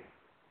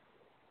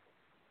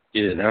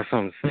 Yeah, that's what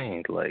I'm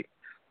saying. Like,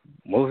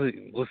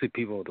 mostly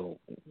people don't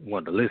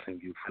want to listen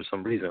to you for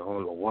some reason. I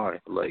don't know why.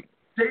 Like,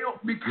 they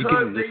don't,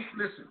 because they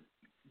listen.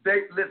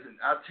 Listen,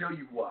 I'll tell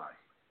you why.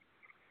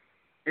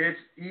 It's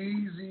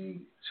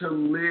easy to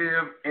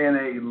live in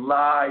a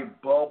lie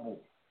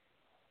bubble.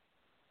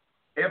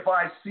 If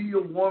I see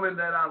a woman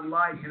that I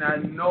like and I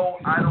know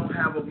I don't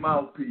have a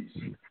mouthpiece,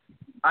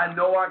 I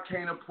know I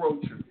can't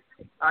approach her,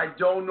 I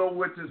don't know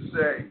what to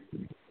say,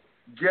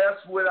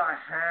 guess what I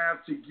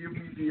have to give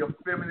me the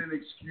effeminate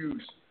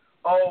excuse?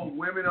 Oh,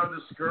 women are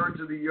the scourge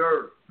of the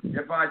earth.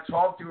 If I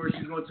talk to her,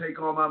 she's going to take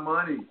all my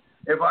money.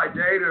 If I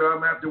date her, I'm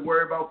going to have to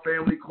worry about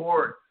family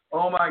court.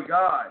 Oh, my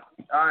God.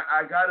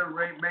 I got to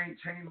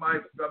maintain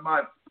my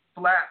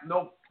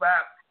no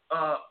fat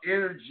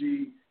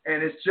energy,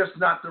 and it's just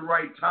not the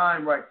right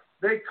time, right?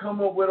 They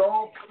come up with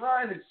all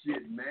kind of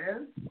shit,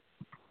 man.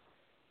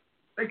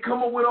 They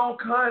come up with all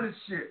kind of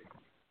shit.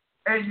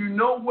 And you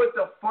know what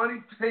the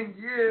funny thing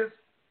is?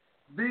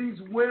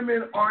 These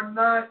women are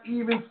not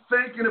even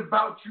thinking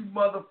about you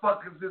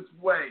motherfuckers this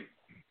way.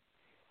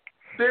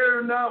 There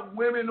are not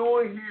women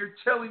on here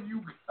telling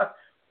you,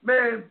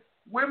 man,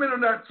 women are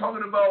not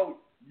talking about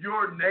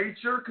your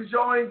nature because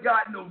y'all ain't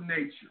got no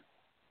nature.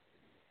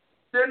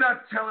 They're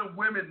not telling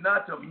women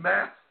not to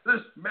masturbate.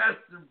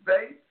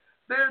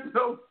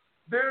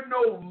 There are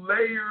no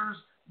layers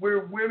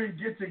where women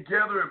get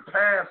together and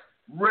pass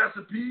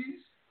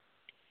recipes.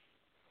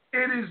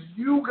 It is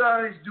you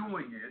guys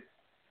doing it,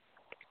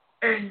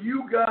 and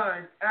you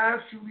guys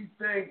actually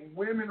think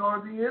women are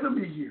the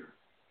enemy here.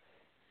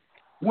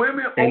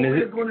 Women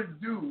only are going to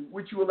do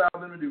what you allow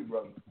them to do,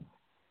 brother.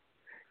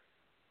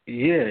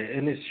 Yeah,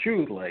 and it's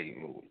true. Like,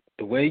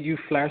 the way you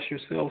flash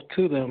yourself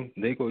to them,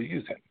 they go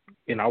use it.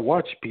 And I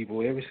watch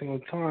people every single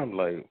time,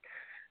 like,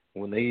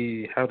 when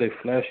they have their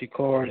flashy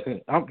cars.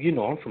 And I'm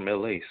from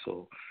LA,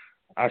 so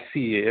I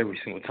see it every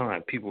single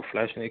time. People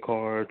flashing their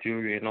car,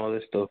 jewelry, and all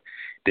that stuff.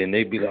 Then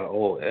they be like,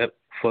 "Oh,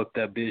 fuck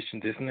that bitch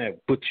and this and that."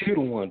 But you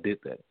the one did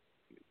that.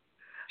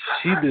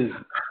 She does.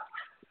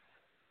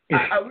 We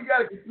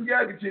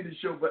gotta continue the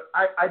show, but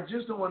I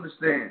just don't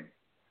understand.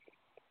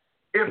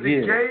 If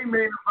the game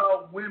ain't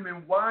about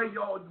women, why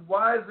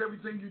is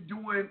everything you're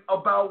doing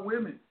about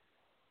women?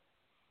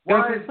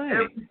 Why is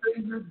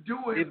everything you're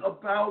doing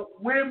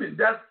about women?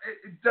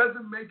 It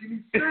doesn't make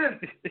any sense.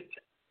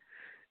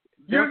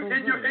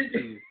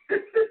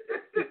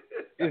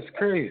 It's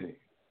crazy.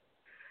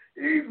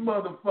 These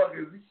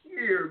motherfuckers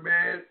here,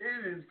 man,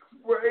 it is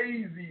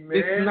crazy, man.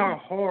 It's not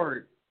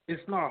hard.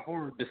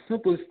 The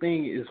simplest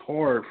thing is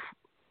hard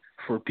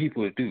for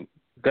people to do.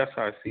 That's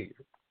how I see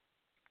it.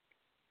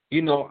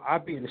 You know, I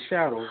be in the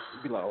shadows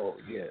and be like, "Oh,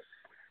 yeah."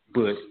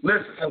 But listen,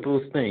 the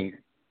simplest thing.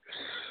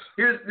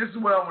 This is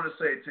what I want to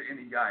say to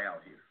any guy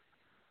out here.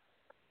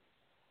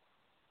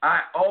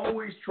 I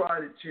always try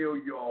to tell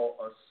y'all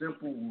a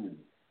simple rule.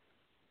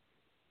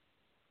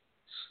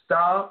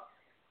 Stop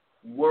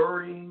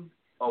worrying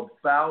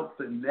about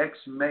the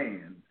next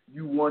man.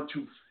 You want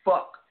to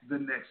fuck the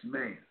next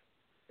man.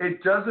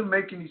 It doesn't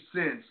make any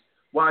sense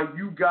why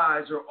you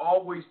guys are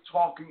always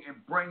talking and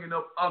bringing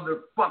up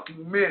other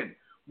fucking men.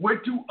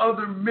 What do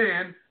other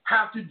men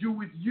have to do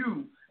with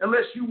you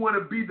unless you want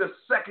to be the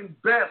second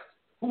best,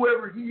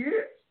 whoever he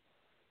is?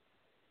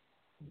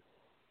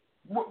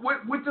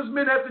 What does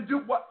men have to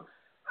do?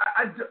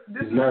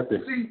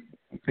 Nothing. See,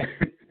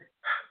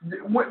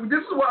 this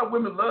is why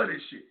women love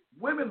this shit.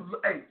 Women,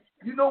 hey,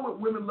 you know what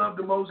women love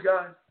the most,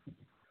 guys?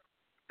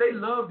 They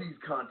love these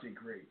content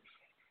creators.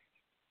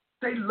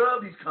 They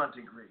love these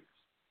content creators.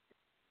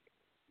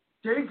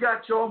 They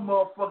got y'all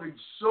motherfuckers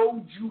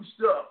so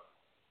juiced up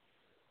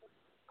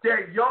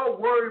that y'all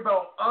worry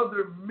about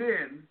other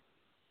men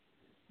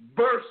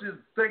versus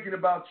thinking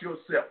about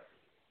yourself.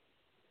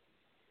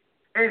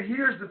 And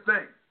here's the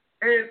thing.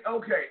 And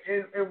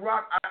okay, and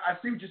Rock, I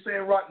see what you're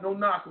saying, Rock. No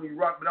knock on you,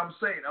 Rock, but I'm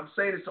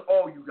saying this to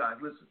all you guys.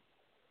 Listen.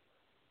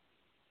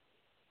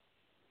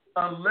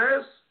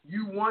 Unless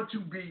you want to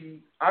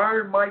be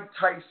Iron Mike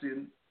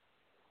Tyson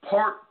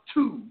Part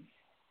 2,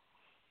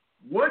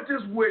 what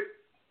does what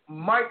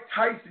Mike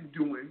Tyson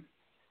doing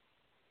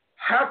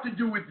have to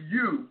do with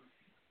you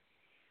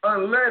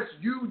unless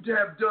you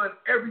have done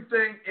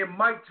everything in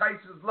Mike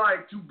Tyson's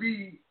life to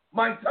be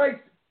Mike Tyson?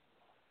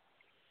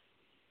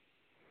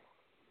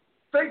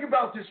 Think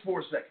about this for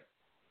a second.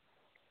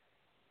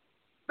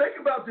 Think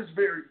about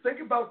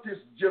this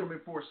gentleman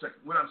for a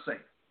second, what I'm saying.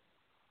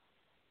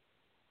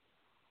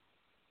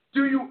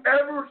 Do you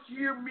ever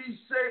hear me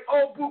say,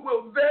 oh, but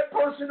well, that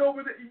person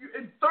over there,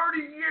 in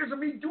 30 years of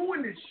me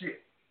doing this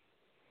shit,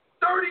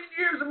 30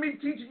 years of me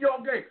teaching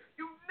y'all game,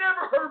 you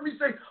never heard me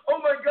say, oh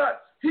my God,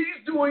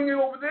 he's doing it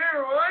over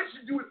there, or I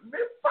should do it.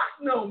 Man, fuck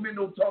no, men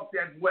don't talk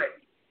that way.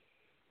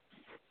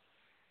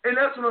 And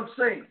that's what I'm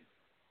saying.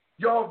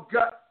 Y'all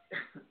got,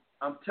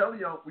 I'm telling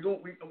y'all, we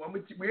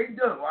ain't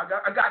done.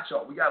 I got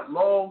y'all. We got a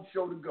long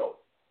show to go.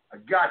 I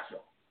got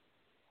y'all.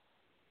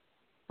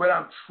 But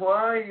I'm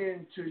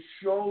trying to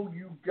show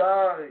you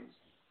guys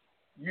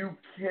you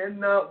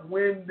cannot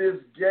win this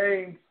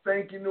game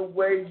thinking the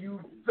way you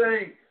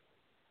think,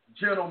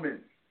 gentlemen.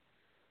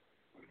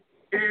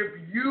 If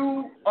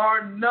you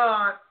are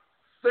not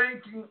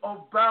thinking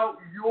about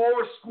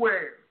your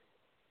square,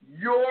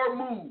 your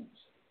moves,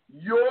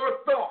 your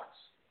thoughts,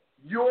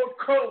 your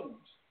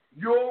codes,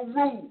 your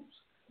rules,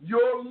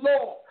 your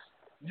laws,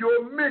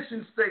 your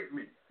mission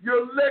statement,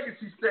 your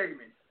legacy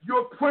statement,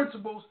 your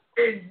principles,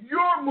 and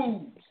your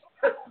moves,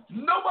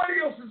 nobody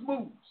else's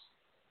moves,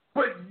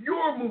 but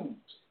your moves,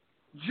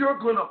 you're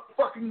going to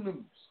fucking lose.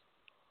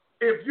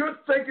 If you're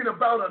thinking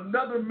about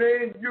another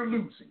man, you're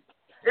losing.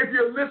 If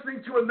you're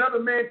listening to another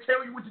man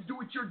tell you what to do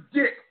with your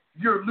dick,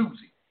 you're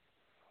losing.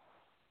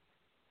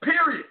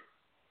 Period.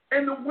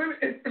 And the women,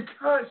 and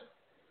guys,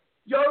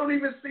 y'all don't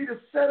even see the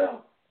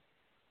setup.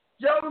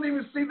 Y'all don't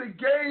even see the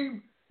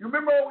game. You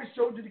remember I always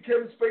showed you the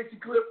Kevin Spacey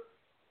clip?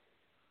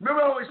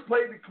 Remember I always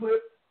played the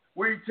clip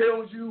where he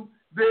tells you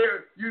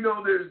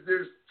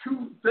there's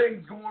two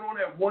things going on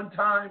at one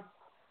time?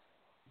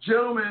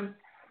 Gentlemen,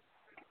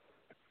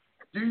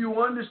 do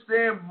you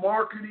understand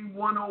marketing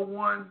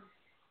 101?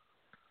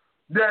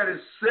 That is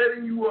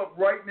setting you up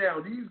right now.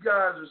 These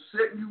guys are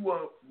setting you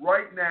up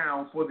right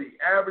now for the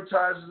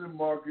advertisers and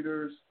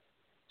marketers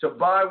to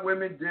buy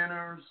women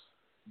dinners,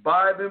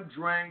 buy them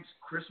drinks.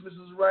 Christmas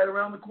is right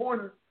around the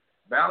corner.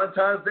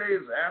 Valentine's Day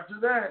is after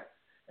that.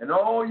 And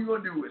all you're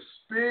going to do is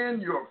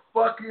spend your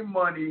fucking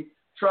money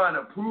trying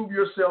to prove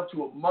yourself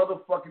to a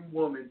motherfucking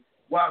woman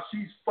while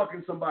she's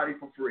fucking somebody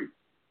for free.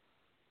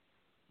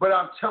 But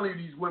I'm telling you,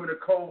 these women are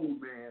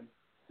cold, man.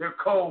 They're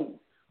cold.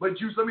 But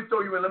Juice, let me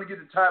throw you in. Let me get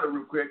the title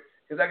real quick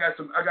because I got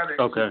some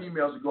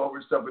emails to go over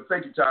and stuff. But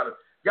thank you, Tyler.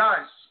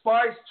 Guys,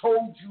 Spice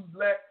told you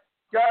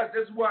guys,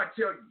 this is what I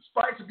tell you.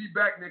 Spice will be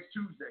back next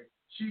Tuesday.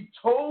 She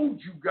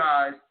told you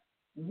guys,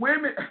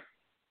 women.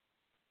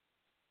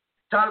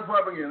 Tyler,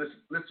 before I bring you in,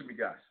 listen to me,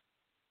 guys.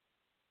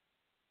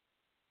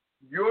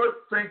 You're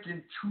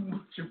thinking too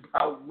much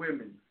about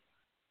women,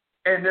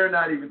 and they're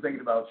not even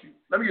thinking about you.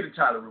 Let me get to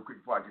Tyler real quick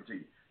before I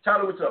continue.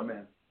 Tyler, what's up,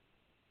 man?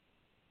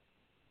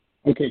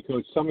 Okay,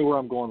 Coach, tell me where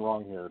I'm going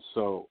wrong here.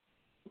 So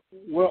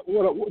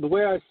the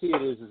way I see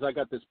it is I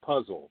got this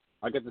puzzle.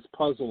 I got this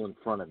puzzle in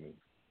front of me,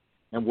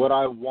 and what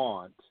I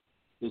want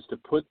is to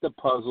put the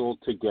puzzle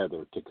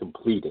together to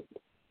complete it.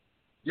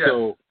 Yes.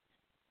 So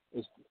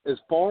as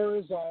far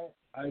as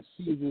I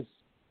see this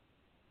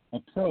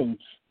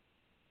approach,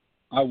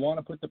 I want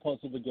to put the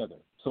puzzle together.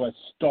 So I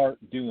start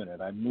doing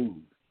it. I move.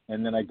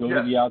 And then I go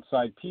to the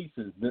outside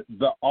pieces.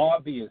 The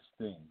obvious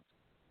things.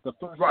 The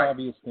first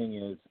obvious thing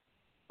is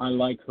I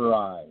like her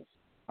eyes.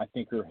 I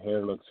think her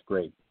hair looks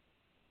great.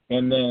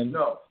 And then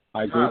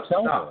I go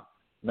tell her.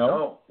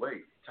 No,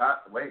 wait,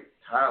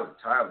 Tyler,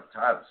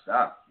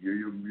 stop.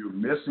 You're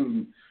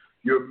missing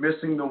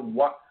the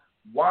what.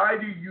 Why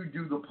do you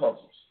do the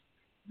puzzles?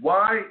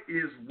 Why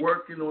is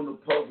working on the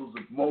puzzles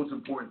the most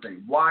important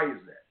thing? Why is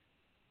that?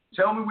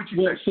 Tell me what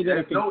you think. So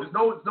that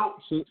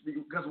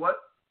because what?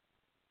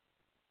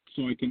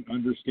 So I can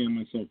understand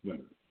myself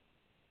better.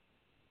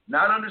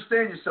 Not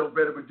understand yourself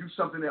better, but do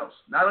something else.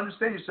 Not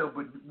understand yourself,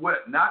 but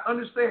what? Not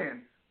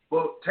understand,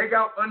 but take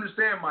out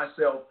understand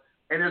myself,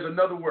 and there's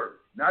another word.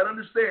 Not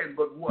understand,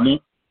 but what?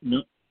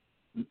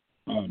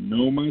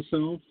 Know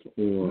myself,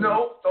 or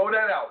no, throw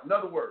that out.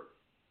 Another word.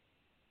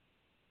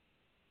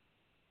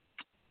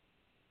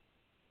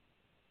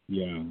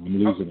 Yeah, I'm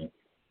losing it.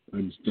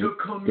 To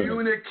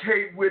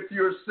communicate with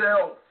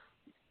yourself.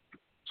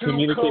 To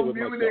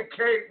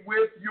communicate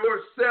with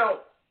yourself.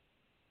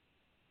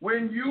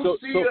 When you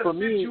see a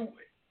situation,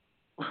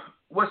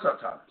 what's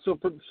up, Tyler?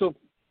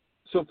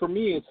 So for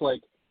me, it's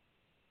like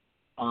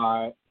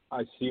I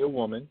see a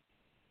woman,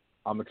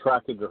 I'm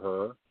attracted to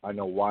her. I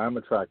know why I'm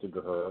attracted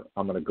to her.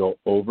 I'm going to go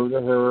over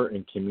to her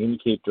and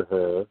communicate to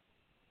her.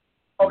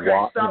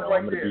 Okay, stop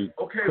right there.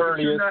 Okay, but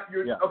you're not.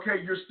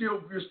 Okay, you're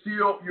still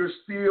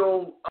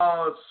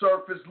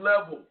surface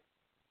level.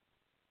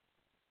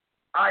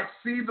 I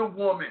see the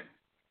woman.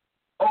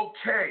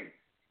 Okay,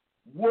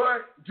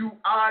 what do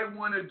I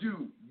want to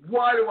do?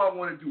 Why do I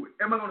want to do it?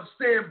 Am I going to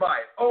stand by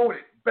it, own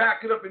it,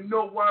 back it up, and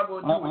know why I'm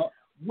going to do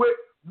it?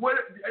 What?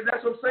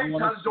 That's what I'm saying,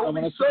 Tyler. Don't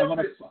be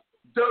surface.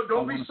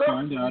 Don't be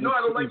surface. You know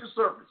I don't like the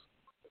surface.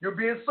 You're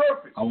being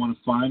surface. I want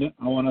to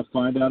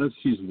find out if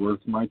she's worth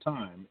my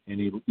time. There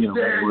you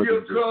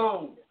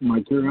go.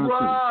 My curiosity.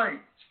 Right.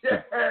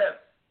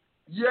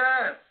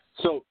 Yes.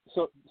 So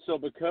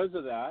because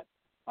of that,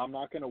 I'm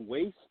not going to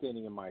waste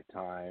any of my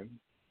time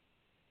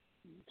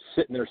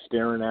sitting there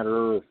staring at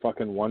her or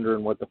fucking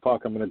wondering what the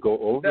fuck I'm going to go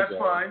over. That's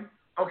fine.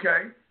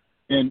 Okay.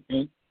 And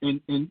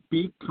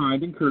be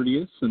kind and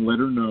courteous and let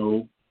her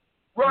know.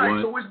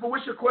 Right. What, so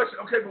what's your question?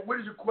 Okay, but what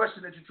is your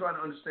question that you're trying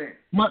to understand?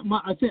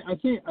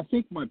 I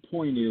think my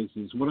point is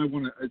what I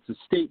want to. It's a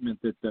statement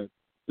that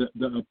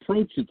the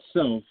approach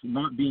itself,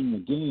 not being a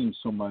game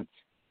so much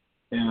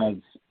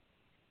as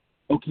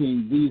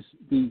okay,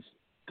 these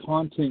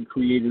content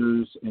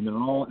creators and they're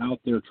all out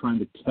there trying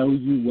to tell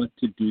you what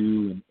to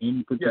do in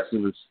any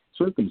particular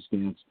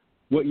circumstance.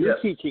 What you're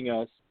teaching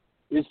us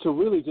is to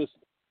really just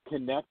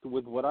connect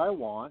with what I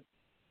want,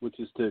 which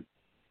is to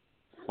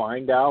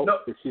find out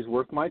if she's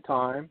worth my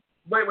time.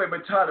 But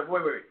Tyler,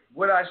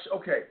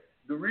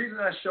 the reason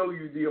I show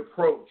you the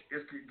approach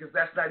is because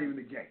that's not even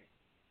the game.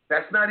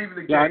 That's not even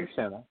the game. Yeah, I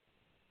understand that.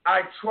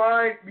 I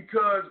try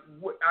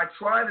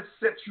to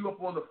set you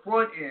up on the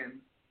front end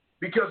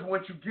because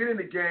once you get in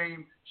the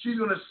game, she's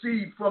going to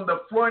see from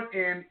the front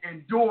end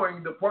and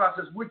during the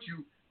process with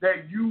you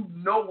that you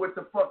know what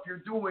the fuck you're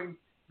doing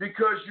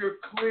because you're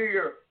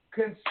clear,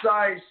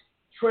 concise,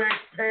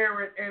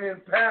 transparent, and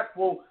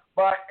impactful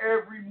by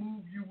every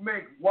move you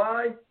make.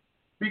 Why?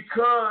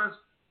 Because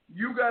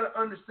you got to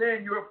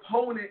understand your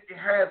opponent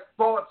has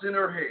thoughts in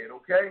her head,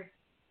 okay?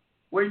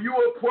 When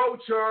you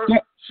approach her,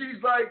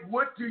 she's like,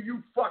 what do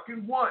you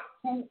fucking want?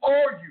 Who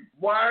are you?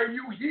 Why are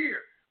you here?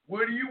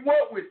 What do you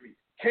want with me?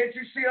 Can't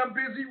you see I'm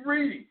busy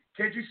reading?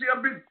 Can't you see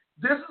I'm busy?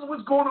 This is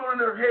what's going on in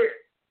her head.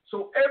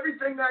 So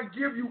everything I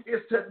give you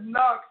is to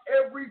knock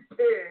every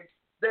peg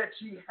that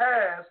she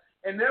has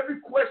and every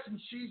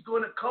question she's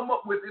going to come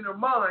up with in her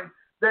mind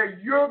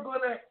that you're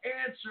going to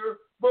answer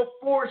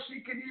before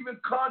she can even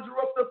conjure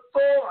up the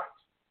thought.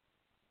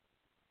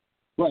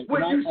 Right.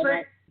 What you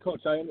say?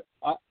 Coach,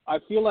 I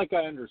feel like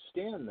I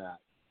understand that,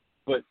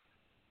 but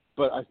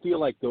I feel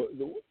like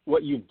the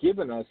what you've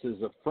given us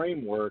is a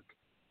framework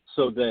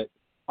so that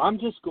I'm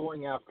just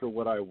going after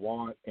what I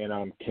want and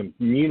I'm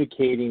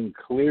communicating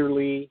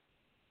clearly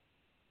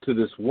to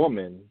this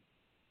woman.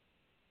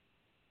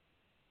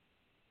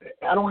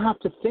 I don't have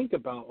to think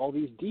about all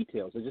these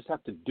details. I just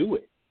have to do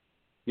it.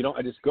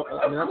 I just go.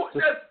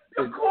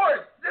 Of course,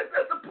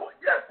 that's the point.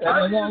 Yes,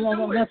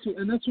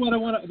 and that's what I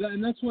want to.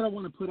 And that's what I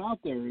want to put out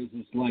there is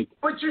like.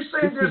 But you're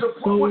saying there's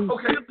a point.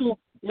 Okay. Simple.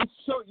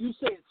 You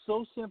say it's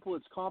so simple,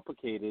 it's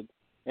complicated,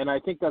 and I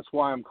think that's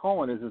why I'm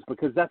calling is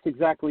because that's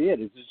exactly it.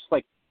 It's just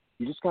like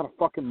you just gotta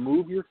fucking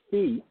move your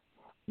feet,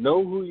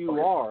 know who you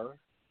are,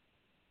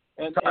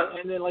 and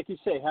then like you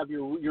say, have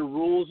your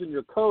rules and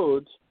your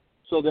codes,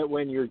 so that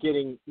when you're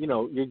getting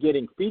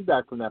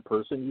feedback from that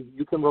person,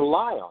 you can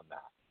rely on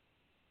that.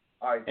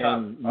 All right,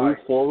 and move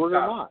forward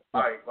or not.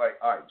 All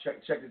right.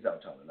 Check this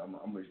out, Tyler. I'm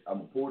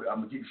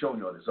gonna keep showing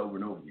you all this over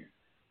and over again.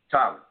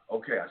 Tyler,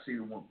 okay, I see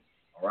the woman.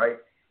 All right.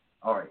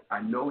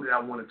 I know that I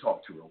want to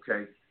talk to her.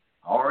 Okay,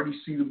 I already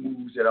see the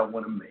moves that I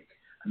want to make.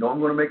 I know I'm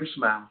going to make her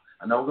smile.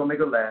 I know I'm going to make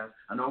her laugh.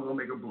 I know I'm going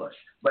to make her blush.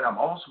 But I'm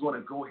also going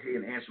to go ahead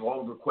and answer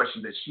all of the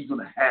questions that she's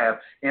going to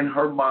have in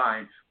her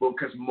mind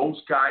because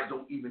most guys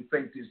don't even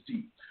think this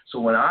deep.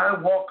 So when I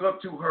walk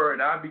up to her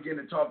and I begin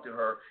to talk to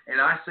her and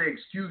I say,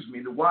 excuse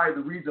me, the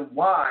reason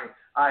why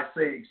I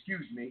say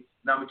excuse me,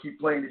 and I'm going to keep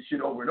playing this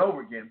shit over and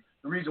over again,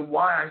 the reason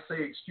why I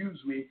say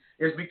excuse me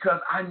is because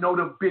I know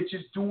the bitch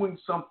is doing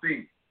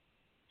something.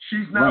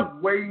 She's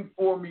not waiting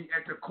for me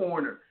at the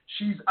corner.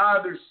 She's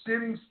either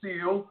sitting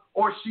still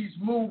or she's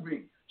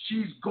moving.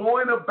 She's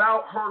going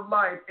about her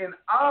life, and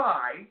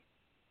I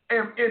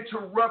am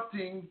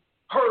interrupting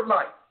her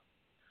life.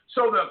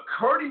 So the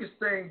courteous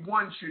thing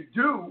one should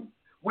do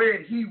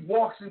when he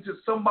walks into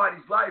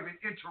somebody's life and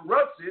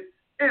interrupts it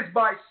is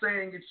by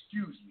saying,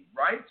 excuse me,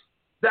 right?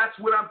 That's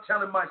what I'm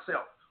telling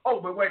myself. Oh,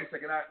 but wait a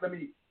second. Let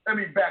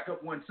me back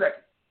up 1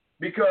 second.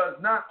 Because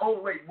not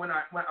only,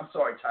 I'm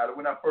sorry, Tyler,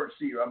 when I first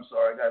see her, I'm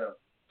sorry, I got to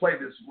play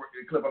this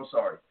clip, I'm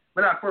sorry.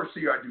 When I first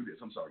see her, I do this.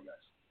 I'm sorry, guys.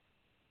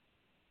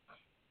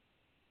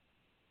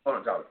 Hold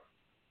on, Tyler.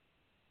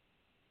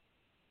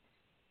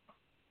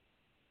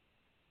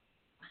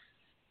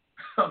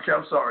 Okay,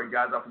 I'm sorry,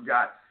 guys, I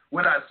forgot.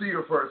 When I see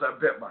her first, I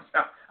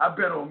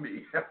bet on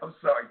me. I'm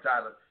sorry,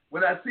 Tyler.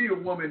 When I see a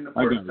woman the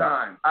first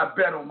time, I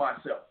bet on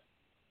myself.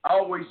 I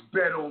always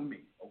bet on me,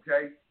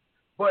 okay?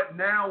 But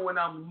now when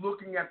I'm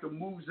looking at the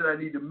moves that I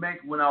need to make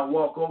when I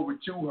walk over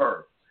to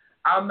her,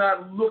 I'm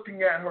not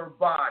looking at her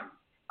body.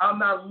 I'm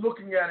not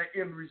looking at an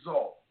end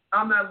result.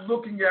 I'm not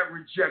looking at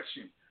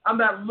rejection. I'm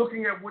not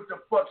looking at what the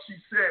fuck she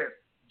says.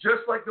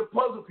 Just like the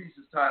puzzle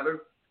pieces, Tyler,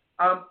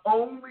 I'm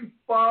only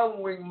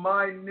following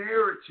my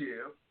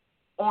narrative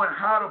on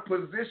how to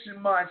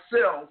position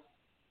myself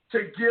to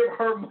give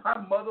her my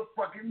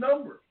motherfucking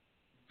number.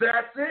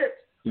 That's it.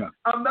 Yeah.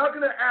 I'm not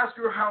going to ask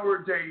her how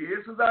her day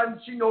is because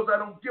she knows I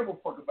don't give a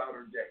fuck about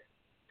her day.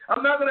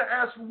 I'm not going to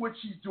ask her what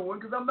she's doing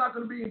because I'm not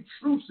going to be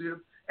intrusive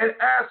and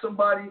ask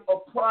somebody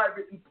a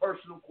private and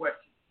personal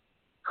question.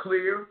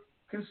 Clear,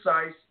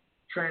 concise,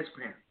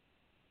 transparent.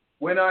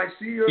 When I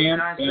see her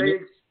and I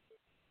say,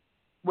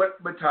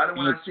 but Tyler,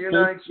 when I see her and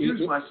I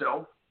excuse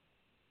myself,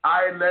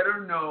 I let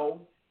her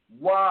know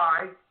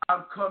why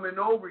I'm coming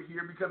over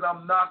here because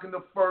I'm knocking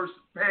the first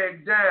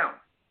peg down.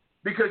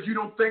 Because you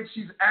don't think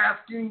she's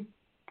asking,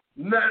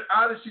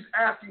 either she's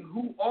asking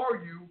who are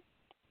you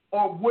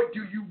or what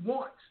do you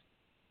want.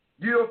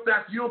 You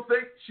don't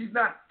think she's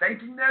not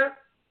thinking that?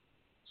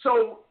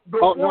 So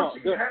before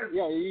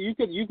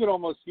you could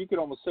almost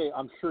say,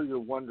 I'm sure you're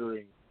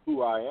wondering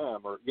who I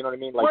am, or you know what I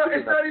mean? Like, well,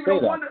 it's not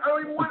even a wonder.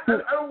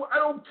 I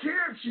don't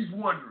care if she's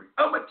wondering.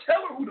 I'm gonna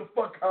tell her who the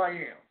fuck I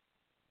am.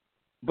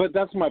 But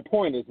that's my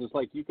point. Is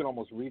like you can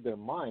almost read their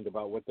mind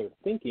about what they're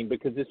thinking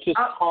because it's just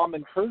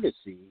common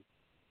courtesy.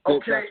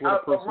 Okay,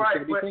 that's what a right,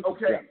 should be thinking.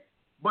 okay. Yeah.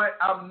 But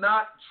I'm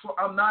not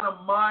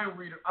a mind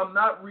reader. I'm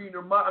not reading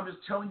her mind. I'm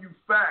just telling you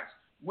facts.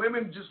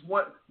 Women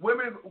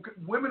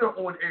are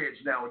on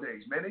edge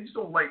nowadays, man. They just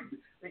don't like.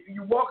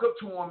 You walk up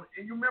to them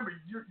and you remember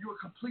you're a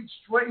complete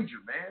stranger,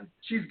 man.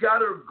 She's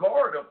got her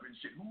guard up and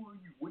shit. Who are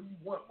you? What do you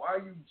want? Why are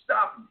you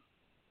stopping me?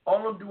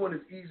 All I'm doing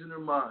is easing her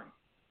mind,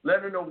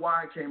 letting her know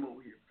why I came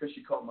over here because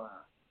she caught my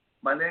eye.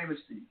 My name is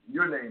Steve.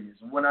 Your name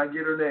is. And when I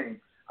get her name,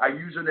 I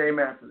use her name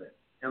after that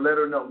and let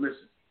her know.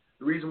 Listen,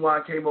 the reason why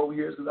I came over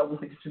here is because I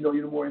want to get to know you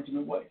in a more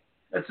intimate way.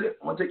 That's it.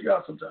 I want to take you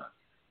out sometime.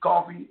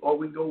 Coffee, or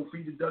we can go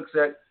feed the ducks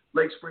at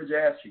Lake Spread Your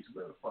Ass Cheeks.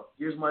 Whatever the fuck.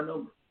 Here's my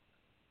number.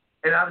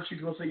 And either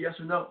she's going to say yes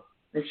or no.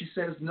 If she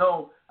says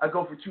no, I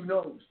go for 2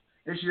 no's.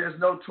 If she says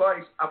no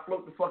twice, I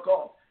float the fuck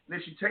off. And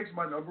if she takes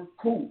my number,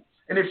 cool.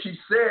 And if she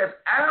says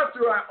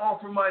after I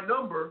offer my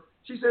number,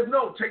 she says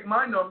no, take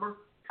my number,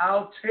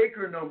 I'll take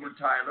her number,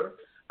 Tyler.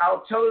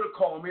 I'll tell her to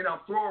call me and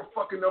I'll throw her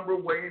fucking number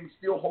away and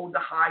still hold the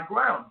high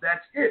ground.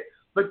 That's it.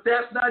 But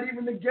that's not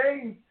even the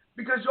game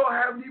because y'all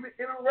haven't even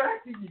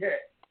interacted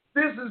yet.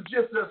 This is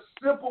just a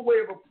simple way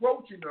of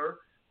approaching her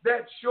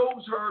that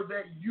shows her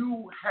that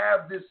you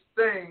have this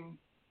thing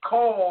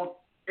called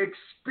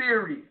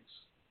experience.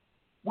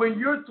 When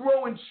you're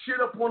throwing shit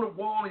up on the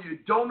wall and you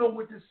don't know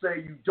what to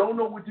say, you don't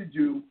know what to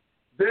do,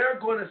 they're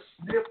going to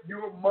sniff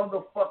your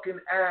motherfucking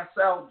ass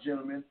out,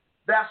 gentlemen.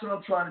 That's what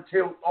I'm trying to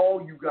tell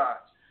all you guys.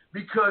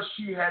 Because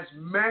she has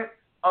met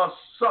a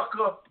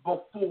sucker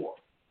before,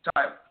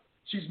 Tyler.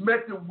 She's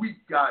met the weak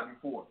guy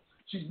before.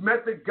 She's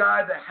met the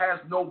guy that has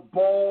no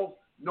balls,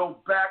 no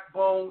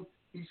backbone.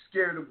 He's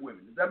scared of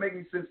women. Does that make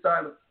any sense,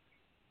 Tyler?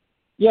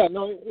 Yeah,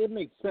 no, it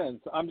makes sense.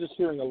 I'm just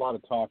hearing a lot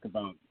of talk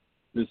about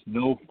this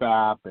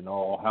no-fap and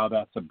all, how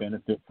that's a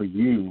benefit for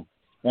you.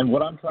 And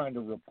what I'm trying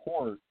to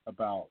report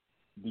about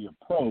the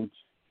approach,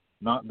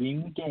 not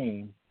being the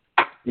game,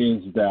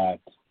 is that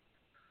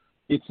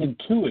it's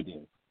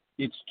intuitive.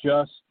 It's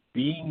just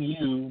being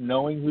you,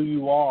 knowing who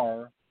you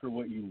are for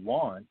what you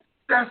want.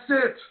 That's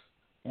it.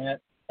 And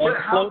but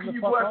how can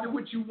you go after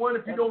what you want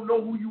if you don't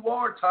know who you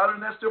are, Tyler,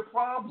 and that's their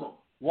problem?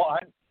 Well,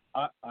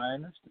 I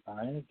understand.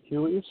 I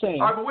hear what you're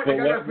saying. All right, but wait, I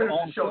got to finish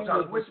the show,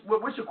 Tyler.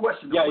 What's your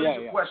question? Yeah, What's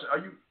your question?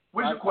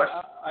 What's your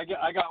question?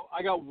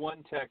 I got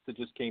one text that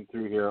just came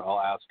through here. I'll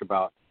ask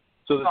about.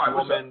 So this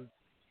woman,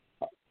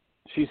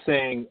 she's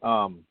saying,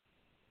 I'm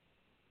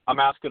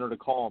asking her to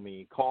call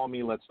me. Call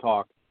me. Let's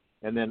talk.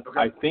 And then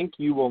I think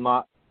you will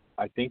not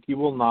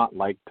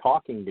like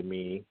talking to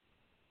me.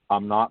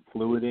 I'm not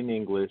fluent in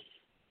English.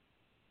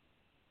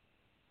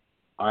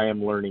 I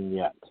am learning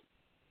yet.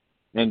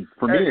 And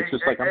for me, it's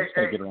just like I'm just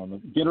gonna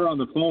get her on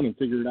the phone and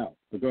figure it out.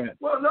 But go ahead.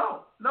 Well,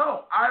 no.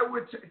 I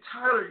would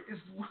Tyler is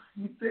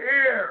right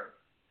there.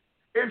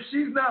 If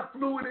she's not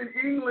fluent in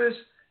English,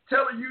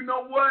 tell her, you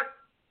know what?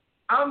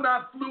 I'm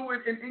not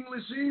fluent in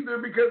English either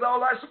because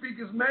all I speak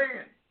is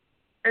man.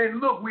 And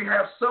look, we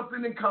have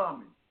something in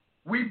common.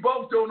 We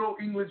both don't know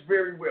English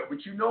very well.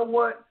 But you know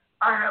what?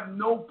 I have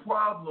no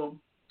problem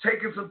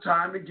taking some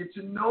time to get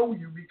to know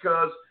you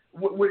because,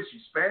 what is she,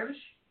 Spanish?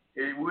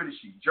 What is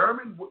she,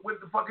 German? What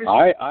the fuck is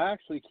she? I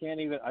actually can't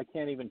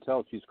even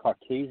tell. She's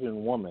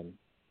Caucasian woman,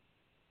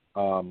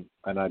 and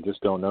I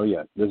just don't know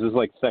yet. This is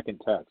like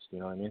second text. You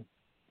know what I mean?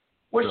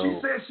 Well, so,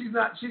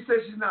 she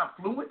says she's not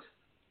fluent.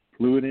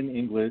 Fluent in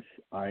English.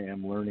 I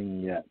am learning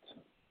yet.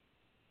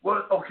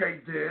 Well, okay,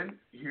 then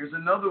here's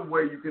another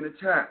way you can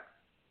attack.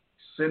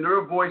 Send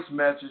her a voice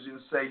message and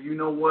say, you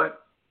know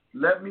what?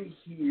 Let me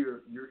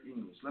hear your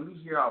English. Let me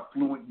hear how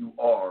fluent you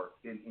are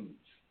in English.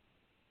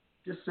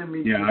 Just send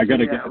me. Yeah, I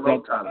gotta get.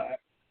 Hello, Tyler.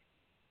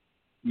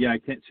 Yeah, I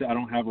can't. I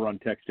don't have her on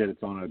text yet.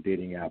 It's on a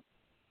dating app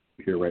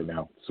here right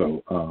now.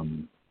 So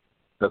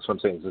that's what I'm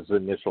saying. This is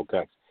initial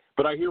text.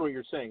 But I hear what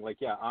you're saying. Like,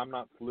 yeah, I'm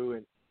not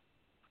fluent.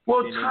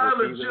 Well,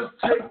 Tyler, just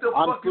take the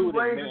fucking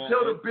reins and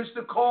tell the bitch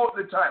to call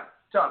the Tyler.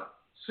 Tyler,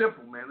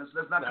 simple, man.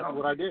 Let's not. That's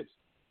what I did.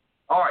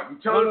 All right, you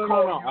tell her to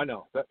call you. I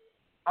know.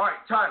 All right,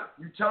 Tyler,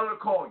 you tell her to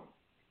call you.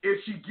 If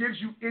she gives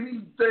you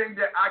anything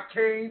that I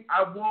can't,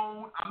 I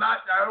won't,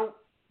 I don't,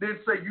 then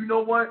say, you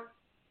know what?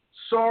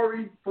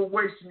 Sorry for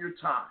wasting your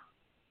time.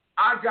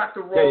 I got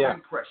the wrong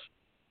impression.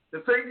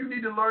 The thing you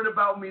need to learn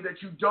about me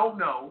that you don't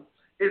know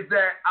is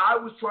that I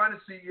was trying to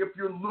see if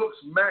your looks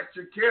match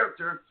your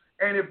character,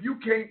 and if you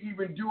can't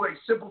even do a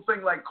simple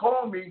thing like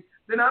call me,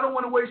 then I don't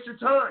want to waste your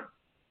time.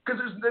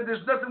 Because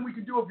there's nothing we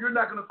can do if you're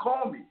not going to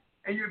call me.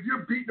 And if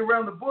you're beating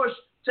around the bush,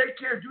 take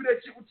care, do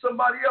that shit with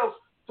somebody else.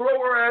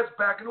 Throw her ass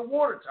back in the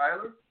water,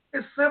 Tyler.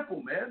 It's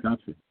simple, man.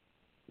 Gotcha.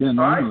 Yeah,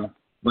 no, right? No.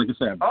 Like I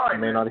said, I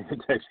may not even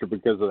text her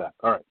because of that.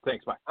 All right,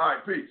 thanks, bye. All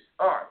right, peace.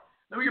 All right.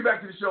 Let me get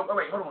back to the show. Oh,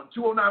 wait, hold on.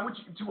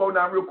 209,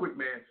 209 real quick,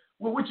 man.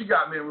 What you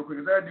got, man, real quick?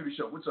 Because I got to do the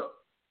show. What's up?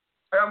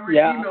 I'm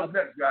reading emails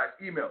next, guys.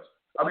 Emails.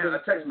 I mean, a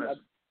text message.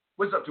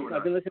 What's up, 209?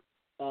 I've been listening.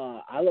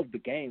 I love the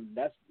game.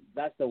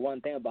 That's the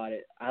one thing about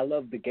it. I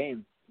love the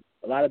game.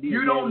 A lot of these.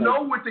 You don't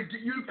know what the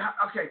you.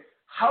 Okay,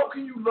 how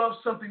can you love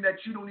something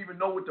that you don't even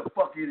know what the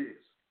fuck it is?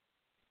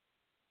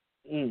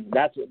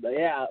 That's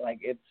like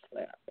it's.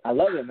 I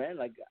love it, man.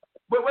 Like.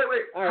 Wait.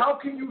 Right. How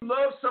can you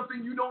love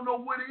something you don't know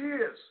what it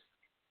is?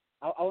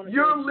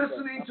 You're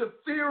listening to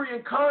theory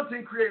and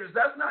content creators.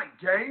 That's not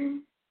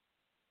game.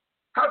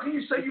 How can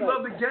you say you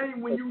love the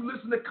game when you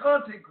listen to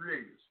content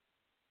creators?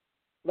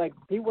 Like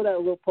people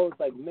that will post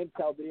like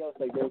mid-style videos,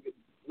 like they're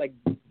like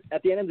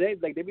at the end of the day,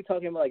 like they be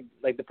talking about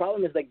like the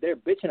problem is like they're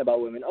bitching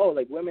about women. Oh,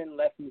 like women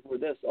left me for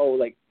this. Oh,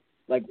 like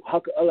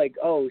how like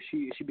oh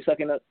she be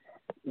sucking up.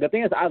 The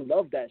thing is, I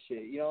love that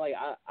shit. You know, like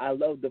I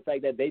love the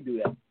fact that they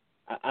do that.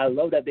 I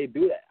love that they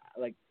do that.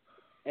 Like,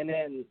 and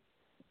then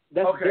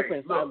that's the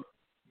difference. Look,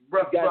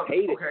 brother,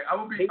 hate it. Okay,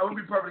 I'm gonna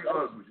be perfectly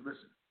honest with you.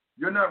 Listen,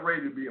 you're not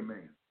ready to be a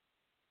man.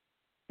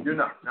 You're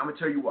not. And I'm gonna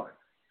tell you why.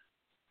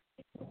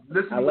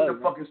 Listen to the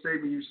fucking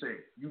statement you said.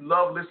 You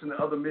love listening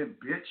to other men,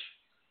 bitch.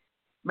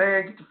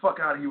 Man, get the fuck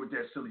out of here with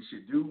that silly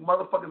shit, dude.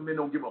 Motherfucking men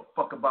don't give a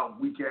fuck about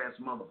weak ass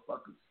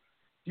motherfuckers.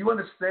 Do you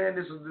understand?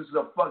 This is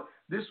a fuck.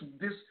 This.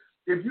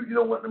 If you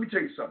know what? Let me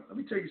tell you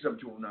something.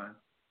 209.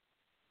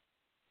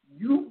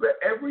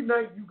 Every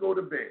night you go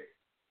to bed,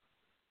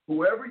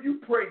 whoever you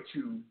pray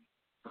to,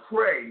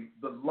 pray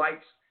the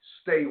lights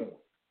stay on.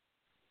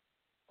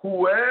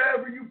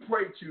 Whoever you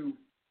pray to,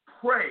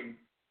 pray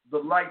the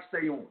lights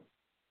stay on.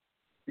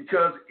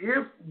 Because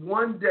if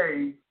one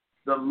day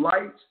the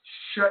lights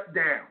shut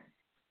down,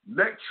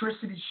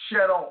 electricity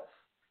shut off,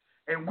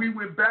 and we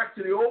went back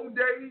to the old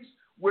days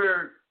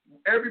where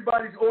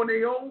everybody's on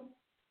their own,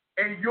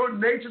 and your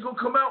nature's going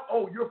to come out,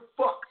 oh, you're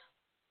fucked.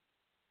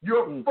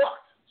 You're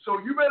fucked. So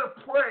you better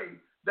pray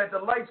that the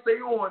lights stay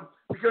on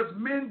because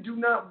men do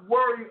not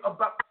worry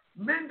about,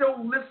 men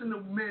don't listen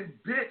to men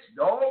bitch,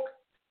 dog.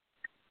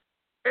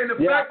 And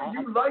the fact that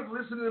you like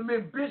listening to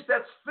men bitch,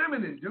 that's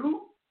feminine, dude.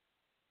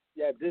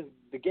 Yeah,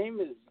 the game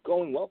is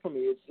going well for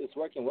me. It's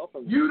working well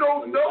for me. You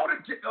don't know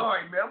the all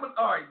right, man.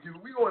 All right,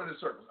 dude. We going in the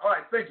circles. All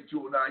right, thank you,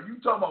 209.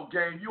 You talking about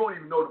game. You don't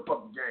even know the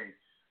fucking game.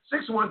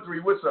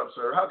 613, what's up,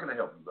 sir? How can I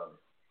help you, brother?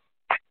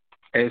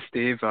 Hey,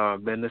 Steve,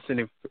 been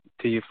listening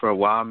to you for a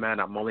while, man.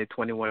 I'm only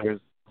 21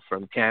 years old,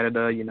 from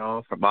Canada, you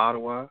know, from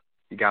Ottawa.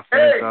 You got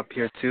friends up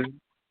here, too.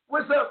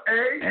 What's up, A?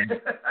 I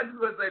just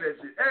want to say that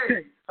shit.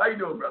 Hey, how you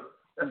doing, brother?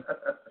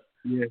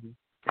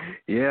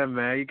 Yeah,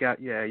 man. You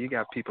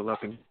got people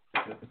up in.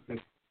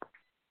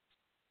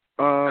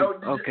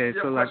 Okay,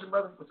 so like. Question,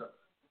 brother? What's up?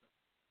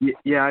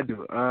 Yeah, I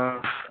do.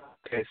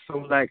 Okay, so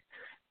like,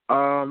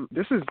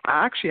 this is.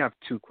 I actually have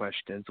two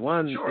questions.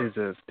 One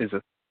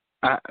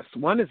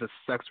one is a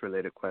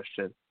sex-related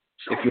question,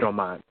 if you don't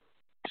mind.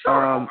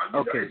 Sure.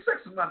 Okay.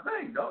 Sex is my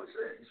thing, dog.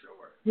 Sure.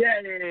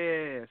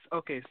 Yes.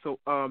 Okay. So,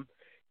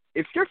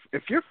 if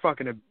you're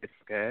fucking a bitch,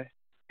 okay,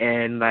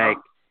 and like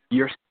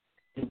you're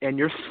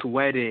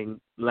sweating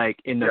like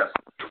in the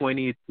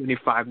 20,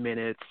 25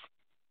 minutes,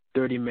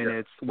 30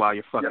 minutes while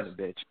you're fucking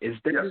a bitch, is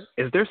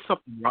there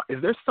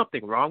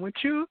something wrong with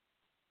you?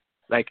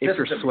 Like if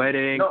you're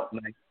sweating,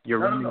 like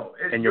you're no.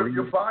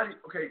 Your body,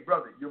 okay,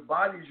 brother. Your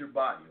body is your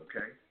body,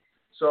 okay.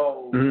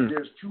 So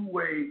there's two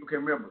ways. Okay,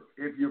 remember,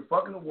 if you're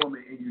fucking a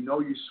woman and you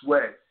know you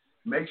sweat,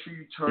 make sure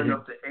you turn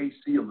up the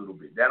AC a little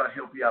bit. That'll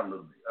help you out a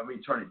little bit. I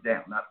mean, turn it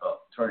down, not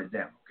up. Turn it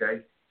down,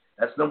 okay?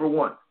 That's number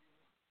one.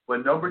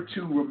 But number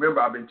two,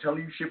 remember, I've been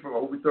telling you shit for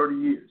over 30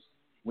 years.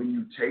 When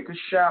you take a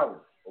shower,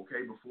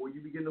 okay, before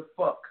you begin to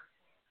fuck,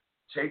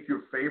 take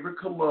your favorite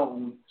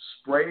cologne,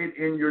 spray it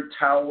in your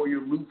towel or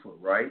your loofah,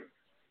 right?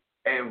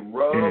 And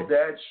rub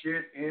that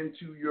shit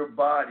into your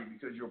body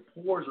because your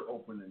pores are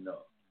opening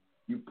up.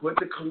 You put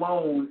the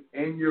cologne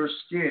in your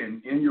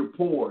skin, in your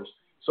pores,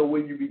 so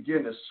when you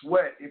begin to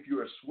sweat, if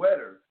you're a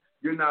sweater,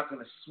 you're not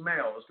going to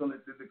smell.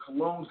 The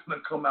cologne's going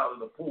to come out of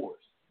the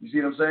pores. You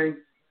see what I'm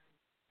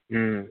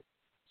saying?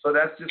 So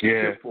that's just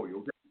a tip for you.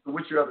 Okay? So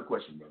what's your other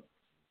question, brother?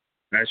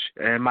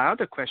 And my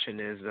other question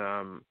is,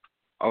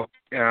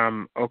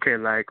 okay,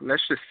 like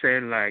let's just say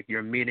like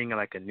you're meeting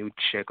like a new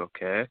chick,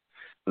 okay?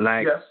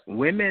 Like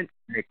women,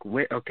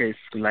 okay,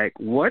 so like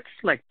what's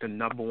like the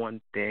number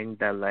one thing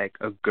that like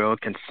a girl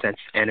can sense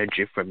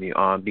energy from you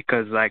on?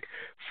 Because like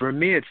for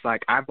me, it's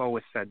like I've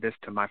always said this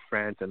to my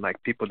friends and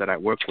like people that I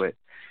work with.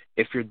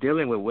 If you're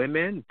dealing with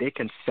women, they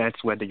can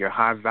sense whether you're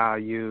high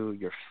value,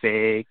 you're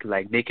fake.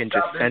 Like they can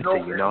just sense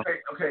it, you know.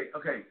 Okay.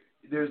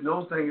 There's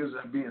no thing as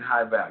being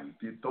high value.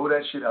 Throw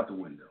that shit out the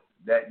window.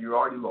 That you're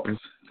already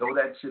lost. Throw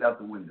that shit out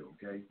the window,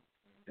 okay?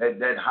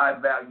 That high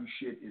value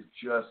shit is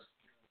just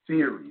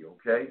theory,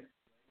 okay?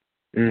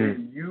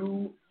 When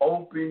you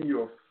open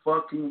your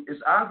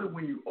it's either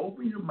when you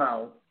open your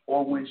mouth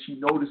or when she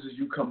notices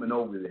you coming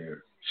over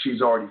there,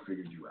 she's already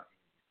figured you out.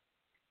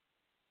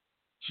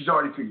 She's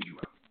already figured you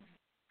out.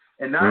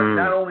 And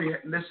not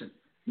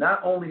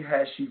only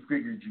has she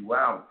figured you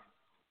out,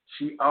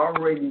 she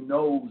already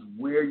knows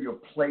where your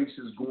place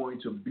is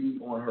going to be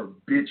on her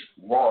bitch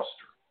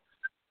roster.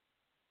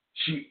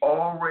 She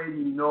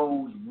already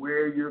knows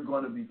where you're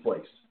going to be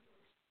placed.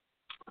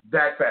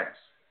 That fast.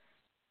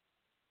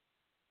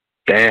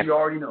 Damn. She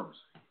already knows.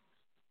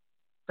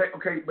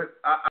 Okay, but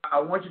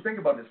I want you to think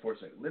about this for a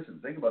second. Listen,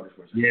 think about this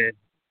for a second.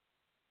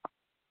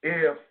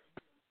 Yeah.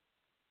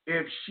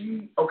 If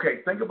she,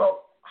 think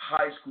about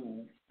high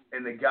school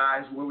and the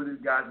guys, what were the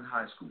guys in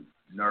high school?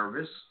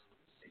 Nervous,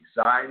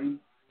 anxiety,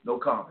 no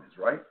confidence,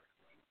 right?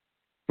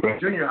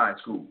 Junior high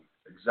school,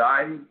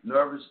 anxiety,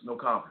 nervous, no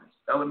confidence.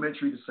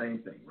 Elementary, the same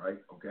thing, right?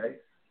 Okay.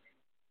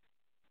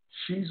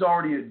 She's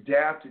already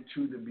adapted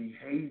to the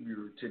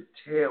behavior to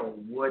tell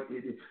what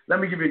it is. Let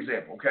me give you an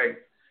example, okay?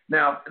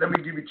 Now, let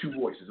me give you two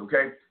voices,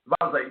 okay? If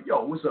I was like,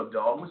 yo, what's up,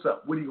 dog? What's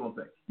up? What are you going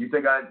to think? You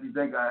think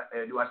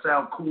do I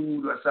sound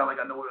cool? Do I sound like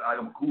I know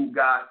I'm a cool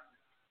guy?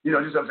 You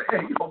know, just I'm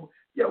saying, hey,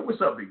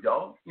 what's up, big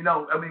dog? You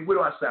know, I mean, what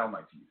do I sound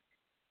like to you?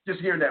 Just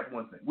hearing that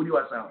one thing. What do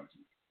I sound like to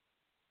you?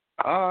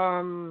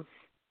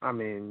 I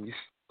mean,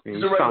 you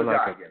just a regular sound guy,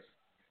 like I guess.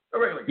 A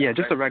regular guy. Yeah,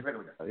 just right? a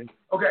regular guy.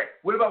 Okay,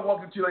 what if I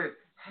walk up to you like,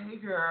 hey,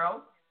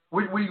 girl,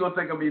 what are you going to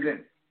think of me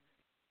then?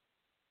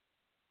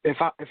 If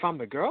I'm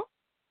the girl?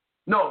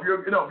 No, if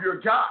you're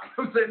a guy.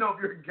 I'm saying no,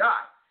 if you're a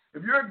guy.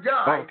 If you're a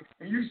guy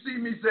and you see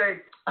me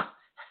say,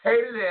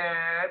 hey,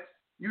 Dad,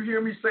 you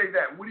hear me say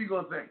that, what are you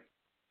going to think?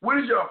 What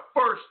is your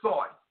first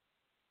thought?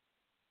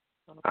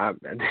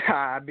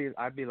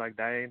 I'd be like,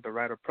 that ain't the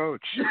right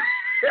approach.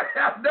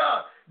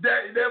 No,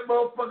 that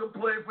motherfucker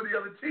playing for the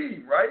other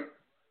team, right?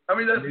 I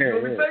mean, that's what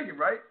you're going to be thinking,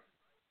 right?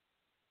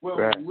 Well,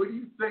 what do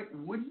you think?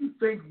 What do you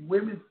think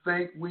women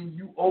think when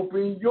you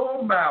open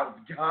your mouth,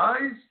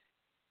 guys?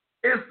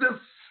 It's the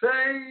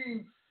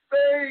same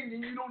thing,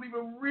 and you don't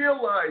even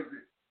realize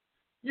it.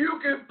 You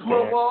can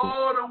pump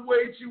all the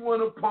weight you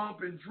want to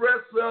pump and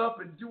dress up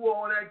and do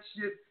all that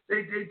shit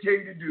they tell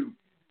you to do.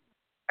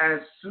 As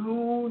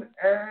soon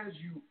as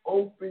you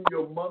open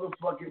your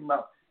motherfucking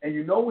mouth, and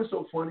you know what's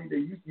so funny?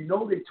 You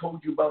know they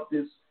told you about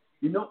this.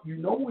 You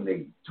know when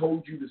they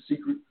told you the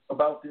secret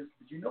about this?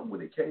 Did you know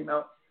when it came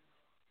out?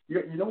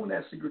 You know when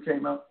that secret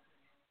came out?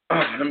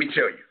 Let me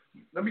tell you.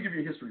 Let me give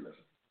you a history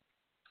lesson.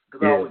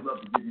 Because I always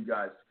love to give you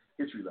guys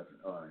history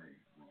lessons. All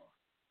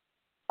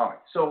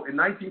right. So in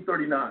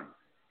 1939,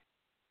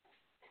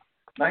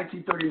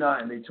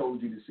 they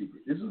told you the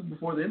secret. This is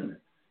before the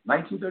internet.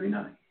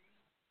 1939.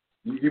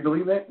 You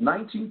believe that?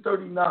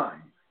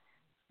 1939,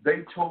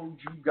 they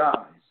told you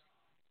guys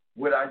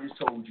what I just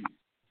told you.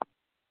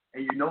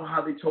 And you know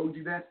how they told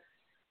you that?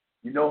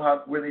 You know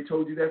where they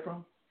told you that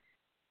from?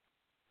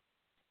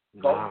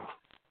 No.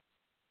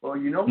 Well,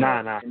 you know what?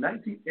 Nah. In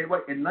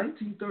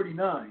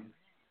 1939,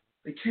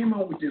 they came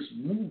out with this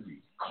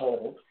movie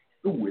called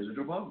The Wizard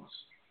of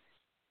Oz.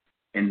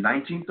 In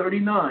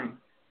 1939,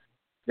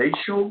 they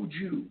showed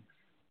you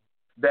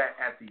that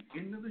at the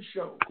end of the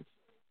show,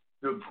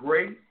 the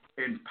great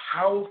and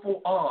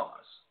powerful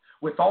Oz,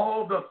 with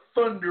all the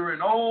thunder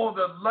and all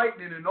the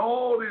lightning and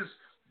all this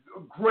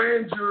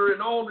grandeur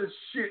and all this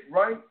shit,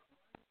 right?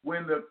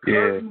 When the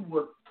curtain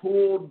was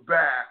pulled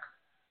back,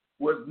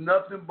 was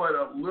nothing but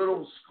a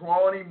little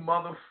scrawny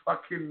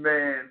motherfucking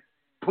man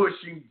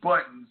pushing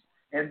buttons.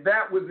 And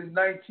that was in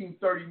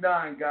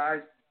 1939,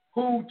 guys.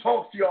 Who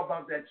talks to y'all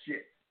about that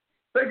shit?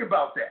 Think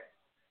about that.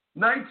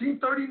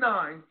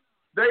 1939,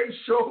 they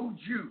showed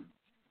you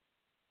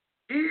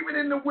even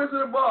in the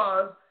Wizard of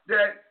Oz,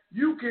 that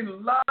you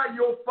can lie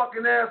your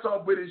fucking ass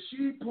off, but if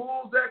she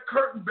pulls that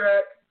curtain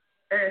back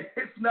and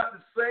it's not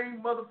the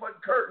same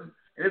motherfucking curtain,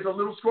 and it's a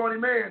little scrawny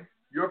man,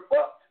 you're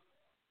fucked.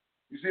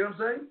 You see what I'm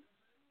saying?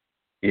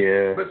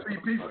 Yeah. But see,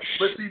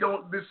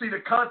 the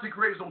content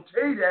creators don't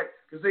tell you that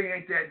because they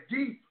ain't that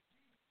deep.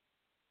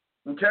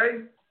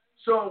 Okay?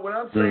 So what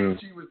I'm saying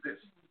to you is this,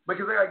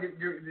 because I gotta get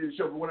your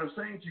show, but what I'm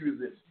saying to you is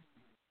this,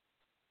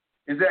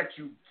 is that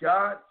you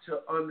got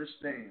to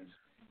understand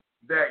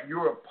that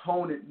your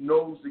opponent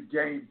knows the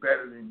game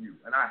better than you.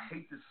 And I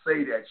hate to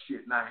say that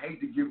shit, and I hate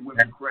to give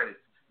women credit.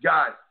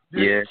 Guys,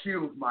 this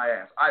kills my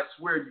ass. I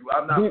swear to you,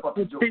 I'm not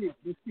fucking joking.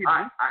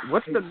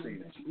 What's hate the to say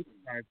that shit.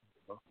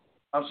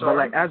 I'm sorry. But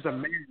like as a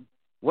man,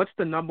 what's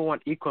the number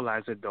one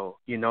equalizer though?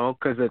 You know,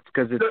 because it's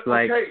the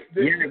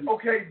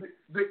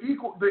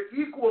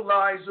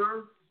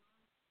equalizer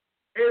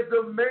is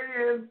the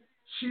man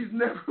she's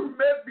never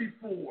met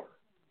before.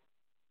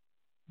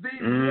 The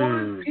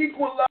one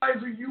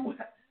equalizer you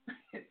have.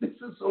 This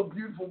is so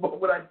beautiful about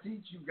what I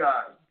teach you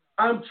guys.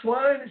 I'm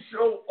trying to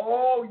show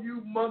all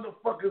you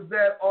motherfuckers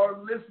that are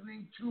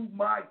listening to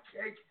my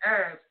cake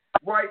ass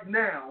right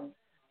now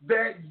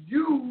that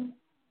you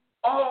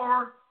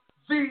are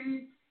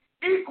the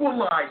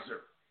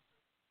equalizer.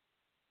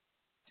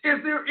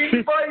 Is there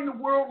anybody in the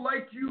world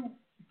like you,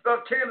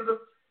 Canada?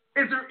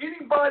 Is there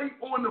anybody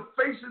on the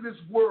face of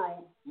this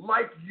world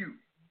like you?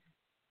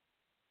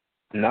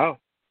 No.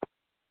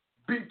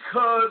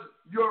 Because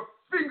your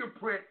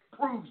fingerprint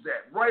proves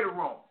that, right or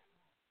wrong.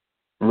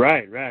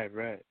 Right.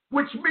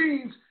 Which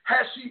means,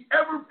 has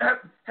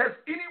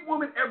any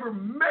woman ever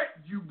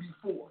met you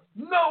before?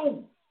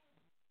 No.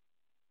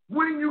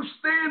 When you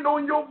stand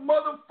on your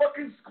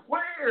motherfucking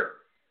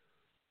square,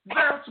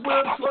 that's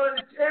what I'm trying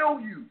to tell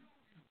you.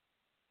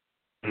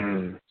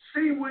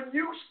 See, when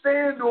you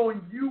stand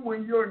on you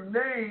and your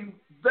name,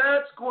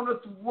 that's going to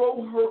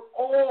throw her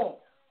off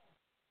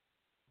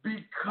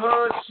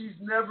because she's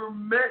never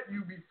met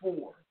you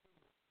before.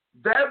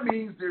 That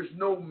means there's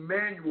no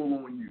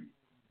manual on you.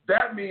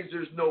 That means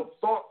there's no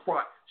thought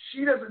process.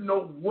 She doesn't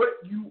know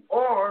what you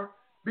are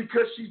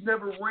because she's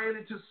never ran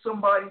into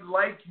somebody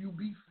like you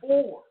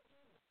before.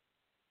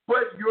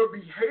 But your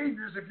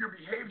behaviors, if your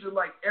behaviors are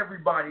like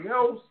everybody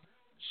else,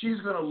 she's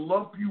going to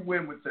lump you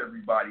in with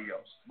everybody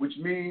else, which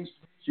means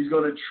she's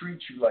going to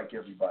treat you like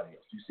everybody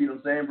else. You see what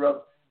I'm saying,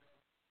 brother?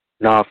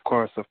 No, of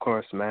course,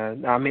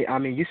 man. I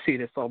mean, you see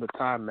this all the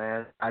time,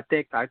 man. I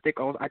think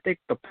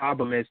the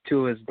problem is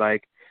too is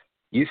like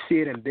you see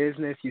it in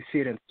business, you see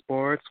it in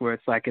sports, where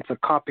it's like it's a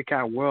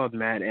copycat world,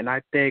 man. And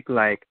I think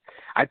like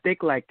as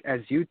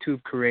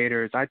YouTube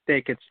creators, I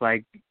think it's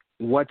like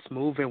what's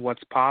moving,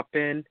 what's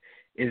popping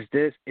is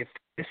this. If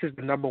this is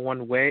the number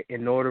one way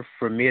in order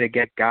for me to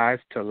get guys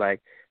to like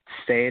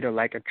say to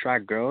like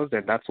attract girls,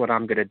 then that's what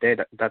I'm gonna do.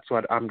 That's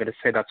what I'm gonna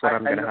say. That's what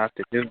I'm gonna have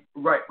to do.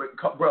 Right, but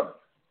brother,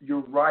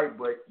 you're right.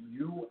 But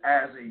you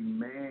as a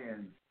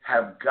man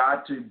have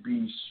got to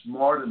be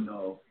smart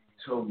enough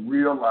to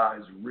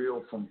realize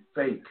real from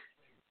fake.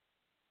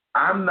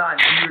 I'm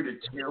not here to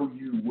tell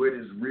you what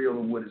is real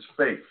and what is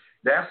fake.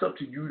 That's up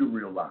to you to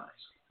realize.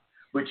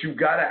 But you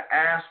got to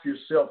ask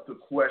yourself the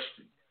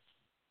question,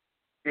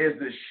 is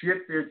the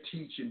shit they're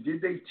teaching, did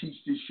they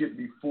teach this shit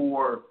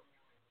before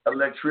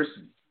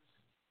electricity,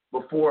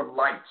 before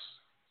lights?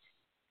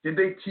 Did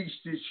they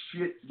teach this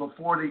shit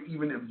before they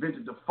even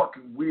invented the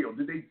fucking wheel?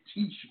 Did they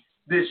teach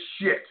this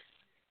shit?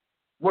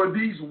 Were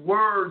these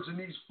words and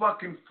these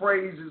fucking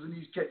phrases and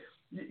these...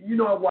 You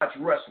know I watch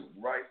wrestling,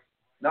 right?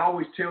 And I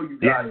always tell you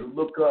guys to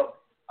look up...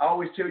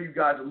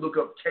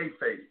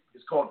 kayfabe.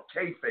 It's called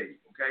kayfabe,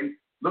 okay?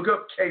 Look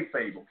up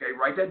kayfabe, okay?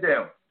 Write that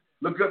down.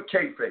 Look up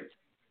kayfabe.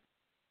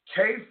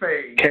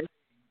 Kayfabe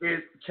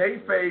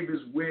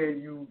is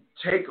when you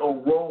take a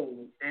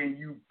role and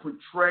you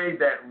portray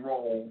that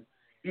role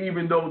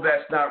even though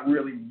that's not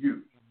really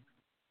you.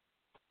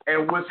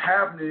 And what's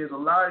happening is a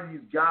lot of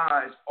these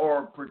guys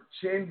are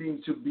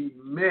pretending to be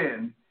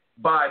men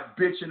by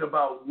bitching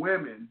about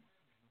women,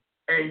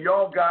 and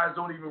y'all guys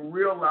don't even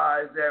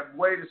realize that,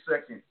 wait a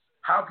second,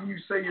 how can you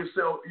say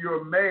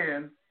you're a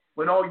man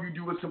when all you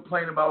do is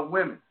complain about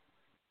women?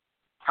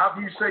 How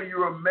can you say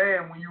you're a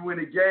man when you in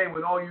a game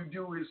when all you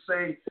do is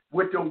say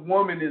what the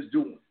woman is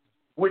doing,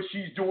 what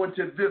she's doing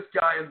to this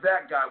guy and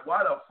that guy?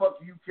 Why the fuck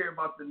do you care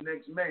about the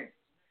next man?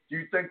 Do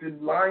you think the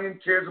lion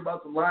cares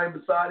about the lion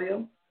beside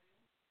him?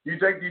 Do you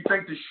think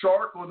the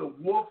shark or the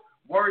wolf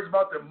worries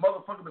about the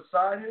motherfucker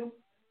beside him?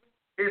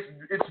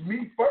 It's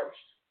me first.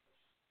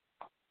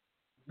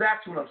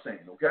 That's what I'm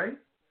saying, okay?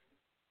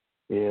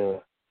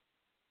 Yeah.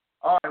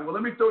 All right, well,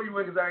 let me throw you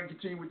in because I can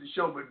continue with the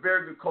show, but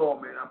very good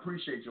call, man. I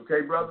appreciate you,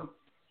 okay, brother?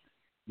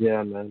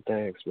 Yeah, man.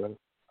 Thanks, bro.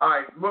 All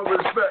right,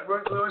 respect.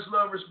 Let's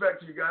love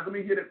respect to you guys. Let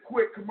me hit a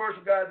quick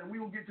commercial, guys, and we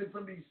will get to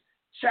some of these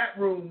chat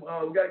room.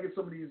 We got to get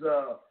some of these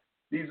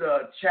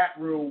chat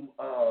room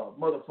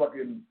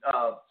motherfucking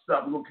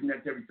stuff. We're going to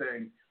connect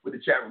everything with the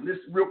chat room. This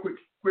real quick,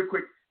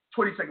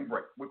 20-second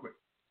break, real quick.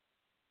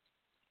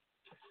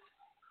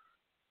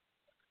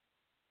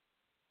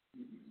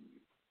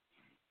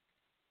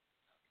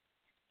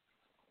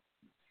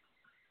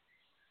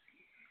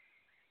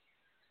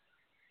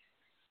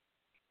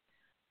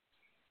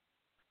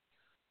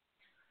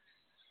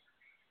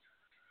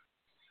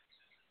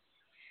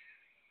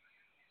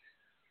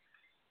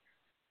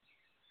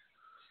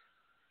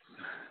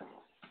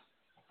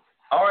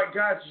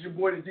 right, guys, it's your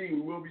boy the D.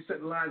 We will be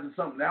setting lines and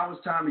something. Now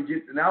it's time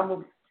to now I'm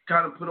going to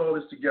kind of put all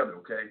this together,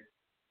 okay?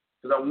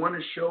 Because I want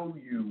to show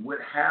you what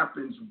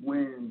happens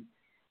when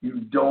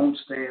you don't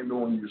stand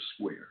on your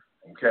square,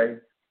 okay?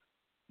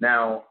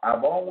 Now,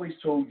 I've always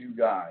told you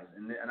guys,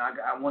 and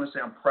I want to say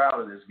I'm proud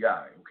of this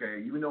guy,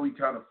 okay? Even though he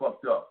kind of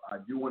fucked up, I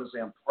do want to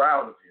say I'm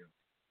proud of him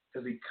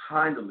because he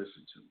kind of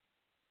listened to me.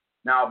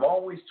 Now, I've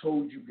always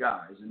told you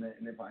guys, and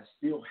if I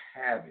still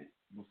have it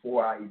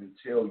before I even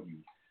tell you,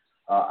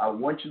 I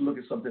want you to look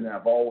at something that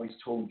I've always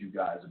told you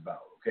guys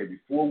about, okay?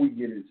 Before we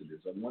get into this,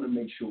 I want to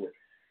make sure.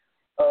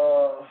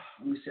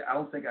 Let me see. I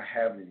don't think I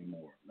have it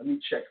anymore. Let me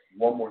check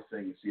one more thing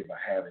and see if I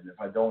have it. And if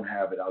I don't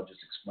have it, I'll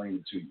just explain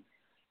it to you.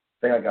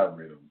 I think I got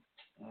rid of him.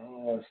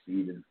 Oh,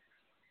 Steven.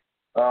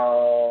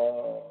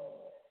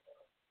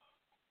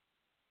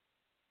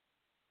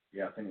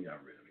 Yeah, I think I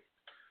got rid of it.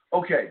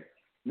 Okay.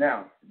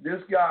 Now,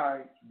 this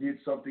guy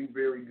did something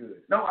very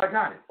good. No, I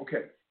got it.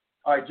 Okay.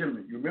 All right,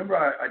 gentlemen, you remember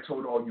I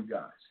told all you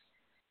guys,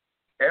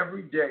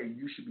 every day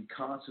you should be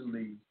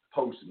constantly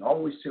posting. I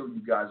always tell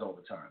you guys all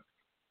the time,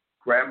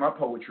 grab my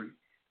poetry.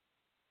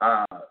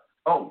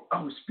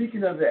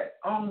 Speaking of that,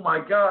 oh my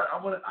God, I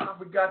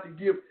forgot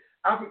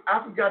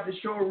to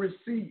show a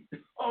receipt.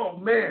 Oh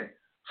man,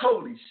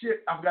 holy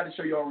shit, I forgot to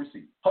show y'all a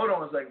receipt. Hold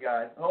on a second,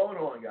 guys. Hold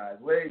on, guys.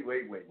 Wait.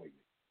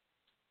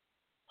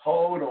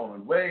 Hold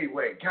on, wait.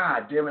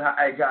 God damn it.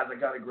 Hey guys, I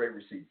got a great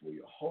receipt for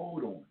you.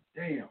 Hold on.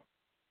 Damn.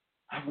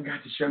 I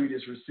forgot to show you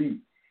this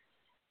receipt.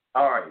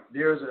 All right,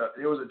 there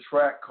was a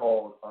track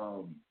called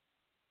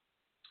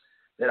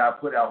that I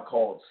put out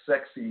called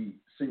 "Sexy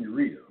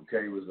Senorita."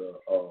 Okay, it was a.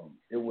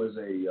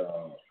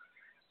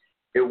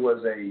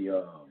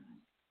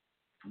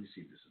 Let me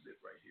see if this is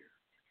it right here.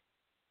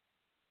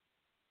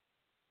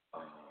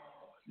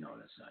 No,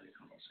 that's not it.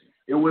 Hold on a second.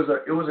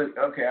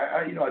 Okay.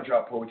 I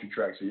drop poetry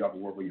tracks so y'all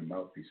can work with your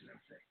mouthpiece and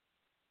everything.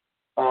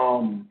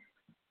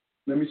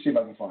 Let me see if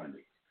I can find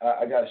it.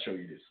 I got to show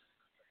you this.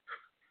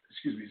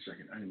 Excuse me a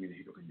second. I didn't mean to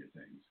hiccup in your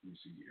things. Let me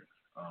see here.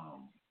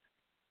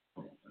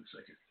 Hold on 1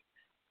 second.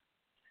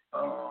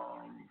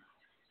 I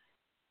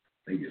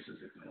think this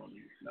is it. Let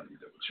me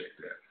double check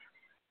that.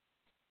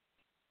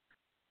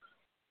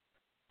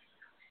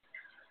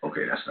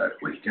 Okay, that's not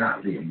it. Wait,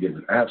 golly,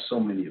 I have so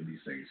many of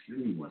these things. Give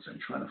me 1 second.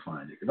 I'm trying to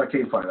find it. If I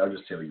can't find it, I'll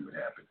just tell you what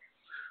happened.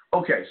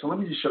 Okay, so let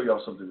me just show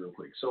y'all something real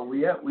quick. So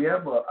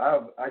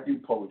I do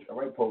poetry. I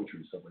write poetry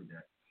and stuff like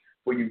that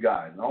for you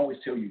guys. And I always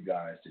tell you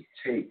guys to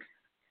take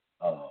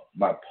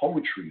my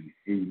poetry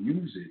and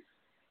use it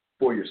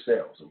for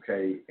yourselves,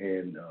 okay?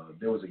 And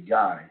there was a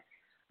guy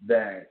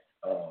that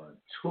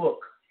took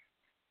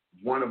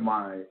one of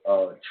my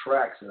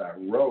tracks that I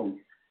wrote,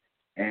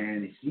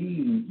 and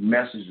he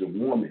messaged a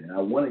woman, and I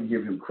want to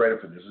give him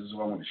credit for this. This is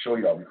what I want to show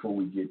y'all before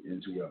we get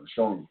into what I'm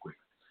showing you quick.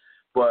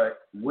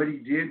 But what he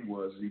did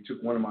was he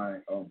took one of my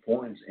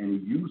poems and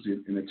he used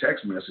it in a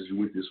text message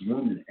with this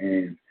woman,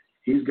 and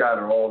he's got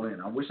her all in.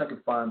 I wish I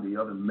could find the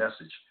other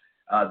message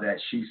that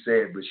she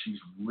said, but she's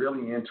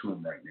really into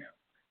him right now.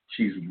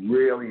 She's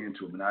really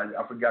into him. And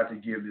I forgot to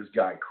give this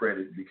guy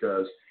credit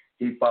because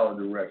he followed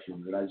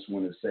directions, and I just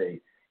want to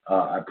say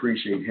I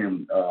appreciate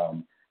him.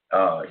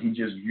 He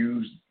just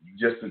used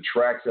just the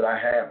tracks that I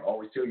have. I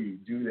always tell you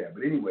to do that.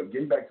 But anyway,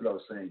 getting back to what I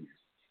was saying is,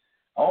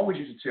 I always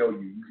used to tell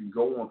you, you can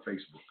go on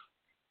Facebook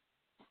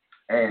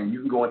and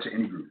you can go into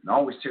any group. And I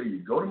always tell you,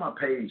 go to my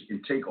page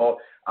and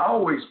I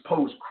always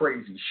post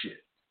crazy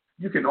shit.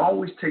 You can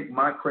always take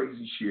my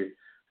crazy shit,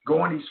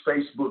 go in these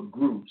Facebook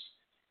groups,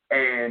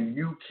 and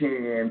you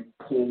can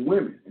pull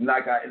women. And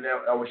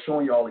I was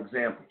showing you all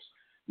examples.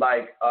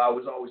 Like I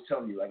was always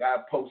telling you, like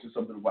I posted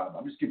something a while ago.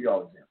 I'm just giving you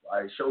all an example.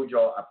 I showed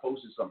y'all, I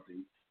posted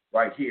something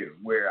right here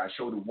where I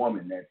showed a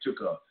woman that took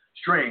a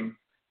string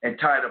and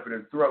tied it up in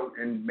her throat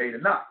and made a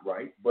knot,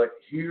 right? But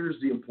here's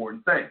the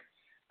important thing.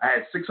 I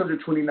had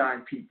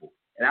 629 people.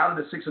 And out of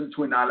the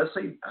 629, let's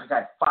say I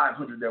got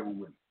 500 that were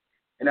women.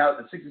 And out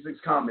of the 66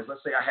 comments,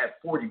 let's say I had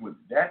 40 women.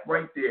 That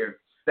right there,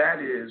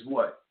 that is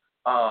what?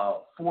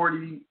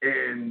 40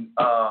 and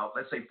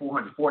let's say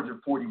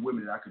 440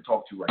 women that I could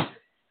talk to right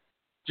there.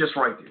 Just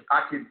right there.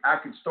 I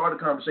could start a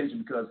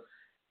conversation because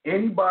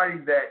anybody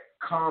that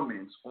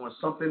comments on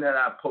something that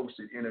I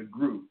posted in a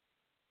group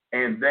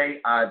and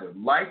they either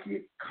like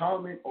it,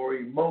 comment, or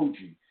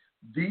emoji,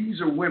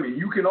 these are women.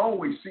 You can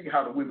always see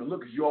how the women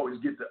look because you always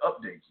get the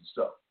updates and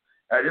stuff.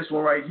 This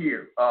one right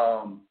here,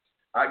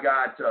 I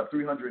got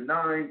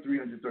 309,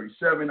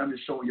 337. I'm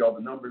just showing y'all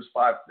the numbers.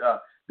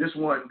 This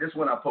one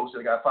I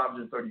posted, I got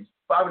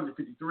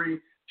 553,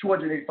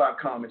 285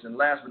 comments, and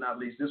last but not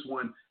least, this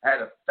one had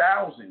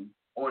 1,000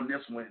 on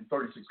this one and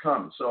 36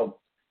 comments. So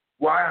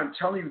why I'm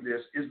telling you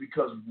this is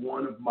because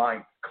one of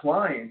my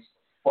clients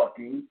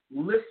fucking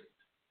listened.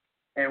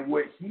 And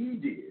what he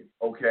did,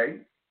 what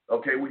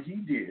he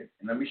did,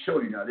 and let me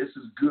show you now, this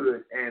is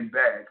good and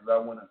bad because I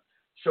want to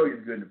show you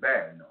the good and the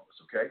bad in all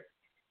this, okay?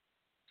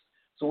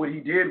 So what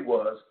he did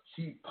was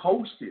he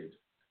posted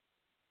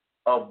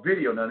a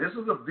video. Now, this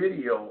is a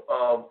video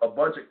of a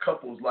bunch of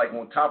couples like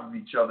on top of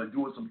each other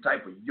doing some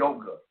type of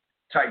yoga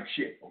type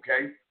shit,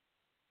 okay?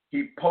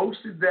 He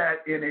posted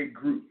that in a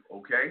group,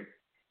 okay?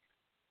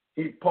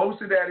 He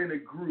posted that in a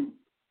group,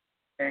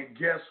 and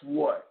guess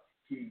what?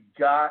 He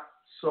got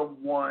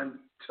someone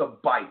to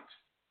bite.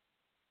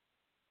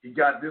 He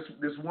got this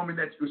woman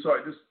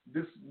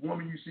this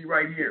woman you see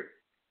right here.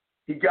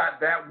 He got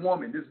that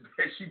woman.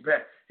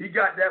 He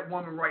got that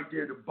woman right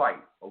there to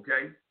bite,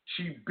 okay?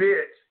 She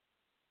bit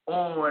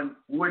on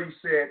what he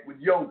said with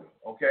yoga,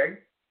 okay?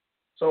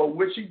 So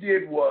what she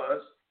did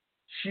was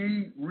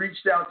she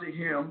reached out to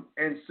him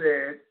and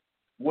said,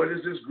 what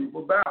is this group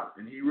about?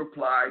 And he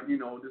replied,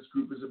 this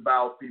group is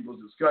about people's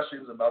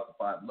discussions about the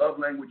 5 love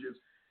languages.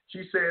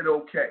 She said,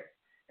 okay.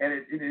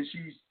 And then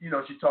she's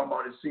talking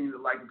about it seems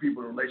like the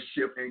people in a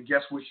relationship. And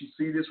guess what? She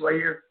see this right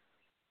here?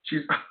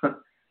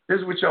 This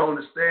is what y'all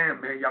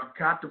understand, man. Y'all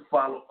got to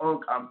follow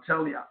Unc. I'm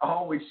telling you, I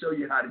always show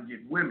you how to get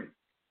women.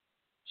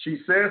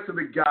 She says to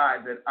the guy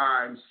that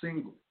I'm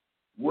single.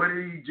 What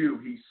did he do?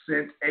 He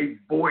sent a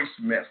voice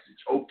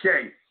message.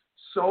 Okay.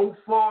 So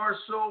far,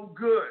 so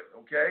good.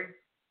 Okay.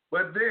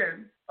 But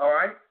then, all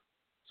right.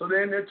 So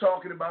then they're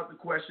talking about the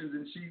questions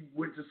and she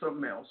went to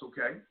something else.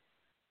 Okay.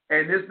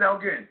 And this now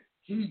again,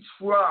 he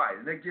tried.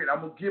 And again,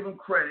 I'm going to give him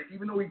credit.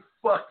 Even though he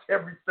fucked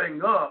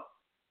everything up,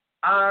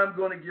 I'm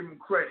going to give him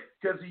credit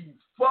because he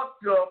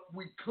fucked up.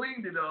 We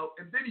cleaned it up.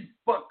 And then he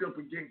fucked up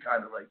again,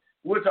 kind of like.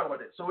 We'll talk about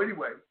that. So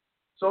anyway,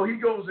 so he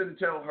goes in to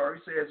tell her.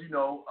 He says, he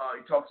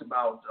talks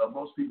about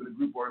most people in the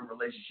group are in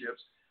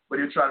relationships, but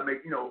he'll try to make,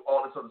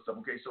 all this other stuff.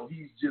 Okay. So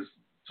he's just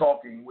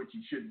talking, which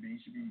he shouldn't be. He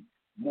should be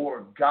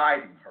more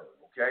guiding her.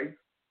 Okay.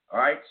 All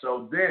right.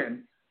 So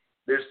then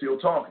they're still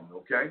talking.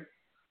 Okay.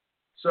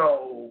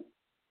 So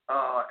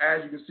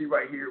as you can see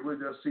right here, we're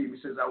just seeing, he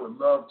says, I would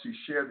love to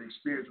share the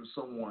experience with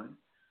someone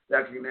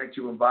that can connect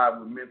you and vibe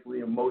with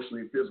mentally,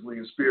 emotionally, physically,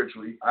 and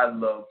spiritually. I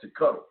love to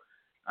cuddle.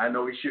 I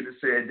know he should have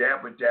said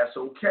that, but that's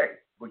okay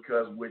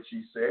because what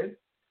she said.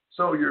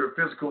 So you're a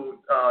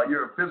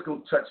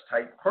physical touch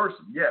type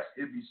person. Yes,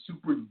 it'd be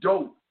super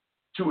dope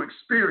to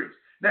experience.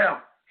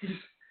 Now,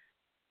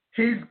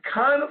 he's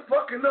kind of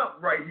fucking up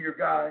right here,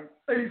 guys,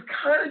 and he's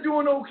kind of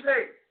doing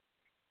okay.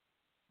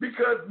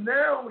 Because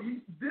now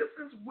this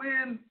is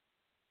when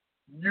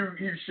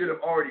he should have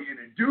already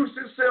introduced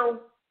himself.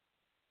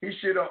 He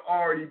should have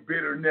already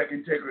bit her neck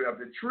and taken her up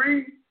the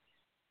tree,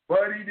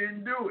 but he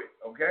didn't do it,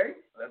 okay?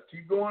 Let's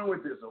keep going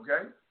with this,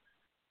 okay?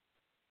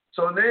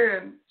 So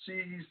then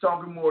he's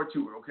talking more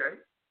to her,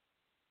 okay?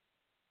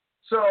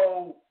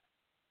 So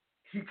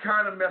he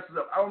kind of messes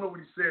up. I don't know what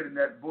he said in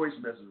that voice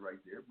message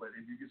right there, but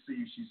if you can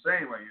see she's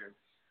saying right here,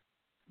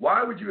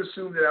 why would you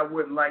assume that I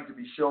wouldn't like to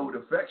be showed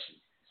affection?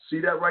 See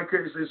that right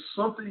there? It says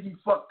something he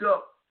fucked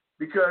up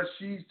because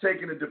she's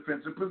taking a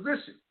defensive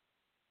position.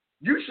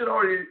 You should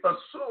already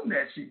assume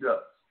that she does.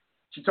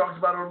 She talks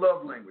about her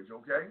love language,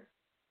 okay?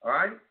 All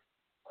right?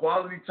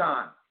 Quality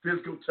time,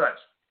 physical touch,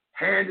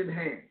 hand in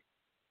hand.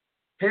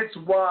 Hence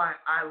why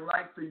I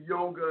like the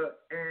yoga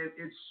and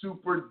it's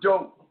super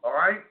dope, all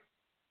right?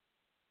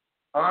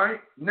 All right?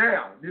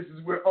 Now, this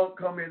is where Unc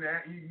come in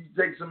at.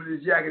 He takes some of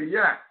this yakety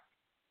yak.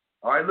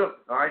 All right, look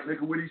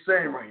at what he's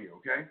saying right here,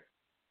 okay?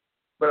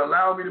 But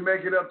allow me to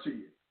make it up to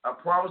you. I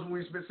promise when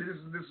we spend, see,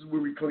 this is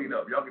where we clean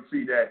up. Y'all can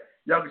see that.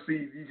 You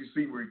can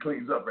see where he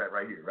cleans up at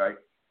right here, right?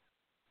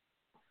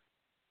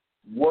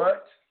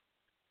 What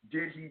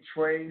did he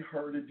train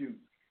her to do?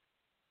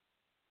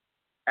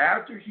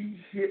 After he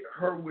hit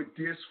her with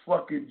this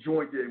fucking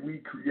joint that we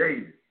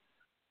created,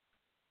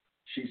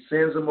 she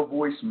sends him a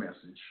voice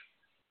message.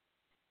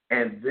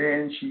 And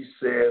then she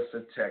says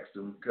to text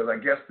him, because I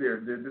guess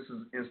this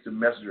is instant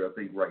messenger, I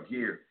think, right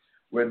here,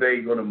 where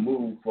they're going to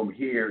move from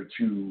here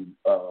to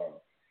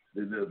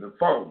the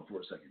phone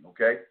for a second,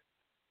 okay?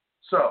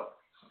 So,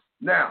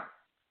 now,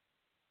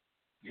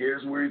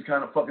 here's where he's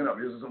kind of fucking up.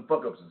 Here's some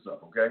fuck-ups and stuff,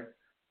 okay?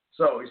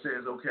 So he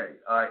says, okay,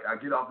 I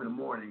get off in the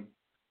morning,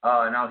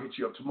 and I'll hit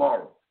you up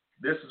tomorrow.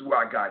 This is where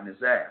I got in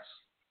his ass.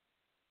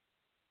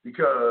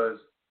 Because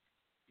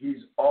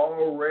he's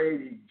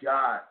already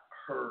got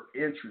her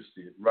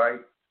interested, right?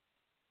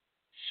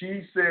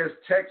 She says,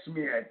 text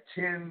me at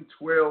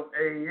 10:12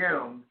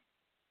 a.m.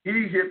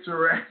 He hits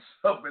her ass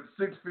up at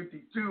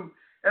 6:52.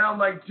 And I'm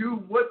like,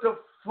 dude, what the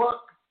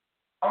fuck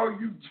are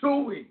you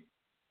doing?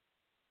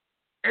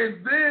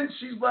 And then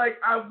she's like,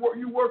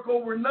 you work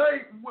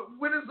overnight.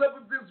 What is up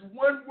with this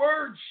one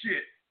word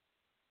shit?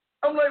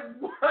 I'm like,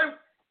 what?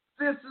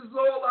 This is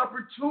all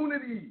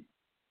opportunity.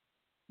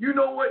 You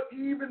know what?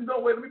 Even though,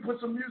 wait, let me put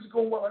some music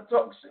on while I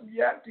talk some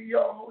yak to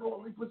y'all. Hold on,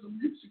 let me put some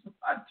music while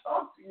I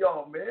talk to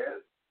y'all,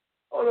 man.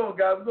 Hold on,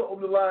 guys. We're going to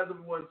open the lines up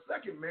in 1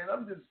 second, man.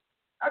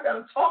 I got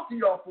to talk to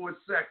y'all for a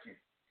second.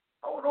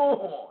 Hold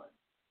on.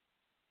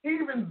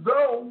 Even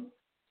though,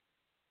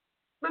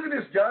 look at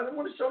this, guys. I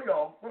want to show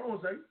y'all. Hold on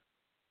a second.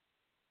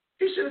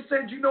 He should have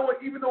said, you know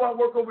what, even though I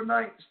work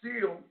overnight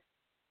still,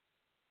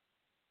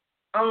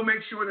 I'm going to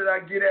make sure that I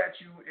get at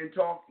you and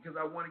talk because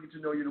I want to get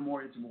to know you in a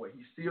more intimate way.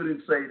 He still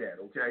didn't say that,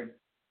 okay?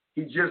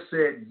 He just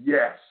said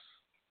yes.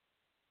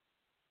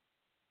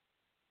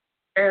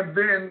 And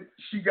then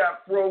she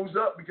got froze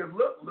up because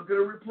look at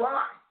her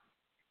reply.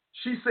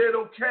 She said,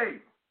 okay.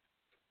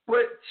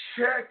 But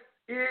check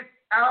it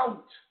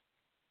out.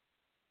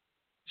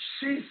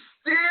 She's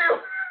still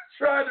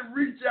trying to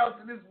reach out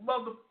to this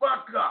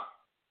motherfucker.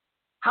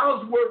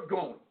 How's work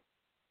going?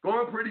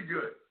 Going pretty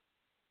good.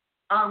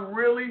 I'm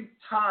really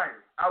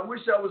tired. I wish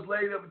I was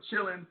laid up and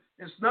chilling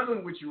and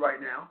snuggling with you right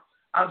now.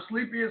 I'm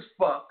sleepy as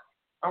fuck.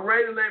 I'm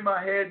ready to lay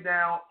my head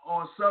down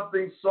on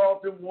something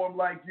soft and warm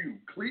like you.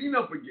 Clean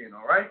up again,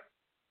 all right?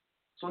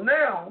 So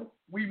now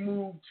we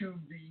move to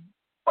the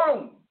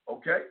phone,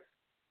 okay?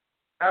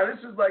 Now this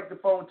is like the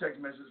phone text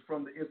message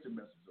from the instant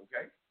message,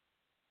 okay?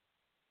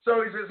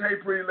 So he says,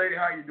 hey, pretty lady,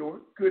 how you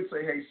doing? Could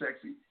say, hey,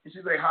 sexy. And she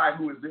say, hi,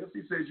 who is this?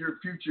 He says, your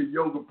future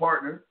yoga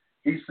partner.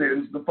 He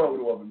sends the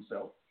photo of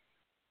himself.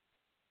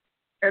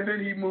 And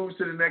then he moves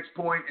to the next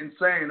point and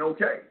saying,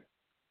 okay,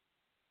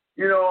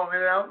 you know,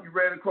 and now you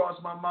ran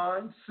across my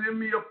mind. Send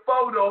me a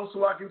photo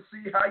so I can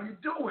see how you're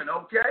doing,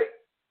 okay?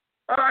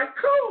 All right,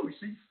 cool.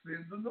 She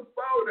sends him the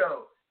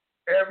photo.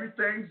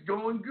 Everything's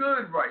going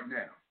good right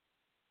now.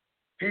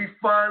 He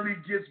finally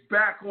gets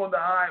back on the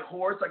high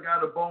horse. I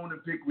got a bone to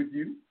pick with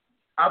you.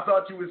 I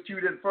thought you was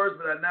cute at first,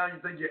 but now you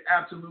think you're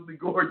absolutely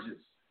gorgeous.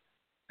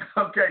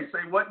 Okay,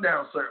 say what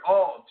now, sir?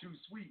 Oh, too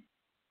sweet.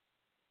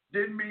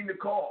 Didn't mean to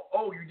call.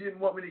 Oh, you didn't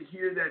want me to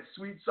hear that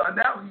sweet side.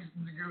 Now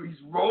he's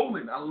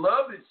rolling. I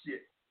love this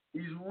shit.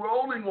 He's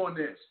rolling on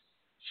this.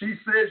 She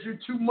says you're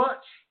too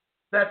much.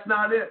 That's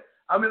not it.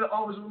 I'm in the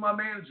office with my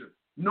manager.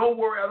 No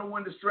worry, I don't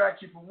want to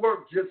distract you from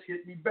work. Just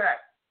hit me back.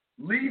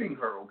 Leading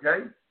her,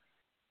 okay?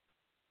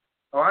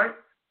 All right?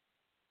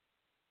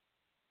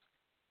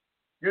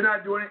 You're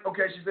not doing it.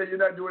 Okay, she said you're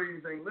not doing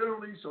anything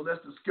literally, so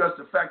let's discuss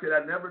the fact that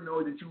I never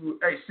know that you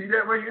 – hey, see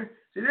that right here?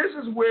 See, this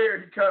is where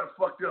he kind of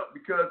fucked up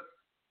because –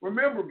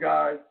 remember,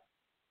 guys,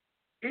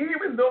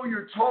 even though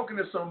you're talking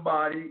to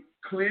somebody,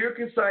 clear,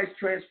 concise,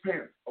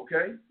 transparent,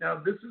 okay?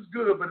 Now, this is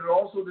good, but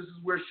this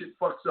is where shit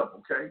fucks up,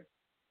 okay?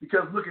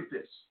 Because look at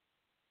this.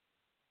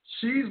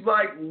 She's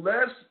like,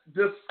 let's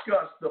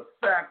discuss the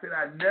fact that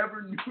I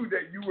never knew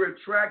that you were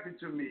attracted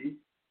to me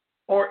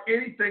or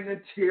anything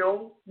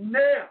until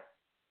now.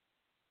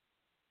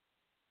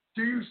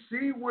 Do you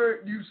see why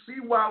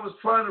I was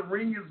trying to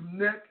wring his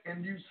neck,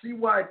 and you see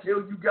why I tell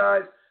you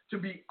guys to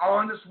be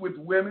honest with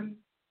women?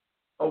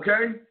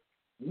 Okay?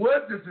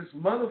 What does this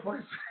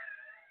motherfucker say?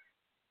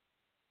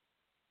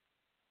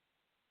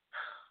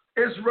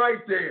 It's right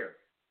there.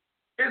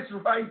 It's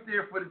right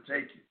there for the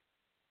taking.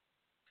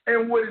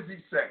 And what does he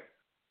say?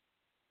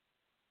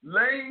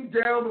 Laying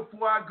down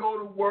before I go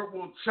to work,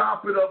 we'll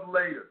chop it up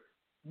later.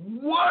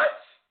 What?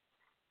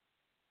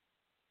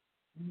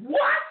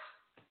 What?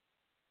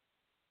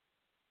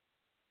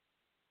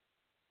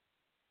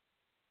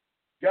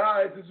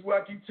 Guys, this is why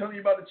I keep telling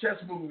you about the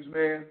chess moves,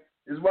 man.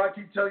 This is why I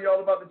keep telling you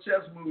all about the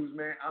chess moves,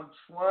 man. I'm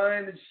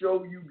trying to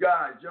show you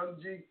guys. Young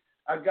G,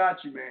 I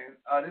got you,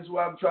 man. This is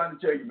what I'm trying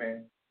to tell you,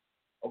 man.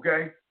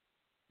 Okay?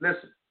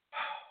 Listen.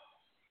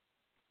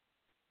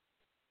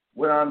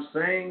 What I'm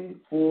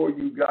saying for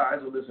you guys,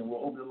 listen,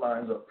 we'll open the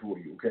lines up for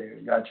you, okay?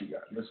 I got you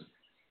guys. Listen.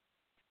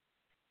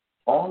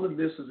 All of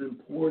this is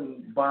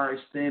important by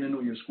standing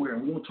on your square.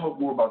 And we're going to talk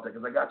more about that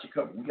because I got you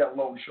covered. We got a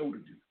long show to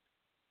do.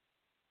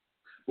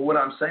 But what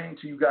I'm saying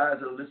to you guys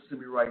that listen to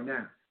me right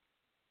now,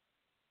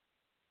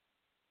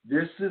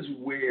 this is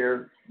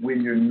where,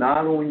 when you're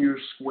not on your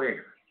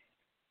square,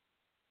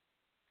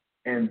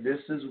 and this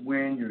is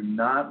when you're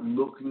not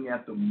looking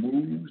at the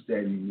moves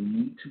that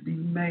need to be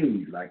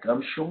made, like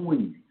I'm showing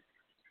you.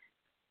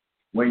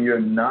 When you're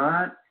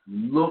not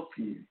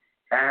looking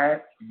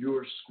at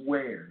your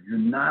square, you're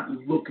not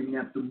looking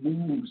at the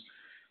moves.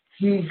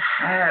 He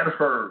had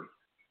her.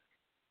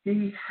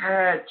 He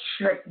had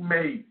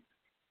checkmate.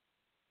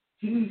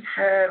 He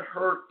had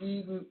her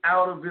eaten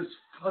out of his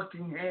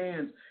fucking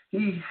hands.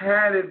 He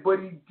had it, but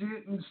he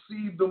didn't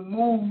see the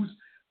moves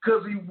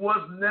because he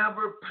was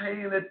never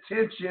paying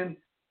attention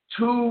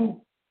to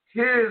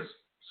his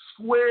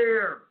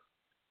square.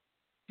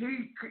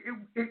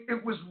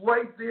 It was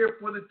right there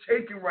for the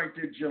taking right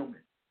there, gentlemen.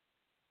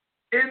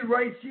 And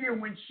right here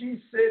when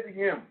she said to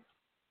him,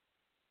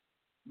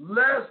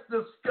 let's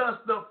discuss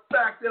the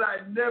fact that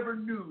I never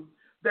knew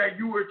that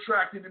you were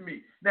attracted to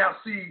me. Now,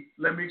 see,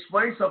 let me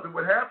explain something.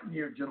 What happened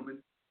here, gentlemen?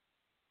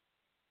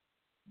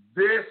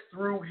 This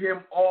threw him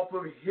off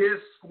of his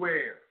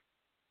square.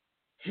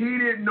 He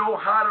didn't know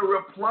how to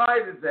reply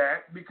to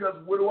that because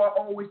what do I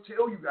always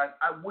tell you guys?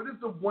 What is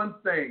the one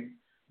thing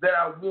that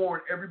I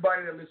warn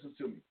everybody that listens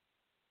to me?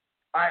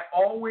 I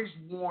always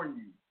warn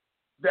you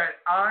that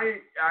I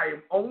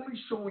am only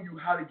showing you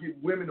how to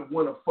get women to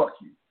want to fuck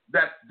you.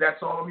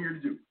 That's all I'm here to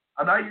do.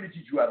 I'm not here to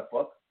teach you how to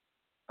fuck.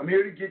 I'm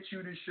here to get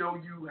you to show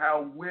you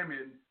how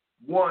women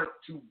want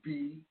to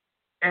be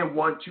and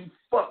want to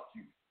fuck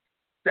you.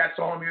 That's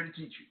all I'm here to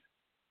teach you.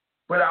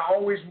 But I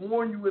always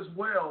warn you as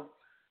well,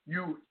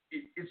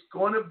 it's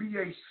going to be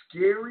a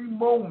scary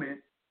moment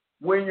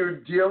when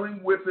you're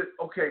dealing with it.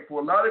 Okay,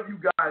 for a lot of you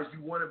guys,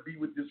 you want to be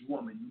with this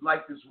woman. You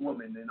like this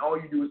woman, and all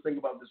you do is think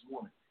about this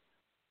woman.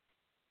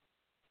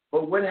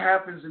 But what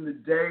happens in the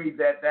day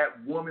that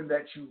that woman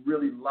that you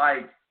really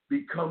like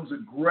becomes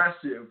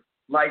aggressive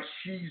like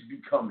she's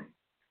becoming.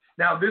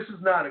 Now, this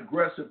is not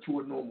aggressive to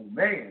a normal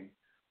man,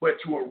 but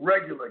to a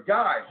regular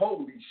guy,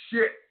 holy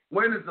shit.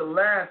 When is the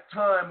last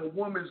time a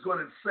woman's going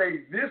to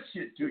say this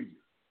shit to you?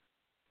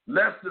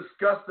 Let's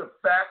discuss the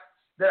fact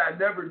that I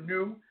never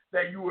knew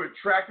that you were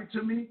attracted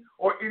to me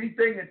or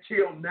anything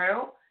until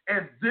now,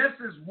 and this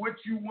is what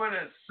you want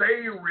to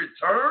say in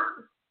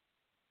return?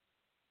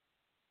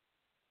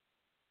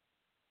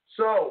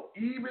 So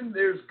even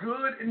there's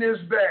good and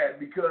there's bad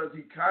because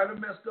he kind of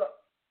messed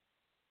up.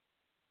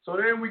 So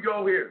then we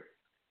go here.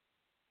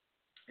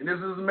 And this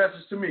is a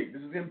message to me.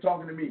 This is him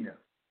talking to me now.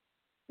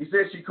 He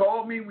said, she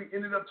called me. We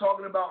ended up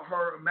talking about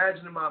her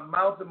imagining my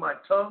mouth and my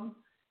tongue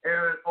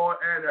and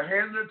her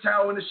hand in her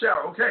towel in the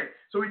shower. Okay,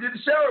 so he did the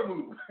shower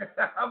move.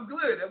 I'm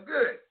good.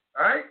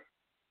 All right?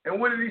 And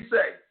what did he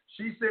say?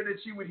 She said that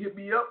she would hit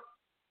me up,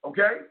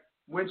 okay,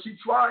 when she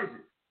tries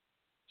it.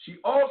 She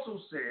also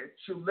said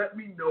she'll let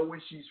me know when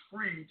she's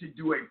free to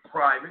do a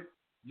private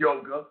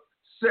yoga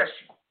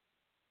session.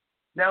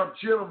 Now,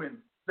 gentlemen,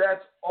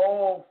 that's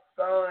all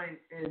fine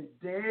and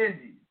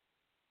dandy,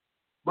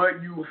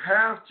 but you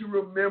have to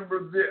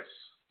remember this.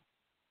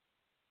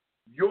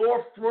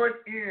 Your front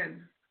end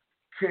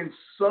can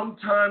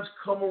sometimes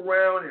come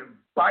around and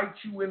bite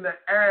you in the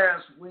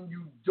ass when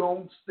you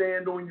don't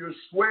stand on your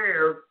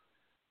square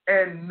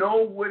and know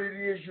what it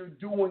is you're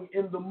doing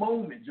in the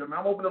moment. Gentlemen,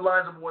 I'm opening the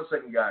lines up in 1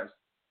 second, guys.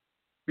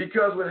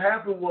 Because what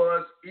happened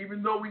was,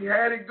 even though we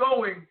had it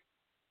going,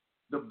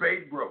 the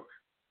bait broke.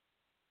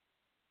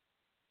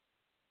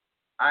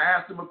 I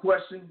asked him a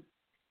question,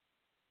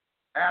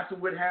 asked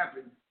him what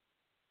happened,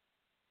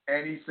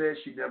 and he said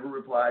she never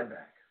replied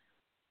back.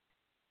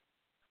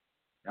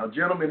 Now,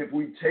 gentlemen, if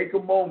we take a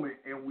moment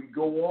and we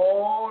go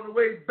all the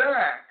way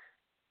back,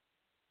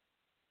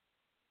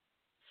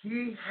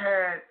 he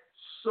had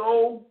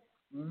so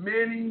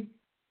many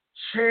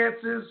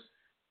chances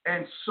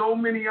and so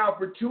many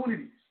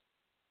opportunities.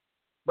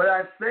 But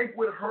I think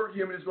what hurt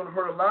him, and it's going to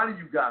hurt a lot of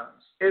you guys,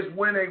 is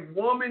when a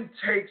woman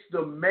takes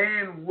the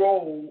man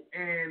role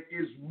and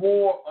is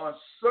more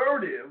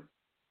assertive,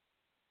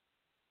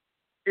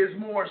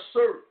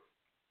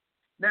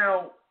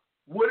 Now,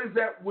 what does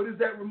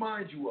that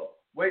remind you of?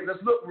 Wait,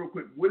 let's look real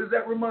quick. What does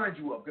that remind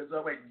you of? Because,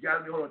 wait, you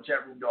got to hold on,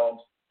 chat room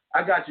dogs.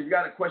 I got you. If you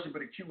got a question,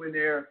 put a Q in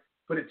there,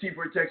 put a T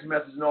for a text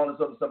message and all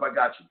this other stuff. I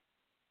got you.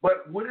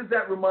 But what does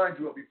that remind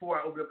you of before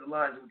I open up the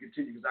lines and we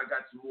continue? Because I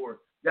got some more.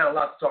 Got a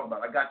lot to talk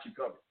about. I got you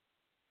covered.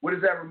 What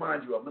does that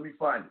remind you of? Let me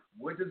find it.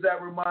 What does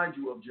that remind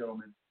you of,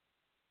 gentlemen?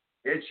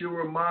 It should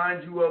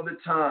remind you of the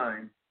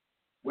time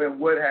when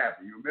what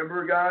happened. You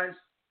remember, guys?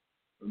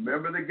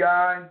 Remember the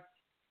guy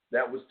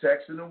that was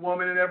texting a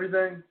woman and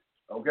everything?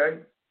 Okay?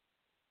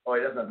 Oh,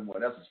 yeah, that's not the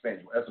one. That's the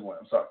Spanish one. That's the one.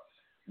 I'm sorry.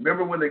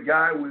 Remember when the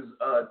guy was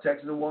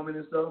texting a woman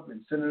and stuff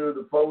and sending her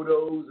the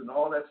photos and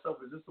all that stuff?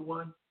 Is this the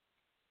one?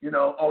 You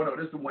know, oh, no,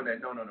 this is the one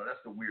that, no,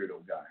 that's the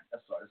weirdo guy.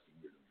 That's the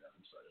weirdo guy.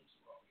 I'm sorry, that's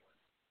the wrong one.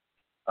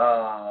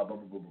 Let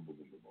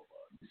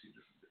me see, this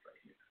is it right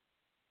here.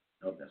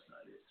 No, that's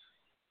not it.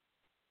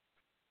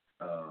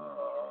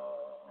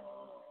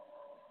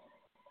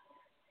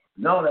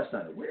 No, that's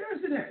not it. Where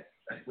is it at?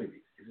 Wait.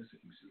 Is this it?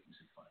 Let me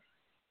see. Find it.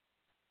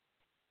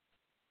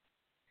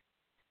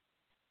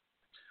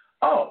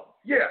 Oh,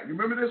 yeah. You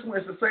remember this one?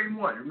 It's the same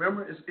one.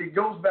 Remember? It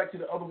goes back to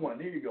the other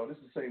one. Here you go. This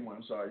is the same one.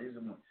 I'm sorry. Here's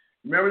the one.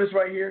 Remember this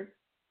right here?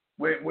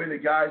 When the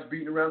guy's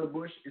beating around the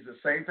bush? It's the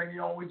same thing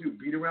you always do.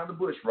 Beat around the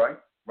bush, right?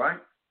 Right?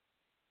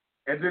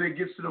 And then it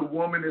gets to the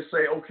woman to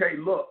say, okay,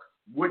 look,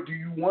 what do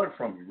you want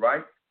from me,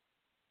 right?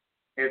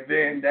 And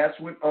then that's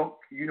when,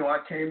 I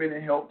came in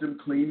and helped him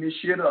clean this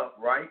shit up,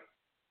 right?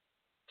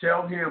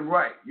 Tell him,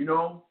 right,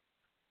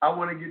 I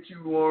want to get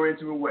you more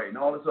into a way and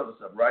all this other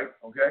stuff, right?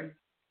 Okay?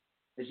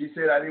 And she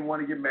said, I didn't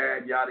want to get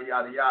mad, yada,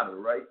 yada, yada,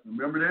 right?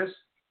 Remember this?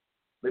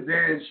 But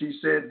then she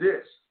said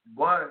this,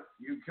 but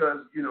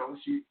because,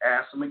 she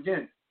asked him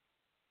again,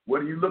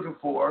 what are you looking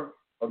for?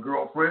 A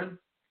girlfriend?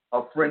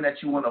 A friend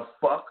that you want to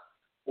fuck?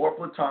 Or a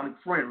platonic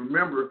friend?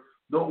 Remember,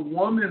 the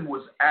woman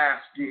was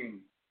asking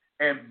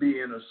and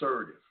being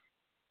assertive.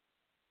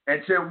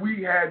 Until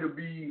we had to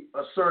be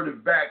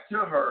assertive back to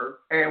her,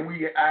 and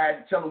I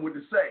had to tell him what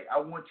to say. I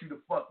want you to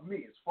fuck me.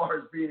 As far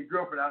as being a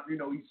girlfriend,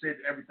 he said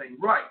everything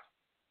right.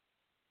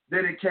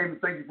 Then it came to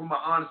thank you for my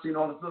honesty and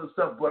all this other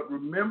stuff. But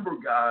remember,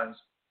 guys,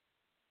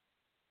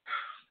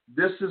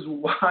 this is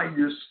why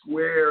your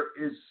square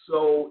is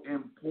so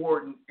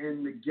important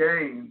in the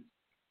game.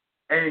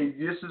 And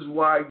this is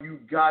why you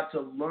got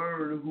to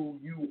learn who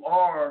you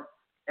are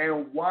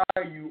and why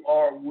you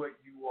are what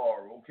you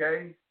are,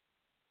 okay?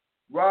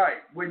 Right.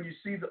 When you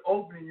see the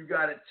opening, you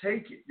got to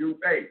take it.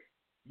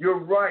 You're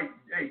right.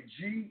 Hey,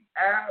 G,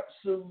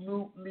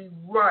 absolutely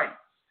right.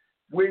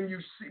 When you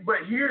see,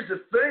 but here's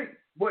the thing.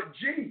 But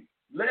G,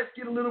 let's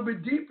get a little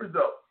bit deeper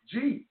though.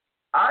 G,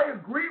 I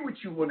agree with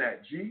you on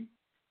that, G.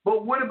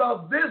 But what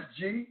about this,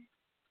 G?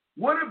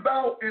 What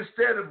about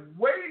instead of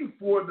waiting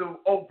for the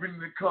opening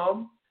to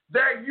come,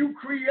 that you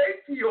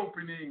create the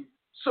opening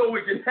so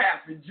it can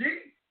happen, G?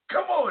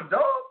 Come on,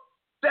 dog.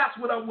 That's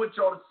what I want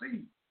y'all to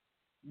see.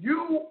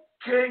 You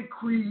can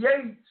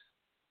create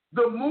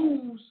the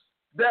moves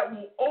that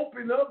will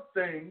open up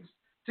things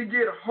to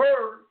get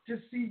her to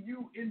see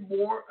you in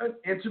more an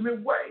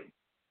intimate way.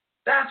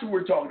 That's what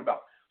we're talking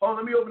about. Oh,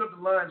 let me open up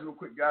the lines real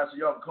quick, guys, so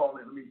y'all can call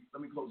in.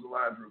 Let me close the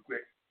lines real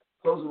quick.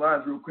 Close the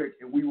lines real quick,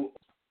 and we will